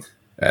interesting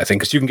thing,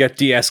 because you can get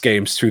DS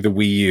games through the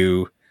Wii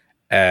U.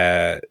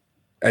 I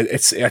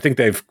think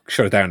they've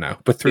shut it down now,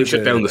 but through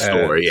shut down the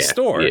store.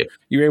 Yeah.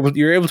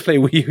 you're able to play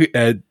Wii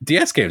U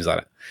DS games on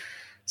it.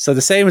 So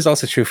the same is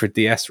also true for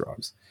DS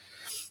ROMs,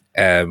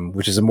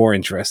 which is a more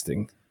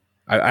interesting.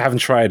 I haven't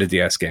tried a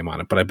DS game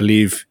on it, but I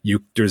believe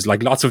there's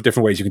like lots of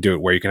different ways you can do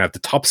it, where you can have the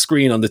top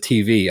screen on the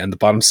TV and the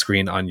bottom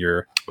screen on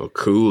your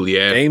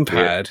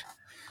gamepad,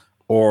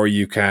 or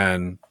you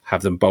can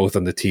have them both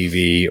on the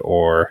TV,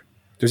 or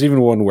there's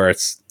even one where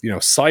it's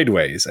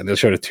sideways and they'll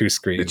show the two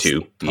screens.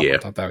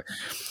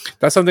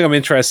 That's something I'm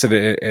interested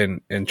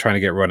in trying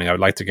to get running. I would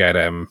like to get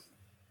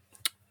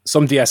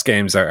some DS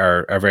games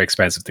are very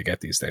expensive to get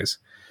these days.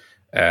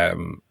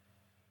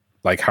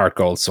 Like Heart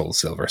Gold, Soul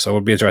Silver. So it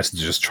would be interesting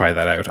to just try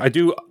that out. I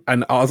do,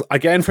 and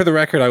again, for the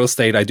record, I will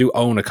state I do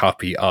own a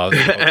copy of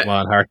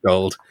Pokemon Heart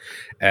Gold,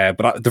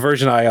 but the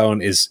version I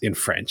own is in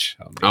French.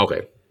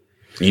 Okay,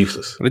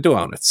 useless. But I do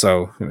own it,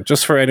 so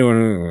just for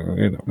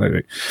anyone,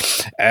 maybe.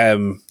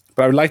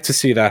 But I would like to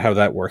see how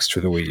that works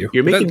through the Wii U.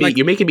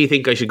 You're making me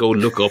think I should go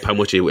look up how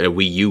much a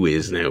Wii U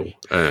is now.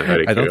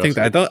 I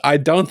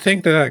don't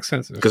think that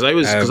expensive. Because I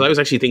was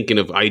actually thinking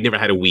of, I never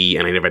had a Wii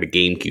and I never had a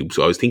GameCube,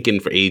 so I was thinking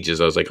for ages.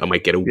 I was like, I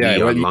might get a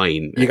Wii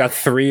online. You got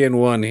 3 in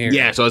 1 here.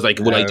 Yeah, so I was like,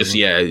 I just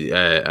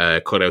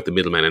cut out the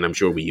middleman, and I'm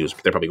sure Wii U's,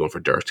 they're probably going for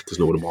dirt because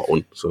no one bought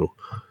one. So.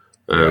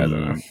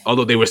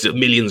 Although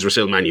millions were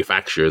still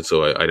manufactured,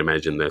 so I'd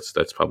imagine that's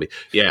probably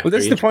Well,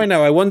 that's the point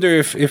now. I wonder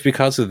if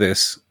because of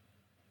this,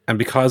 and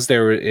because they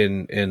were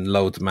in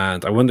low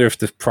demand, I wonder if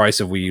the price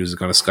of Wii U is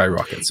going to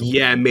skyrocket.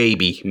 Yeah,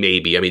 maybe.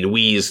 I mean,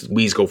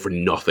 Wii's go for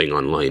nothing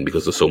online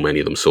because there's so many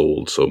of them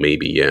sold. So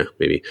maybe.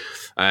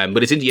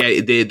 But it's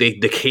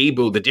the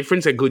cable. The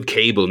difference a good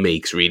cable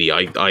makes, really.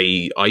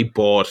 I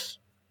bought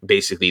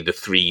basically the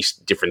 3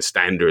 different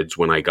standards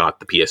when I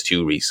got the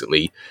PS2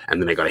 recently,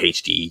 and then I got a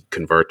HD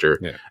converter.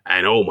 Yeah.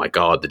 And oh my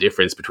god, the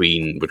difference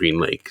between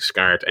like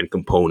SCART and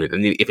component,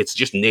 and if it's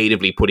just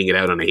natively putting it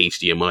out on a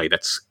HDMI,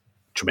 that's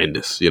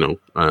tremendous,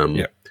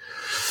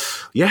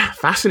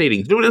 fascinating.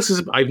 You know what else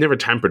is? I've never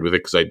tampered with it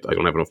because I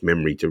don't have enough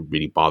memory to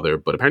really bother,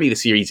 but apparently the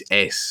Series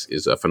S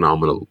is a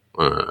phenomenal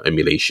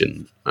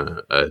emulation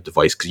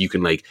device, because you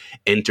can like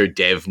enter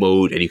dev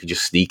mode and you can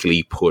just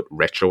sneakily put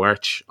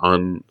RetroArch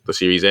on the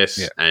Series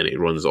S, and it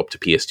runs up to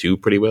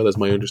PS2 pretty well, is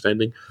my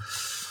understanding.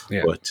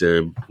 But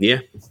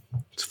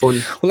it's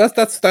fun. Well,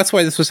 that's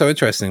why this was so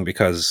interesting,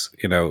 because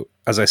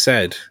as I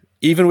said,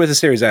 even with the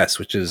Series S,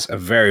 which is a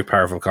very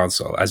powerful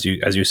console, as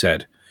you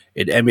said,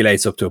 it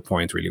emulates up to a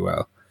point really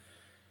well.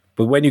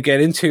 But when you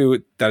get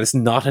into that, it's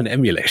not an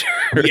emulator.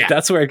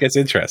 That's where it gets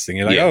interesting.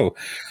 You're like,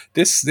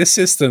 this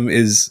system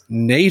is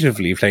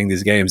natively playing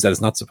these games that it's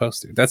not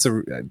supposed to. That's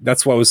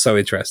what was so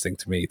interesting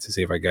to me, to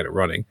see if I get it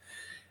running.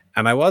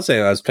 And I was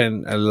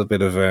playing a little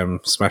bit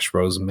of Smash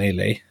Bros.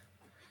 Melee,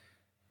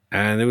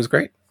 and it was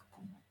great.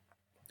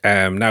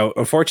 Now,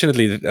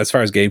 unfortunately, as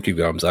far as GameCube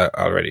games, I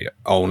already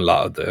own a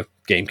lot of the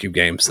GameCube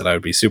games that I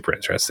would be super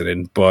interested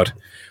in. But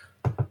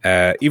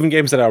even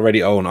games that I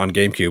already own on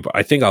GameCube,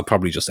 I think I'll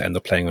probably just end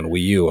up playing on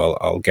Wii U.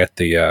 I'll get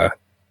the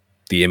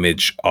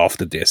image off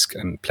the disc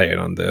and play it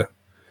on the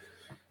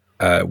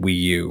Wii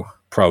U.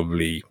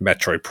 Probably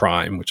Metroid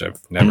Prime, which I've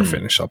never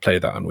finished. I'll play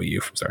that on Wii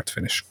U from start to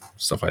finish.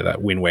 Stuff like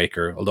that. Wind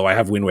Waker, although I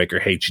have Wind Waker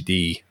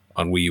HD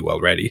on Wii U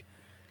already.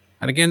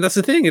 And again, that's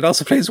the thing. It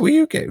also plays Wii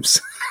U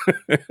games,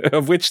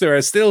 of which there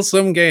are still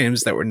some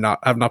games that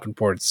have not been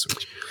ported to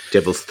Switch.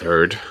 Devil's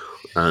Third.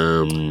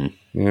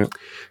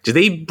 Did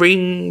they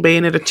bring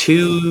Bayonetta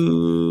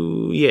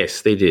 2?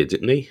 Yes, they did,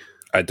 didn't they?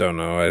 I don't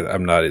know.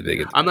 I'm not a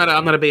big. I'm not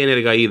a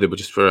Bayonetta guy either, but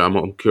just for I'm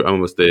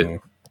almost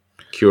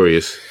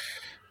curious.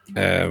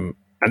 And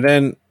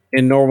then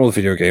in normal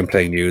video game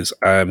playing news,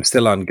 I'm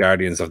still on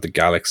Guardians of the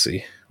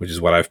Galaxy, which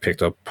is what I've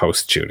picked up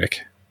post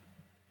Tunic,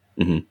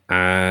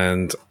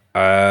 and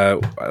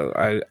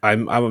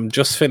I'm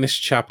just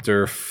finished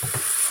chapter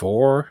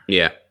 4.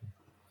 Yeah,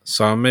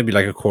 so I'm maybe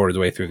like a quarter of the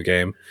way through the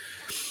game.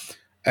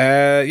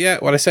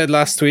 What I said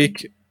last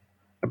week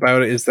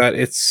about it is that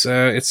it's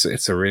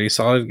a really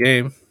solid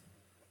game.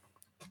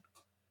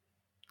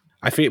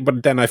 I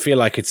feel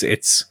like it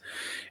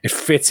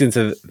fits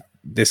into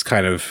this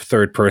kind of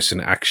third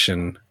person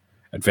action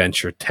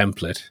adventure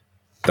template.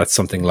 That's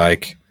something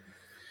like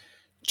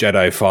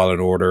Jedi Fallen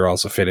Order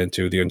also fit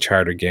into, the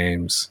Uncharted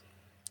games.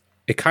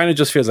 It kind of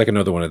just feels like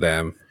another one of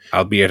them,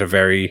 albeit a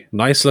very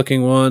nice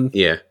looking one.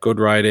 Yeah, good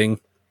writing,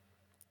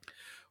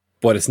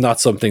 but it's not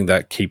something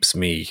that keeps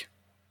me.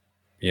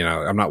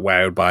 I'm not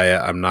wowed by it.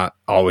 I'm not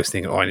always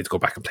thinking, I need to go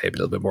back and play a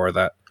little bit more of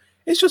that.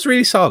 It's just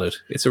really solid.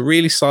 It's a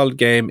really solid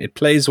game. It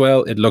plays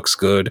well. It looks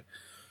good.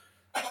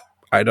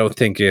 I don't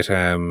think it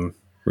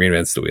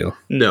reinvents the wheel.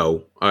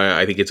 No,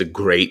 I think it's a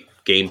great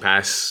Game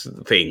Pass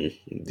thing.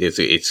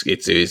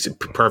 It's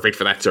perfect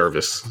for that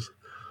service.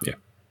 Yeah.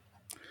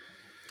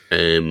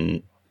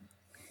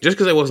 Just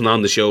because I wasn't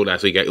on the show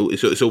last week,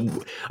 so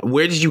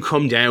where did you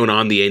come down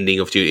on the ending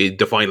of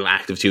the final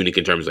act of Tunic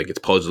in terms of like its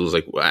puzzles?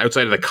 Like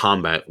outside of the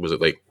combat, was it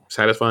like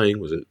satisfying?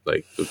 Was it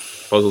like the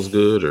puzzles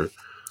good or?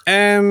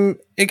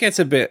 It gets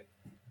a bit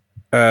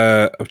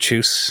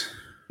obtuse.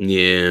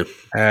 Yeah.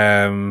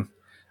 I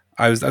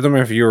don't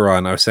remember if you were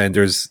on. I was saying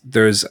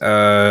there's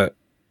an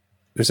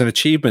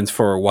achievement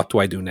for what do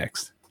I do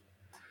next,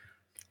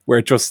 where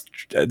it just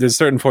there's a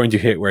certain point you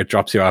hit where it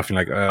drops you off and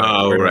like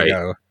where do I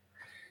go?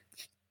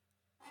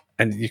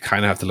 And you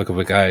kind of have to look up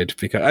a guide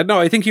because no,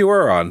 I think you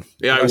were on.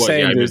 Yeah, I was.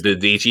 Yeah,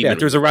 the achievement. Yeah,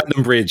 there's a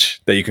random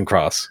bridge that you can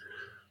cross.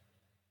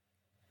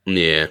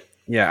 Yeah,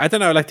 I don't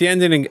know. Like the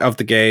ending of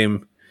the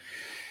game,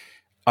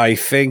 I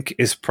think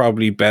is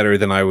probably better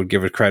than I would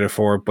give it credit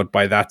for. But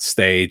by that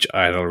stage,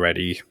 I'd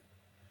already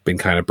been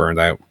kind of burned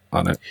out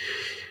on it.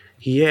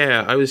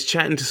 Yeah, I was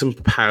chatting to some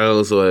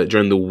pals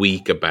during the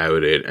week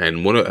about it,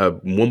 and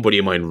one buddy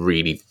of mine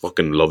really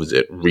fucking loves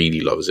it,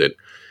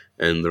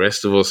 and the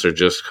rest of us are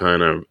just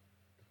kind of.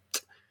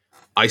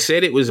 I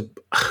said it was.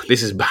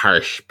 This is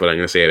harsh, but I'm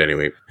going to say it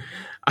anyway.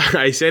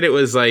 I said it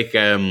was like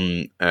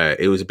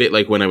it was a bit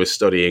like when I was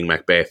studying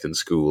Macbeth in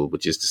school,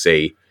 which is to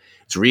say,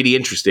 it's really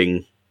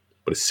interesting,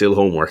 but it's still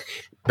homework.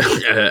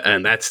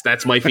 And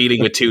that's my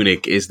feeling with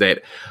Tunic is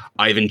that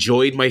I've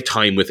enjoyed my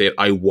time with it.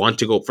 I want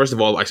to go. First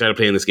of all, I started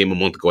playing this game a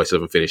month ago. I still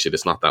haven't finished it.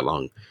 It's not that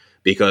long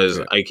because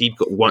I keep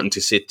wanting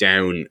to sit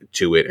down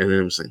to it, and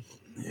then I'm saying.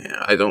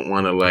 Yeah, I don't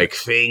want to like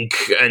think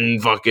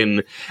and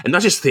fucking and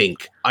not just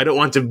think. I don't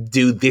want to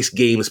do this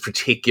game's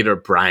particular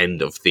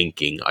brand of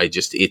thinking.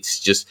 It's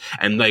just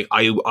and like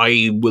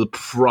I will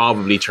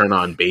probably turn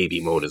on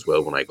baby mode as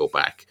well when I go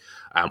back.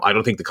 I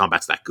don't think the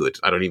combat's that good.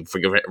 I don't even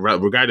forget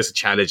regardless of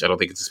challenge. I don't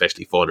think it's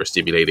especially fun or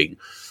stimulating.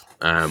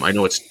 I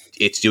know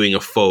it's doing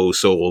a faux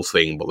Souls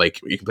thing, but like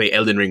you can play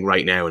Elden Ring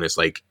right now and it's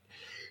like.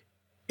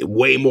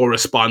 Way more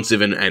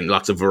responsive and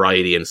lots of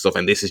variety and stuff,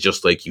 and this is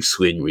just like you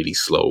swing really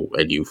slow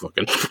and you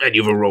fucking and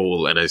you have a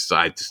roll, and I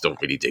just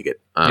don't really dig it.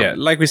 Yeah,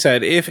 like we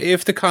said,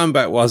 if the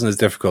combat wasn't as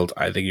difficult,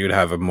 I think you'd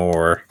have a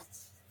more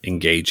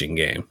engaging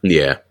game.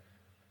 Yeah,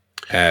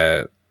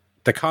 the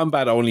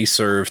combat only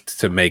served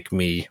to make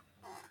me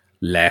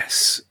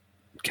less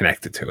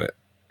connected to it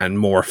and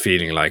more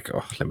feeling like,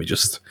 oh, let me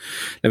just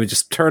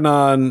turn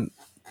on,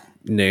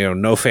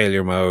 no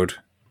failure mode,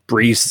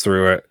 breeze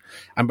through it.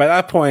 And by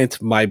that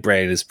point, my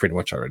brain is pretty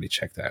much already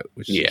checked out,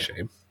 which is a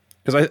shame.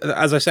 Because,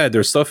 as I said,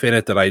 there's stuff in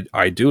it that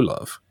I do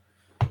love.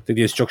 I think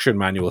the instruction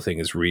manual thing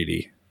is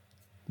really,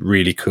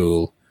 really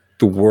cool.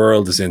 The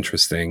world is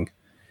interesting.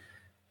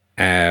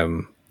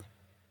 But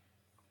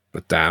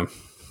damn,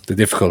 the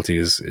difficulty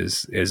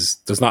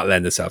is does not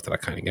lend itself to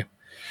that kind of game.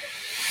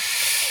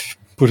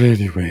 But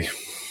anyway.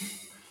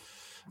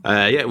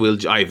 I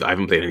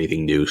haven't played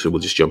anything new, so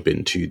we'll just jump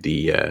into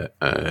the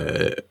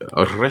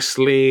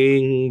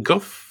wrestling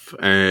guff.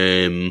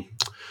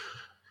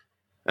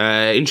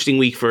 Interesting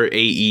week for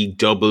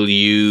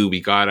AEW.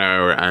 We got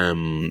our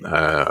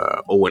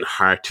Owen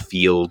Hart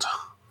field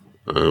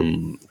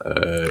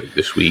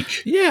this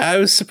week. Yeah, I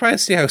was surprised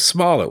to see how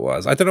small it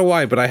was. I don't know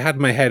why, but I had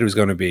in my head it was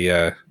going to be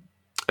a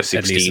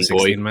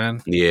 16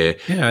 man. Yeah,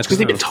 it's because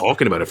they've been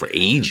talking about it for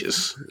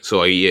ages.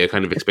 So I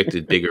kind of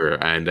expected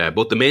bigger. And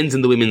both the men's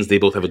and the women's, they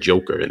both have a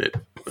Joker in it.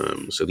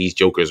 So these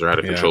Jokers are out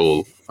of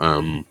control.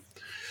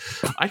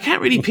 I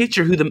can't really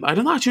picture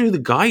I'm not sure who the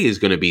guy is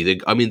going to be. The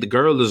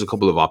girl, there's a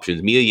couple of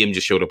options. Mia Yim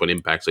just showed up on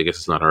Impact, so I guess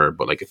it's not her.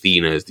 But like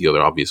Athena is the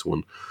other obvious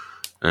one.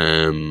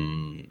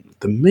 The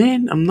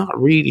men, I'm not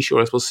really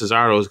sure. I suppose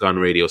Cesaro's gone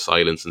radio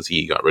silent since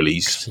he got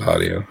released.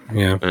 Audio,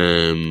 yeah.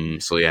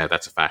 So yeah,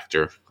 that's a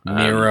factor.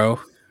 Miro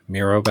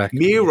back.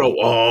 Miro,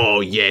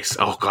 oh yes.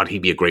 Oh god,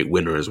 he'd be a great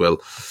winner as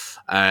well.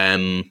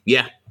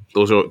 Yeah,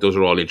 those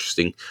are all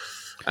interesting.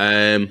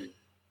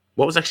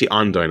 What was actually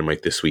on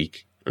Dynamite this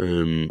week?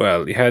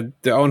 Well, you had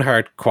the Owen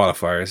Hart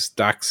qualifiers,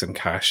 Dax and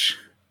Cash.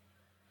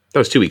 That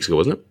was 2 weeks ago,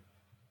 wasn't it?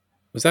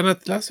 Was that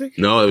not last week?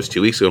 No, it was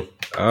 2 weeks ago.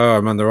 Oh,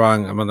 I'm on the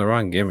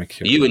wrong gimmick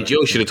here. You and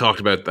Joe should have talked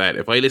about that.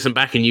 If I listened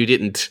back and you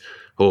didn't,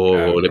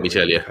 let me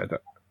tell you.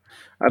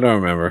 I don't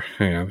remember.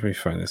 Hang on, let me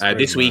find this.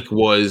 This week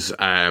was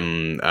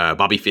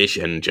Bobby Fish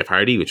and Jeff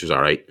Hardy, which was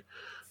all right.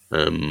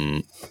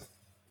 What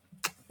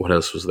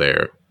else was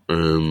there?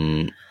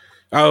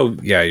 Oh,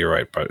 yeah, you're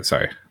right. But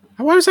sorry.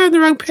 Why was I on the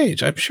wrong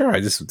page? I'm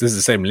sure this is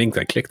the same link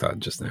I clicked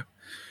on just now.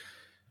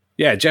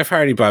 Yeah, Jeff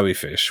Hardy, Bobby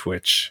Fish,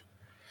 which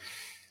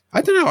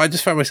I don't know. I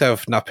just found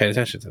myself not paying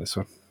attention to this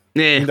one.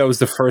 Yeah, that was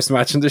the first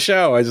match in the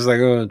show. I was just like,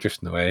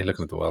 drifting away,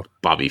 looking at the wall.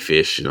 Bobby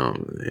Fish, Yeah,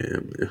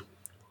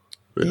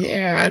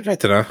 I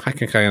don't know. I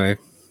can kind of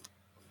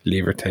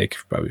leave or take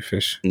Bobby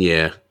Fish.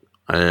 Yeah,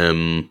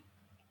 I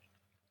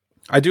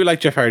do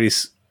like Jeff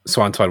Hardy's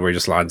Swanton where he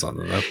just lands on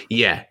them, though.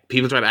 Yeah,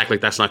 people try to act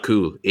like that's not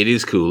cool. It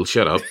is cool.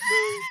 Shut up.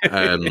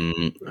 I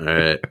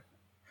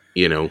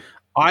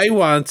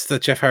want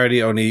that Jeff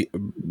Hardy only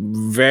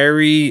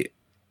very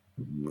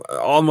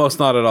almost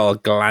not at all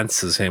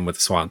glances him with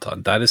the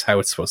Swanton. That is how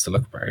it's supposed to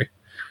look, Barry.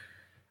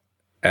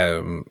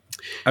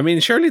 I mean,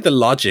 surely the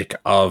logic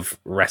of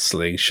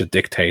wrestling should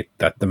dictate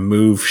that the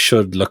move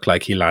should look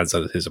like he lands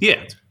on his opponent.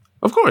 Yeah,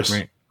 of course.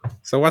 Right.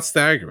 So what's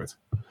the argument?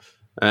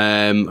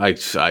 I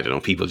don't know.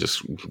 People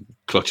just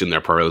clutching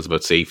their pearls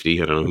about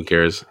safety. I don't know. Who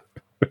cares?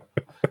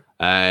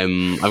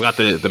 I've got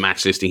the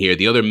match listing here.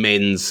 The other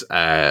men's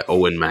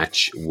Owen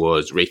match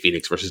was Ray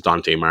Phoenix versus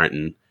Dante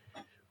Martin,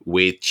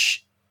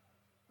 which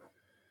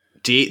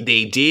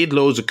they did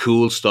loads of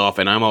cool stuff,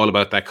 and I'm all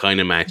about that kind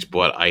of match.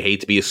 But I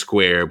hate to be a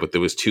square, but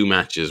there was two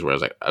matches where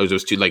there was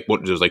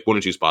one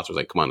or two spots where I was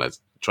like, come on, let's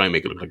try and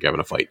make it look like you're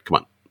having a fight. Come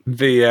on.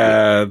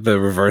 The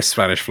reverse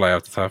Spanish fly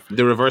off the top.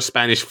 The reverse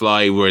Spanish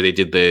fly where they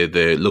did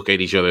the look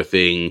at each other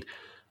thing.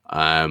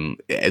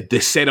 The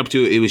setup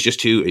to it was just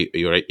two. Are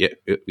you all right? Yeah,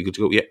 we good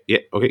to go. Yeah,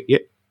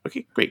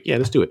 okay, great. Yeah,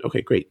 let's do it.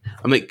 Okay, great.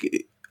 I'm like,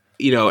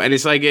 and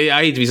it's like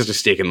I hate to be such a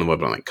stick in the mud,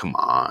 but I'm like, come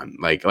on,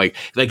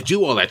 like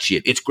do all that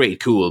shit. It's great,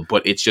 cool,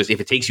 but it's just if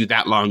it takes you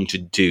that long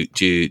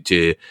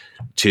to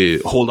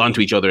hold on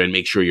to each other and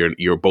make sure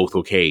you're both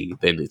okay,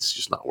 then it's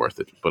just not worth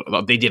it.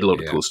 But they did a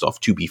lot of cool stuff.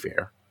 To be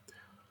fair,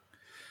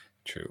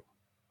 true.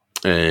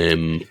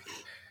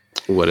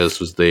 What else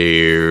was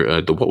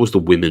there? What was the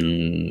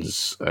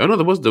women's? I don't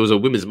know. There was a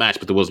women's match,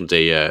 but there wasn't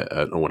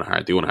an Owen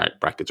Hart. The Owen Hart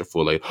brackets are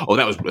full.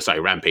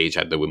 Rampage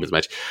had the women's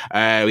match.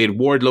 We had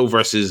Wardlow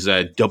versus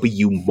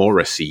W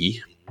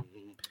Morrissey.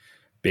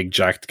 Big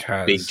jacked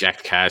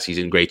Cass. He's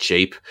in great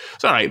shape.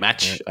 It's all right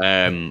match.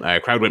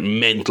 Crowd went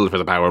mental for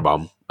the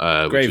powerbomb.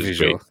 Great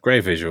visual.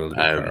 Great visual.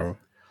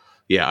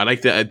 Yeah, I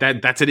like that.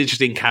 That's an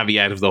interesting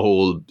caveat of the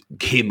whole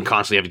him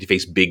constantly having to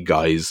face big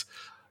guys.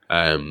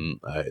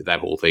 That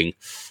whole thing.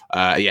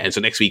 And so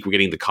next week we're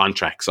getting the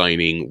contract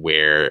signing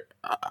where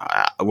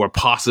we're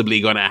possibly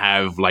going to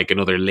have like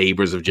another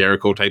Labors of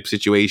Jericho type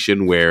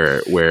situation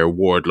where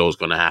Wardlow's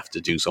going to have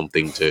to do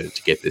something to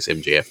get this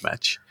MJF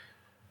match.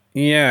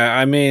 Yeah,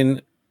 I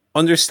mean,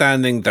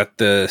 understanding that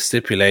the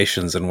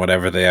stipulations and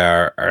whatever they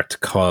are to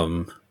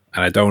come,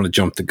 and I don't want to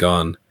jump the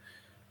gun,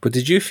 but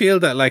did you feel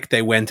that like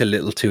they went a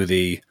little to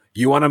the,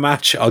 you want a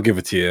match, I'll give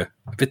it to you,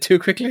 a bit too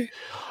quickly?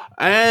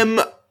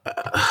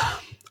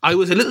 I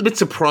was a little bit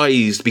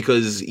surprised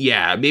because,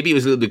 maybe it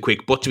was a little bit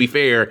quick. But to be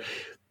fair,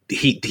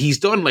 he's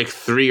done like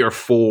 3 or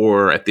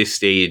 4 at this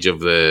stage of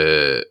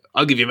the,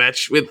 I'll give you a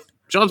match with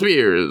John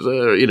Spears,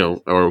 or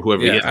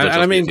whoever. Yeah, and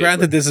I mean,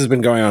 granted, this has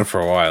been going on for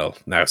a while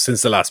now,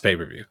 since the last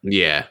pay-per-view.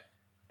 Yeah.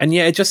 And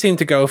it just seemed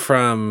to go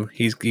from,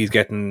 he's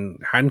getting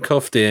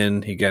handcuffed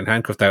in, he's getting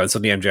handcuffed out, and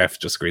suddenly MJF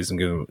just agrees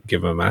and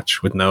give him a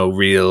match with no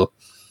real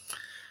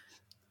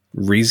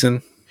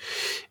reason.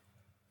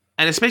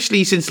 And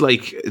especially since,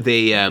 like,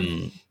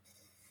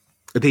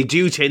 they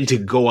do tend to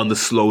go on the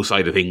slow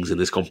side of things in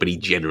this company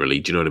generally.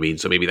 Do you know what I mean?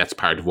 So maybe that's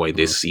part of why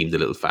this seemed a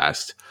little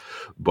fast.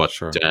 But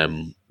sure.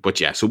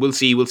 So we'll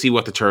see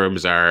what the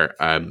terms are.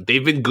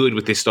 They've been good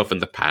with this stuff in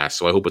the past,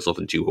 so I hope it's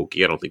nothing too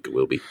hokey. I don't think it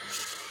will be.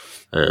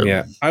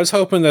 I was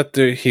hoping that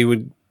they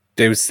would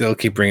still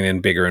keep bringing in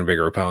bigger and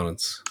bigger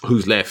opponents.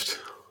 Who's left?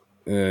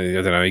 I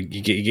don't know.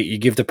 You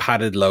give the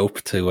padded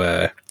lope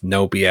to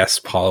No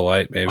BS Paul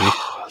White, maybe.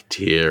 Oh,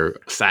 dear.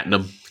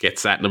 Satnam. Get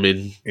Satnam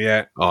in.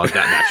 Yeah. Oh, that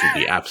match would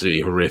be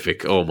absolutely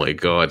horrific. Oh, my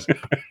God. You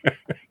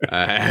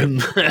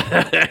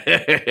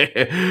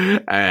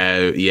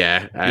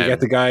get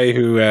the guy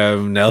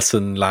who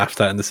Nelson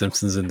laughed at in The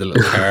Simpsons in the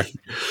little car.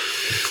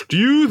 Do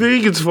you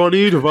think it's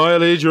funny to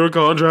violate your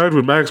contract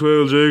with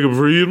Maxwell Jacob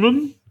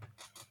Friedman?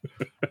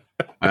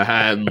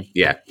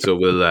 So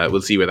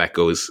we'll see where that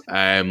goes.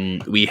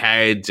 We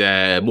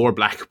had more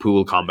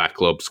Blackpool Combat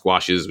Club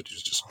squashes, which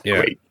was just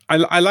great.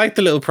 I liked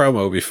the little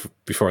promo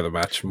before the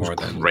match more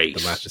than great.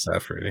 The match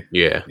itself, really.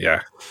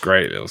 Yeah,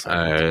 great little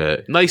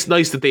segment. Nice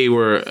that they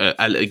were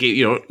a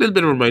little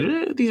bit of a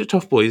reminder. These are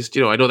tough boys.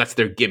 I know that's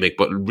their gimmick,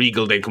 but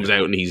Regal then comes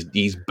out and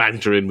he's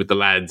bantering with the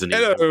lads. And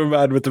hello,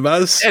 man with the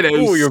mask. Hello,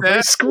 oh, you're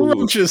very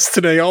scrumptious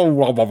today. Oh,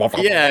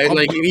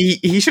 like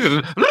he should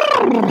have.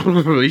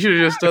 He should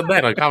have just done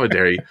that on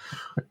commentary.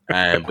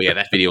 But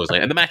that video was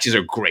like, and the matches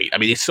are great. I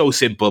mean, it's so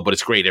simple, but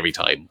it's great every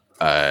time.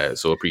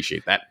 So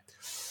appreciate that.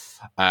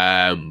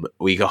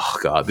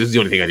 This is the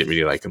only thing I didn't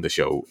really like on the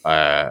show.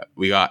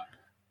 We got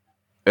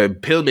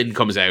Pillman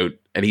comes out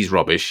and he's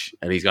rubbish,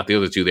 and he's got the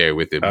other two there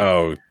with him.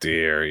 Oh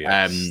dear,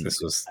 yes.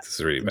 This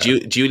is really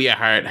bad. Julia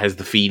Hart has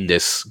the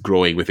fiendness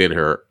growing within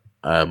her.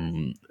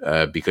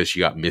 Because she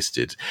got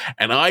misted,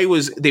 and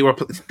they were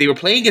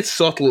playing it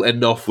subtle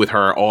enough with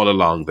her all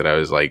along that I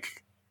was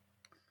like,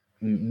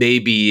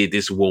 maybe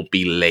this won't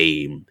be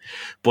lame.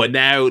 But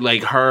now,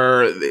 like,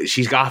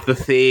 she's got the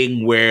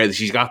thing where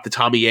she's got the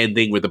Tommy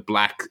ending where the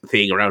black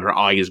thing around her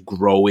eye is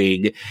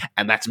growing,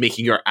 and that's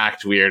making her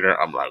act weirder.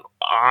 I'm like,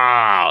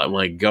 oh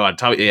my God.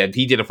 Tommy,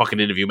 he did a fucking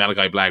interview,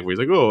 Malachi Black, where he's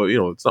like, oh,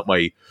 it's not my,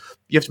 you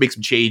have to make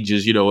some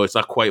changes, it's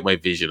not quite my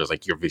vision. I was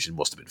like, your vision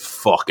must have been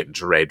fucking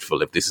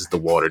dreadful if this is the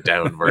watered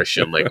down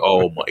version. Like,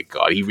 oh my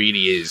God, he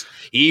really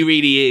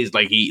is.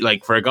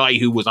 Like, for a guy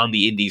who was on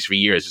the indies for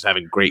years, just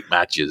having great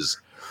matches,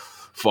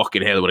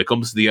 fucking hell, when it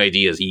comes to the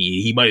ideas,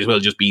 he might as well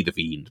just be the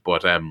Fiend.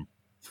 But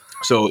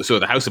so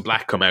the House of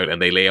Black come out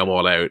and they lay them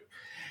all out,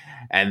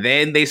 And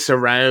then they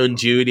surround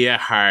Julia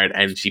Hart,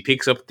 and she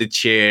picks up the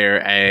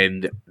chair,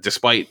 and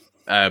despite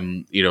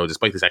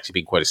this actually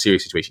being quite a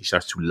serious situation, she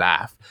starts to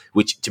laugh,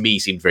 which to me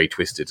seemed very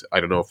twisted. I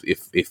don't know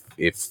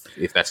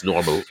if that's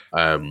normal.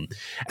 And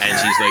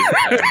she's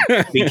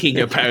like thinking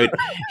about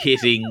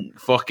hitting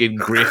fucking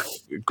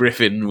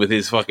Griffin with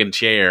his fucking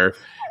chair,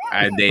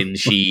 and then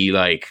she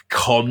like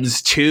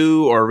comes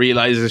to or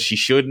realizes she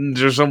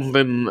shouldn't or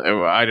something.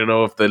 I don't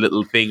know if the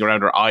little thing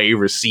around her eye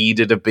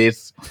receded a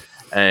bit.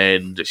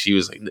 And she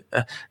was like,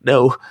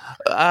 no.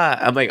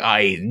 I'm like,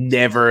 I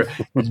never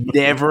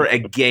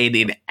again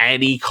in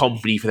any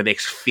company for the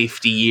next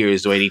 50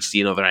 years do I need to see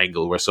another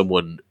angle where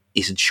someone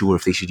isn't sure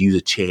if they should use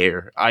a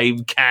chair. I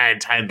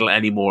can't handle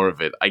any more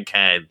of it. I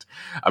can't.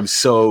 I'm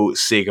so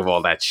sick of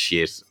all that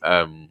shit.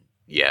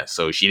 Yeah,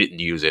 so she didn't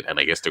use it, and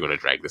I guess they're going to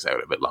drag this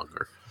out a bit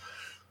longer.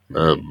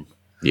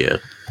 Yeah.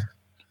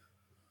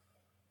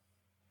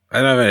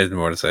 I don't have anything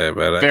more to say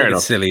about it. Fair I think enough.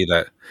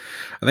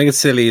 I think it's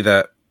silly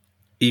that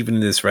even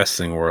in this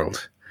wrestling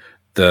world,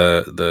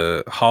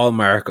 the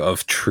hallmark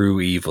of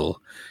true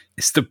evil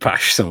is to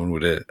bash someone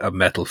with a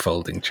metal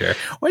folding chair.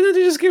 Why don't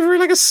they just give her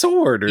like a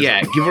sword? Or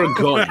something? Give her a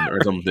gun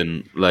or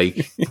something.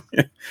 Like,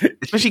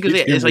 especially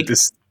because it's like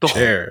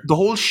the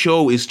whole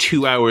show is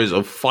 2 hours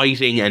of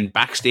fighting and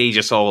backstage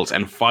assaults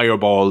and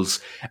fireballs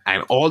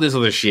and all this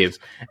other shit.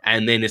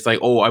 And then it's like,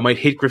 oh, I might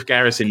hit Griff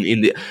Garrison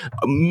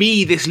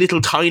this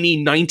little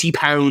tiny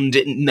 90-pound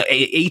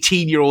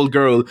 18-year-old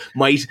girl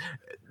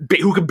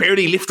who can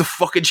barely lift the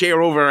fucking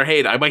chair over her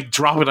head. I might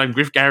drop it on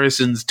Griff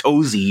Garrison's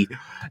toesy,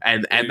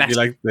 and that's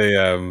like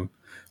the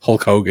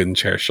Hulk Hogan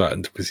chair shot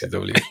into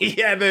WCW.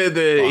 Yeah,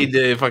 in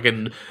the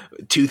fucking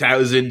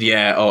 2000.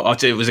 Yeah,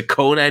 it was a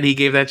Conan he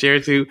gave that chair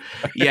to.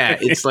 Yeah,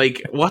 it's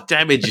like, what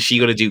damage is she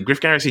going to do?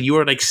 Griff Garrison, you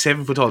are like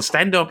 7 foot tall.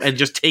 Stand up and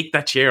just take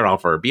that chair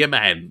off her. Be a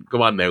man.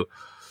 Come on now.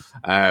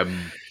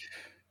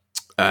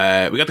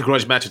 We got the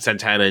grudge match with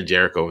Santana and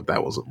Jericho.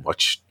 That wasn't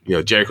much.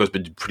 Jericho's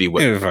been pretty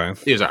well. It was fine.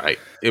 It was all right.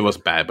 It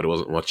wasn't bad, but it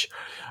wasn't much.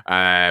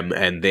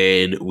 And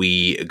then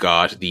we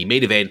got the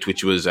main event,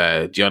 which was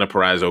Gianna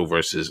Purrazzo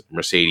versus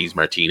Mercedes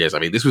Martinez. I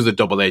mean, this was a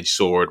double-edged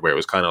sword where it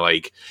was kind of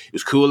like, it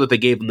was cool that they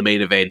gave them the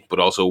main event, but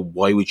also,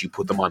 why would you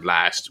put them on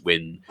last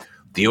when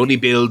the only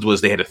build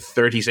was they had a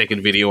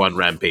 30-second video on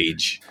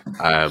Rampage?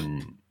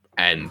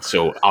 And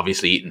so,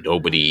 obviously,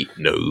 nobody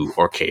knew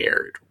or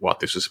cared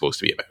what this was supposed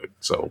to be about.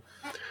 So...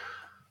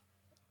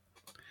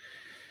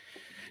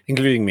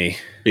 including me.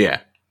 Yeah.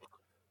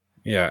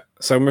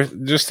 So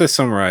just to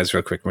summarize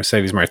real quick,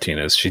 Mercedes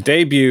Martinez, she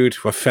debuted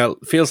what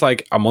feels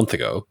like a month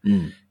ago,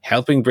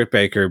 helping Britt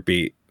Baker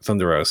beat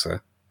Thunder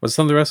Rosa. Was it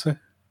Thunder Rosa?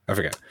 I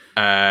forget.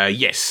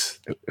 Yes.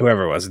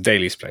 Whoever it was,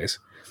 Daly's place.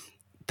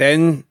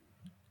 Then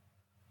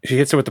she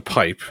hits her with the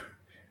pipe.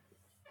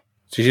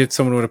 She hit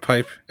someone with a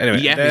pipe.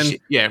 Anyway,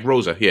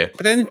 Rosa, yeah.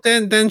 But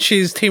then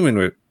she's teaming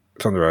with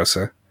Thunder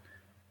Rosa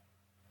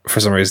for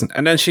some reason.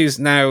 And then she's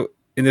now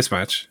in this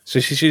match. So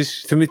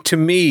she's to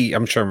me,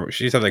 I'm sure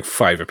she's had like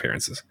 5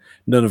 appearances,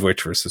 none of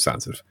which were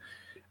substantive.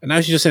 And now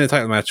she's just in a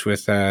title match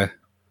with Deonna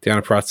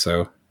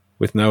Purrazzo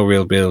with no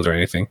real build or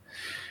anything.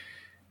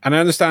 And I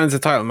understand it's a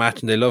title match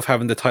and they love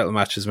having the title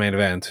match as main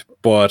event,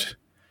 but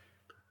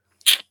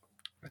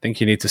I think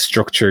you need to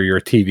structure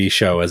your TV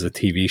show as a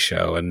TV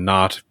show and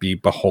not be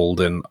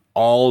beholden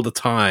all the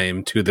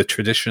time to the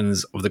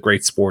traditions of the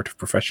great sport of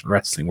professional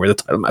wrestling where the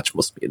title match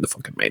must be in the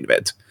fucking main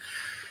event.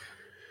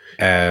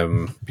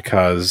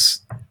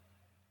 Because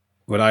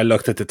when I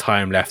looked at the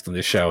time left on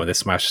the show and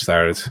this match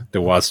started,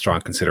 there was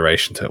strong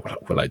consideration to,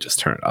 will I just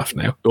turn it off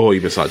now? Oh, you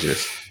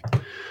misogynist.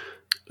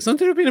 It's not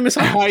there been a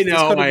misogynist.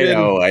 I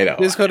know.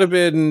 This could have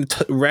been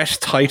Rhett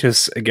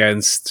Titus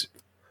against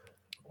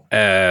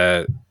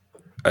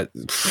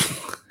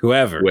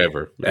whoever.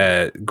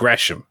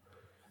 Gresham,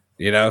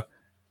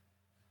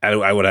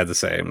 I would have the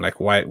same. Like,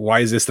 why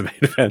is this the main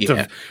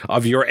event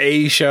of your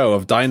A show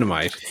of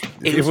Dynamite?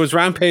 If it was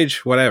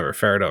Rampage, whatever,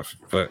 fair enough.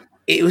 But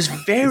it was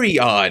very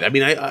odd. I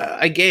mean,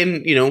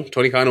 again,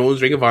 Tony Khan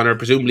owns Ring of Honor.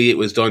 Presumably it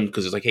was done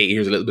because it's like, hey,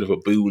 here's a little bit of a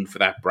boon for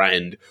that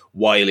brand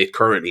while it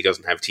currently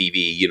doesn't have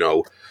TV,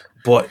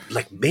 But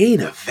like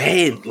main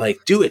event,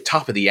 like do it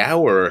top of the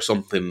hour or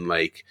something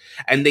like.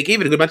 And they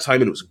gave it a good amount of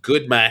time, and it was a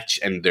good match.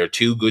 And they're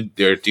too good.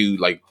 They're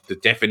like the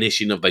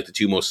definition of like the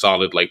two most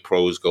solid like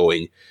pros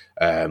going.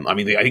 I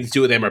think the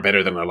two of them are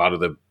better than a lot of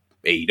the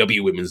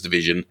AEW women's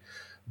division.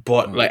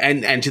 But like,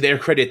 and to their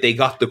credit, they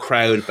got the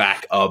crowd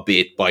back a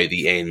bit by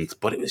the end.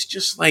 But it was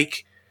just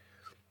like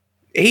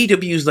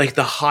AEW is like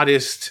the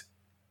hottest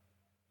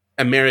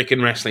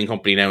American wrestling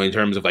company now in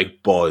terms of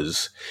like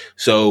buzz.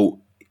 So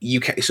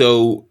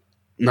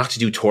not to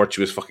do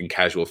tortuous fucking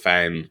casual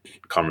fan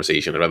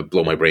conversation, I'd rather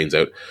blow my brains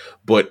out.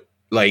 But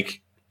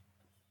like,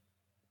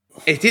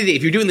 if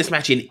you're doing this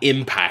match in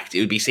Impact, it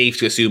would be safe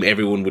to assume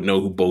everyone would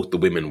know who both the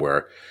women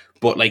were.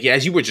 But like, yeah,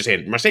 as you were just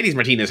saying, Mercedes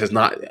Martinez has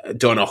not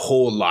done a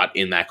whole lot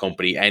in that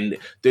company, and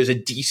there's a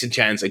decent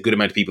chance a good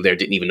amount of people there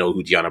didn't even know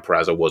who Deonna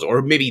Purrazzo was,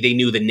 or maybe they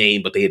knew the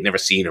name but they had never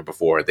seen her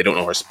before. They don't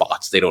know her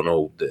spots. They don't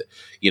know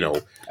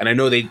And I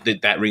know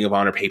that Ring of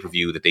Honor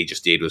pay-per-view that they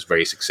just did was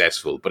very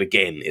successful, but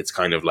again, it's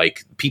kind of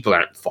like people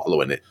aren't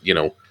following it,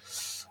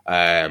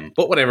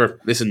 But whatever.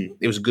 Listen,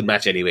 it was a good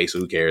match anyway, so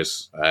who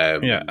cares?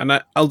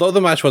 And although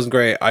the match wasn't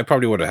great, I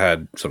probably would have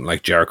had something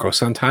like Jericho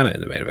Santana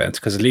in the main event,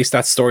 because at least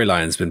that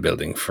storyline's been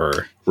building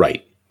for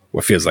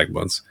what feels like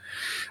months.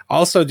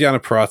 Also, Deonna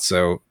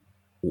Purrazzo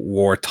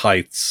wore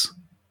tights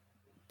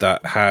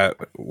that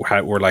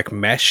were like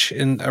mesh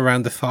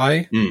around the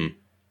thigh.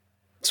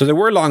 So they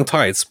were long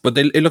tights, but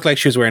it looked like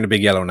she was wearing a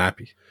big yellow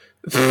nappy.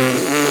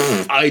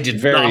 I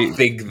did not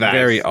think that.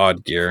 Very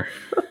odd gear.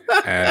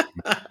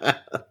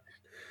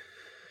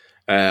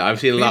 I've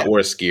seen a lot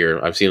worse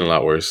gear. I've seen a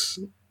lot worse.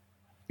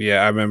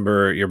 Yeah, I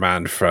remember your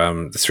man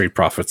from the Street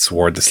Profits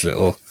wore this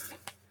little,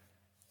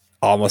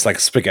 almost like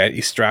a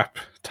spaghetti strap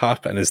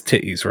top, and his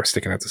titties were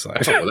sticking out the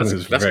side. Oh,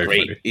 that's great.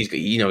 Funny.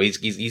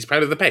 He's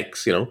proud of the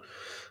pecs,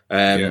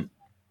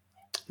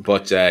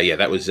 But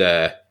that was.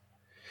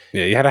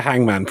 You had a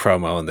Hangman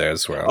promo in there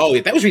as well. Oh,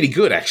 that was really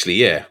good, actually.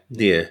 Yeah.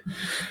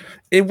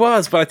 It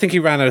was, but I think he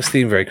ran out of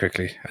steam very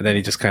quickly, and then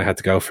he just kind of had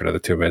to go for another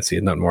 2 minutes. He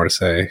had nothing more to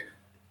say.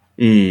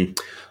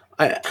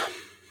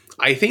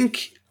 I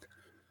think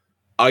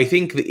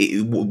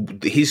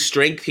his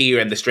strength here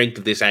and the strength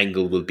of this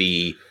angle will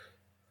be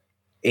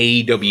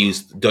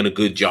AEW's done a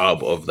good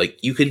job of, like,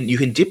 you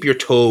can dip your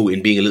toe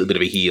in being a little bit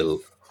of a heel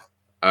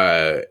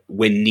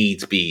when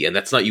needs be, and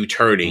that's not you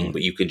turning,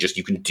 but you can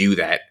do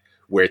that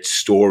where it's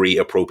story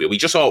appropriate. We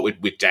just saw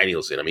it with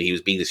Danielson. I mean, he was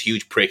being this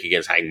huge prick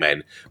against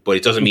Hangman, but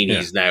it doesn't mean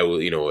he's now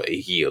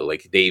a heel.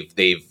 Like they've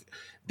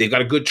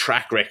got a good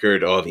track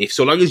record of, as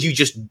long as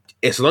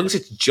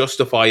it's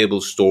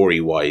justifiable story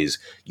wise,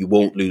 you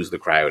won't lose the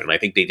crowd. And I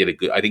think they did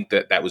I think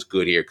that was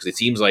good here, because it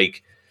seems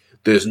like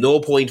there's no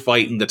point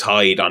fighting the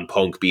tide on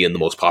Punk being the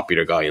most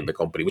popular guy in the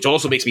company, which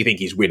also makes me think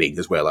he's winning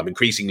as well. I'm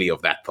increasingly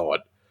of that thought.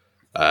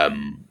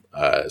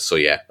 So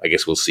yeah, I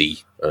guess we'll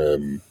see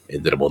end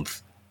of the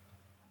month.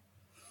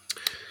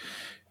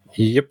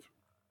 Yep.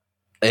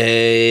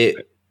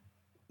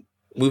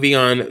 Moving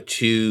on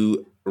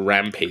to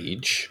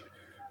Rampage.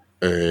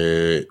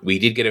 We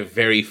did get a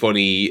very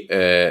funny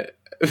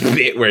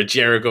bit where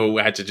Jericho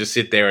had to just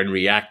sit there and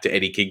react to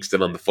Eddie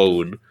Kingston on the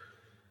phone,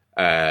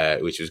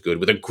 which was good,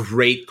 with a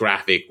great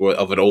graphic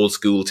of an old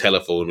school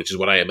telephone, which is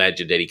what I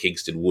imagined Eddie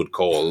Kingston would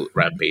call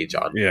Rampage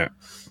on. Yeah.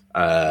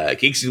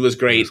 Kingston was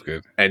great,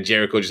 and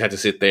Jericho just had to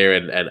sit there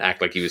and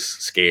act like he was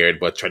scared,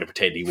 but trying to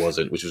pretend he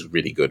wasn't, which was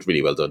really good,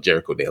 really well done.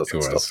 Jericho nails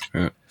that stuff.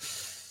 Yeah.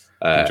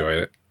 Enjoyed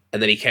it.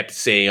 And then he kept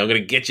saying, "I'm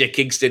going to get you,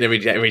 Kingston,"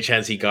 every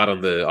chance he got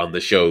on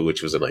the show,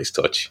 which was a nice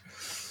touch.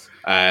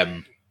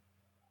 The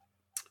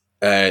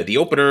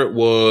opener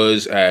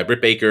was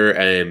Britt Baker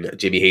and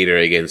Jamie Hayter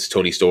against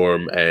Toni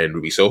Storm and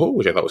Ruby Soho,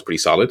 which I thought was pretty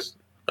solid.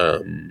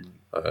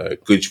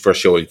 Good first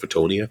showing for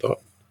Toni, I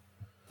thought.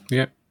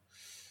 Yeah.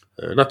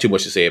 Not too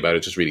much to say about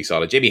it, just really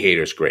solid. Jamie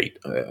Hayter's great.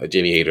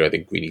 Jamie Hayter, I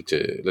think we need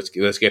to let's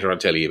get her on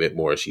telly a bit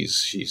more.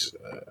 She's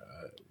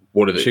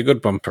one of the, she's a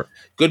good bumper.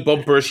 Good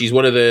bumper. She's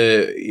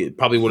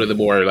probably one of the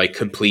more like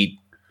complete,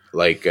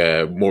 like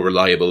more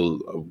reliable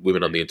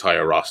women on the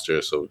entire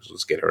roster. So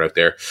let's get her out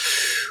there.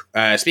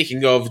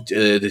 Speaking of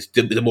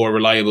the more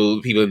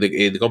reliable people in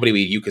the company,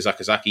 we had Yuka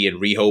Sakazaki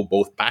and Riho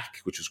both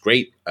back, which was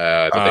great.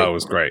 It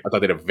was great. I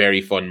thought they had a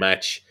very fun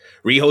match.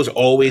 Riho's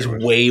always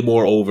way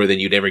more over than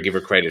you'd ever give her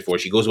credit for.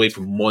 She goes away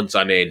for months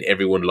on end.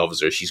 Everyone loves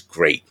her. She's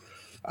great.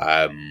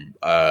 I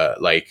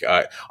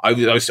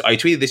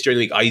tweeted this during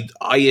the week.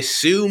 I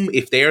assume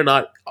if they're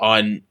not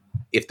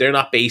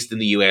based in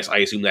the US, I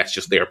assume that's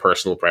just their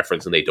personal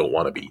preference and they don't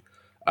want to be.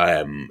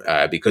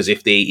 Because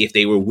if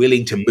they were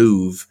willing to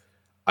move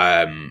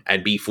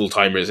and be full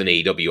timers in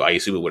AEW, I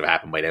assume it would have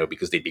happened by now,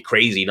 because they'd be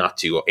crazy not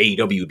to.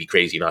 AEW would be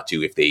crazy not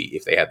to if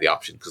they had the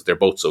option, because they're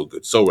both so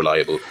good, so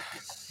reliable.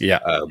 Yeah.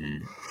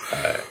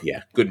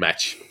 Good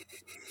match.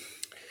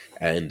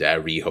 And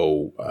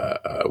Riho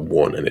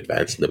won in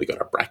advance, and then we got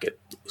our bracket.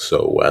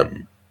 So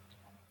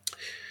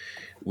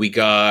we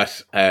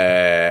got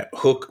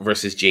Hook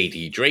versus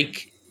JD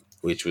Drake,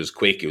 which was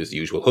quick. It was the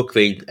usual Hook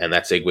thing, and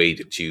that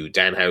segued to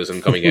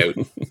Danhausen coming out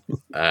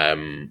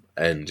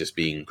and just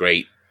being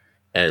great.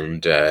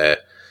 And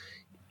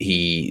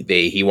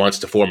he wants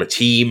to form a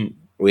team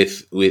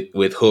with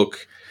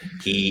Hook.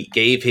 He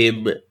gave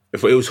him.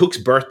 It was Hook's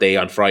birthday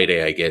on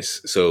Friday, I guess.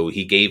 So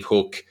he gave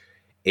Hook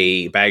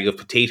a bag of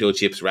potato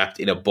chips wrapped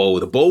in a bow.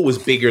 The bow was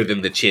bigger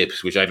than the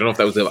chips, which I don't know if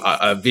that was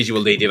a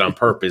visual they did on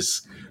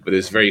purpose, but it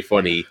was very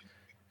funny.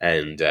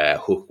 And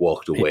Hook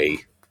walked away.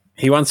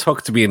 He wants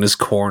Hook to be in his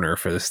corner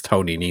for this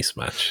Tony Nese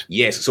match.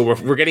 Yes, so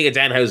we're getting a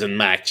Danhausen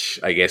match,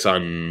 I guess,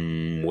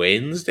 on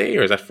Wednesday,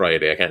 or is that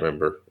Friday? I can't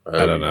remember.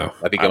 I don't know.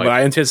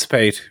 I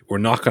anticipate we're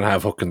not going to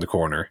have Hook in the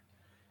corner.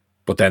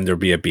 But then there'll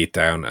be a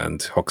beatdown,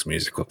 and Hook's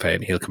music will play,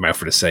 and he'll come out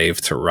for the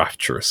save to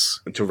rapturous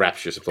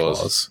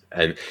applause.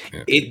 And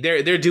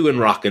they're doing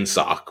rock and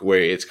sock, where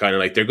it's kind of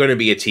like they're going to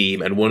be a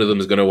team, and one of them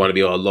is going to want to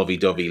be all lovey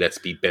dovey, let's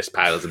be best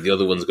pals, and the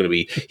other one's going to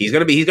be he's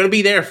going to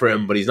be there for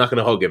him, but he's not going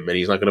to hug him, and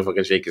he's not going to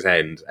fucking shake his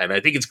hand. And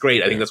I think it's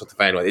great. I think that's what the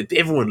fan was.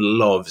 Everyone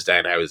loves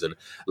Danhausen,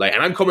 like,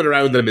 and I'm coming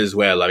around him as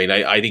well. I mean,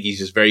 I think he's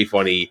just very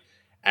funny,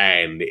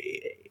 and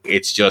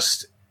it's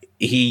just.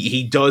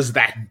 He does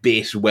that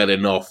bit well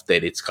enough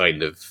that it's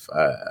kind of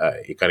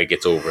it kind of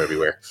gets over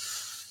everywhere.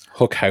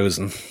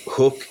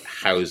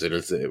 Hookhausen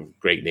is a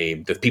great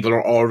name that people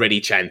are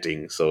already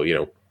chanting. So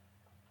and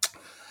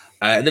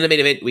then the main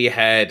event we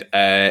had.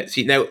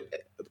 Now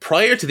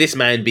prior to this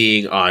man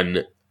being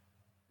on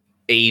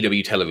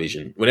AEW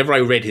television, whenever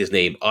I read his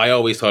name, I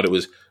always thought it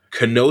was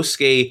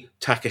Konskay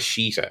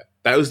Takeshta.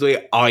 That was the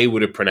way I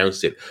would have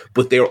pronounced it.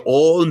 But they're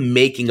all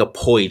making a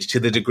point, to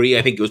the degree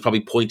I think it was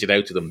probably pointed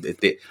out to them.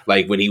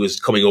 Like when he was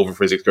coming over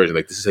for his excursion,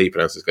 like, this is how you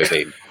pronounce this guy's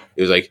name.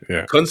 It was like,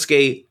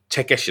 Konskay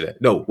Takeshta.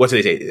 No, what do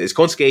they say? It's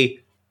Konskay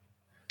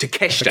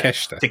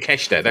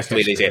Takeshta. That's the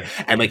way they say it.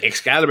 And like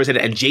Excalibur said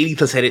it, and Jay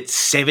Lethal said it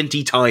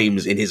 70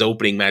 times in his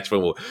opening match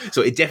promo.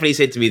 So it definitely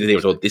said to me that they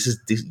were told, this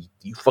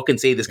you fucking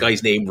say this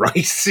guy's name right.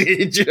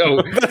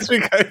 That's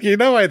because, you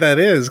know why that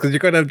is, because you're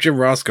going to have Jim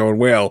Ross going,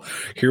 well,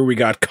 here we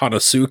got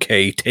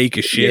Konosuke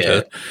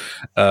Takeshita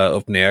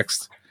up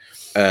next.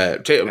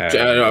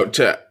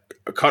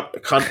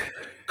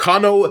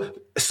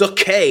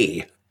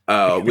 Konosuke.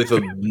 With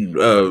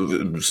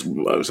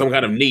some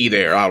kind of knee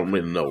there, I don't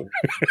really know.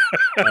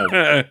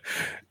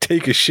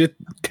 Take a shit.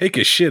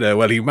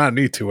 Well, he might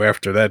need to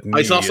after that.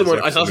 I saw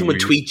someone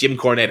tweet Jim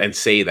Cornette and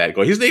say that.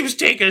 Go, his name is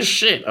Take a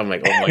Shit. I'm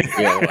like, oh my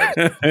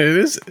god.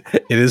 It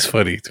is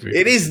funny to me.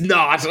 It is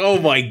not.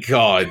 Oh my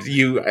god,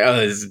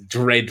 it's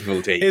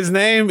dreadful. His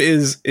name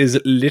is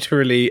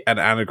literally an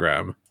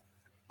anagram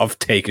of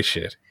Take a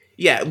Shit.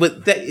 Yeah,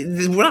 but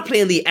we're not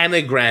playing the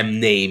anagram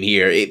name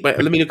here.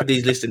 But let me look at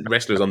these listed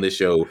wrestlers on this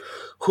show.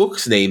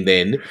 Hook's name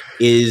then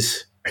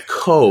is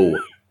Ko.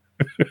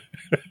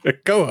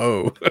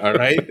 Go-ho. All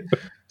right.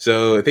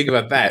 So think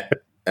about that.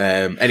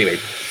 Anyway,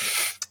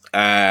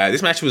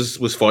 this match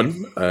was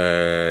fun.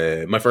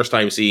 My first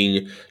time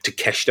seeing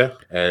Takeshta,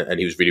 and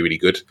he was really, really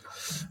good.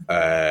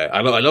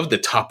 I love the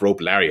top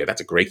rope lariat.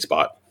 That's a great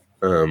spot.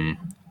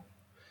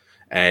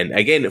 And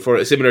again,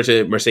 for similar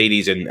to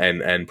Mercedes and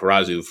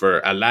Perazu, for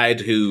a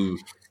lad who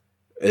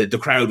the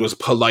crowd was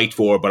polite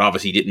for, but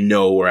obviously didn't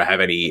know or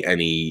have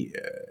any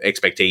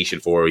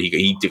expectation for,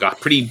 he did a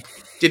pretty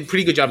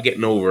good job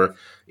getting over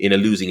in a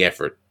losing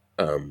effort.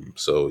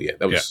 So yeah,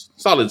 that was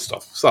solid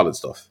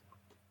stuff.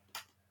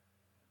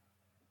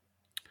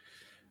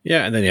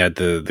 Yeah, and then you had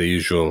the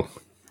usual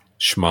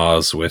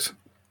schmoz with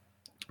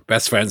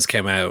Best Friends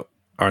came out.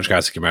 Orange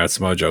Cassidy came out,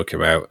 Samoa Joe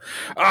came out.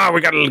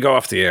 We got to go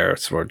off the air.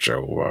 Samoa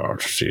Joe,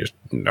 she's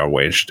no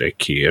way, stay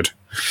kid.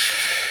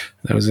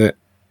 That was it.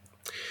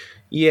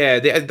 Yeah,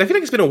 I feel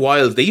like it's been a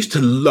while. They used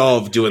to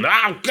love doing,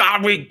 oh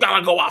God, we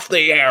gotta go off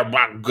the air,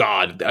 my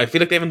God. I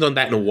feel like they haven't done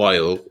that in a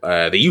while.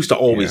 They used to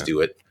always do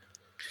it.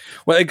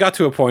 Well, it got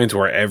to a point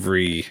where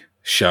every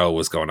show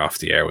was going off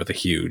the air with a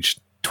huge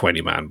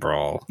 20-man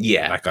brawl.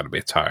 Yeah. That got a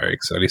bit tiring,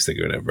 so at least they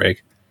gave it a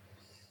break.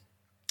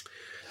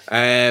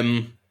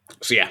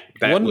 So yeah,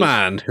 one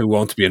man who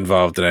won't be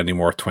involved in any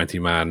more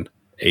 20-man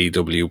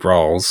AEW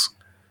brawls,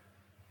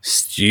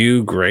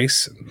 STU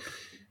Grayson.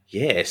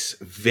 Yes,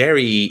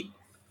 very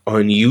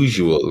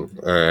unusual.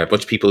 A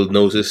bunch of people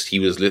noticed he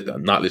was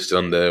not listed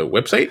on the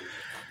website.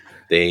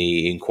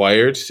 They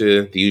inquired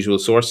to the usual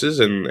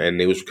sources,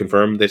 and it was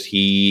confirmed that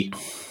he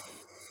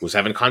was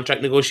having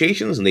contract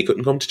negotiations and they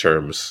couldn't come to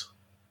terms.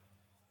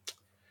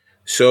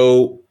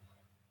 So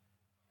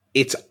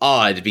it's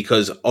odd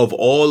because of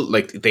all,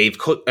 like, they've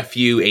cut a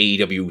few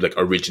AEW like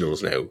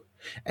originals now,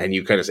 and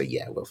you kind of say,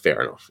 yeah, well, fair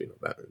enough.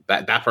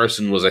 That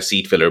person was a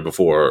seat filler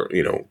before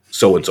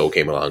so and so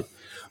came along.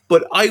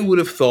 But I would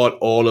have thought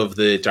all of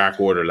the Dark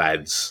Order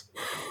lads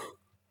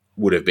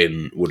would have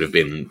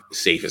been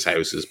safe as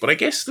houses. But I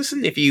guess,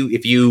 listen,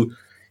 he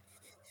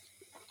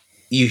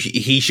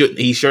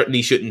certainly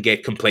shouldn't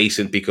get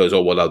complacent because,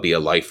 I'll be a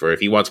lifer.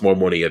 If he wants more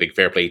money, I think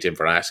fair play to him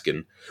for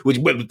asking.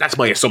 Well, that's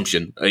my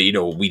assumption. We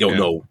don't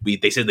know.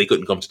 They said they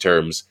couldn't come to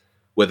terms,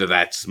 whether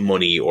that's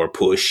money or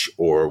push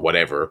or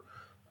whatever.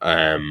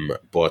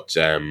 But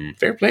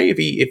fair play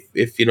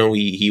if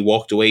he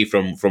walked away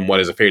from what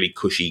is a fairly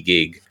cushy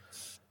gig.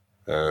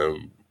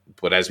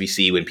 But as we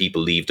see when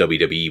people leave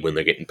WWE when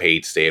they're getting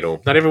paid to stay at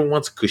home, not everyone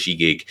wants a cushy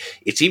gig.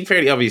 It seemed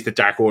fairly obvious that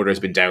Dark Order has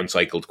been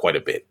downcycled quite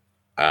a bit.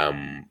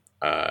 And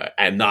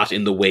not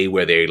in the way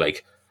where they're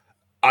like,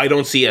 I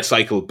don't see a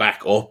cycle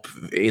back up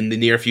in the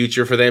near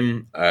future for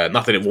them.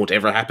 Not that it won't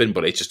ever happen,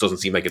 but it just doesn't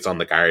seem like it's on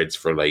the cards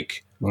for the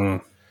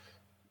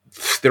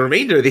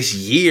remainder of this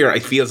year.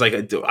 It feels like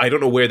I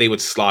don't know where they would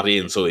slot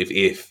in. So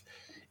if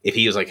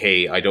he was like,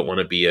 hey, I don't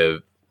want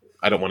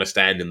to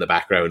stand in the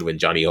background when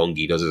Johnny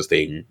Hungy does his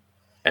thing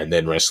and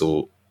then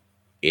wrestle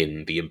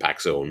in the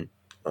Impact Zone.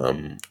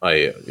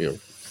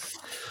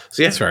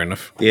 So yeah, that's fair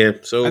enough. Yeah,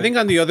 so I think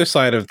on the other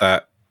side of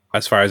that,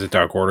 as far as the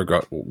Dark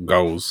Order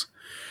goes,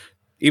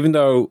 even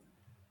though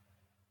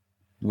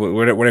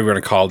whatever you want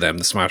to call them,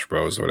 the Smash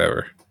Bros or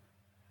whatever,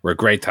 were a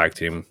great tag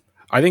team,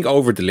 I think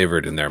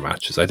over-delivered in their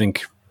matches. I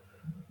think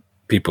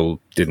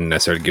people didn't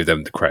necessarily give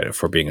them the credit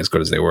for being as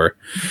good as they were.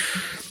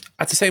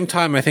 At the same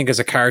time, I think as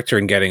a character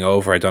in getting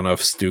over, I don't know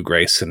if Stu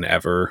Grayson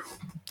ever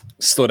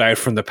stood out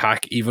from the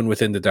pack, even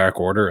within the Dark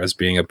Order, as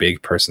being a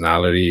big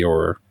personality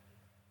or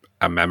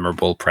a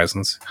memorable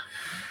presence.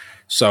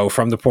 So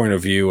from the point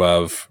of view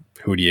of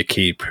who do you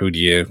keep, who do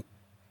you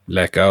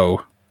let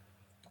go,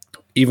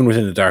 even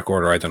within the Dark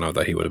Order, I don't know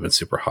that he would have been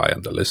super high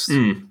on the list.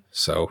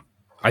 So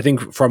I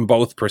think from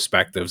both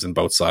perspectives and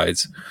both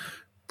sides,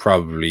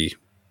 probably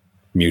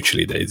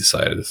mutually they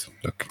decided,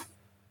 look,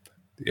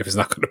 if it's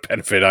not going to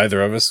benefit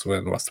either of us,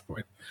 then what's the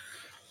point?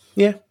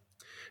 Yeah.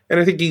 And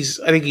I think he's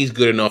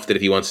good enough that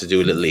if he wants to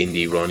do a little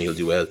indie run, he'll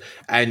do well.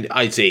 And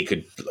I'd say he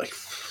could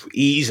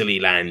easily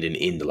land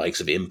in the likes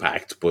of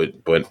Impact, but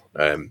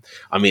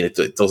I mean,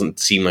 it doesn't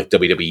seem like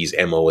WWE's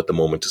MO at the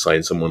moment to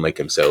sign someone like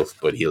himself.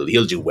 But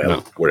he'll do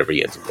well wherever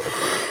he ends up going.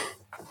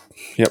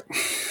 Yep.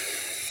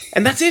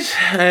 And that's it,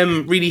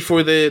 really,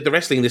 for the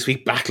wrestling this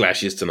week.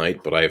 Backlash is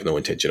tonight, but I have no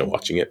intention of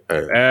watching it.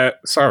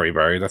 Sorry,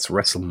 Barry, that's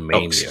WrestleMania.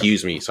 Oh,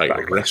 excuse me, sorry.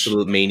 Backlash.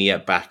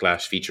 WrestleMania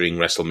Backlash featuring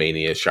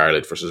WrestleMania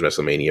Charlotte versus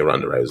WrestleMania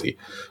Ronda Rousey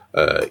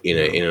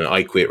in an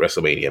I Quit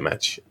WrestleMania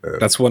match.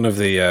 That's one of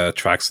the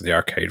tracks of the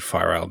Arcade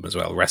Fire album as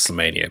well.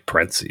 WrestleMania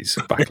parentheses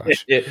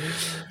Backlash.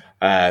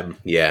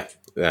 Yeah.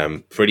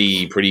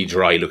 Pretty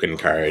dry looking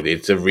card.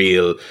 It's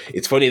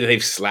funny that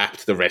they've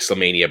slapped the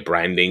WrestleMania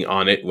branding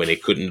on it when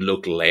it couldn't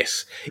look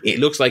less. It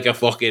looks like a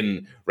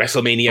fucking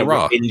WrestleMania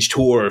Revenge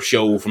Tour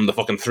show from the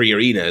fucking 3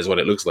 Arena is what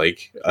it looks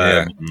like.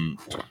 Yeah.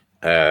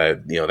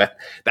 That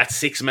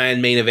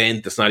 6-man main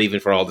event that's not even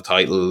for all the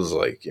titles,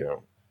 I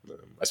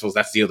suppose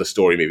that's the other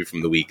story maybe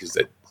from the week, is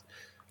that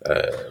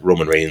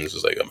Roman Reigns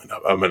was like,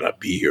 I'm gonna not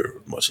be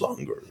here much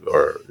longer,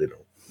 or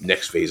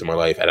next phase of my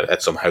life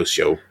at some house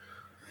show.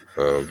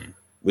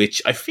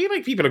 Which I feel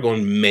like people are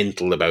going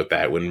mental about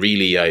that, when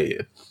really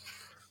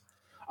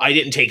I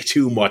didn't take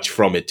too much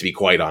from it, to be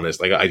quite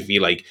honest. Like, I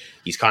feel like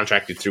he's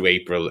contracted through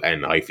April,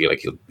 and I feel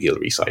like he'll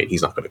resign.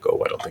 He's not going to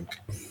go, I don't think.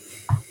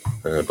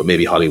 But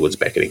maybe Hollywood's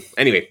beckoning.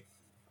 Anyway,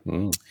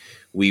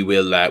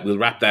 we'll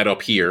wrap that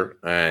up here.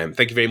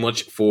 Thank you very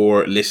much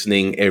for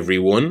listening,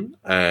 everyone.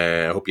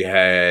 I hope you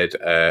had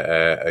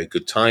a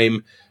good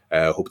time.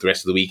 Hope the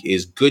rest of the week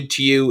is good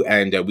to you,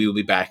 and we will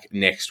be back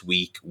next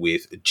week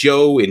with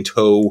Joe in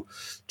tow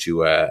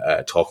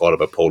to talk all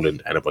about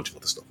Poland and a bunch of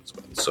other stuff as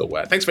well. So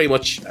thanks very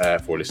much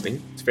for listening.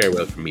 It's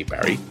farewell from me,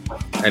 Barry,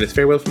 and it's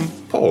farewell from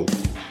Paul.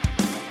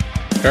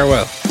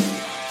 Farewell.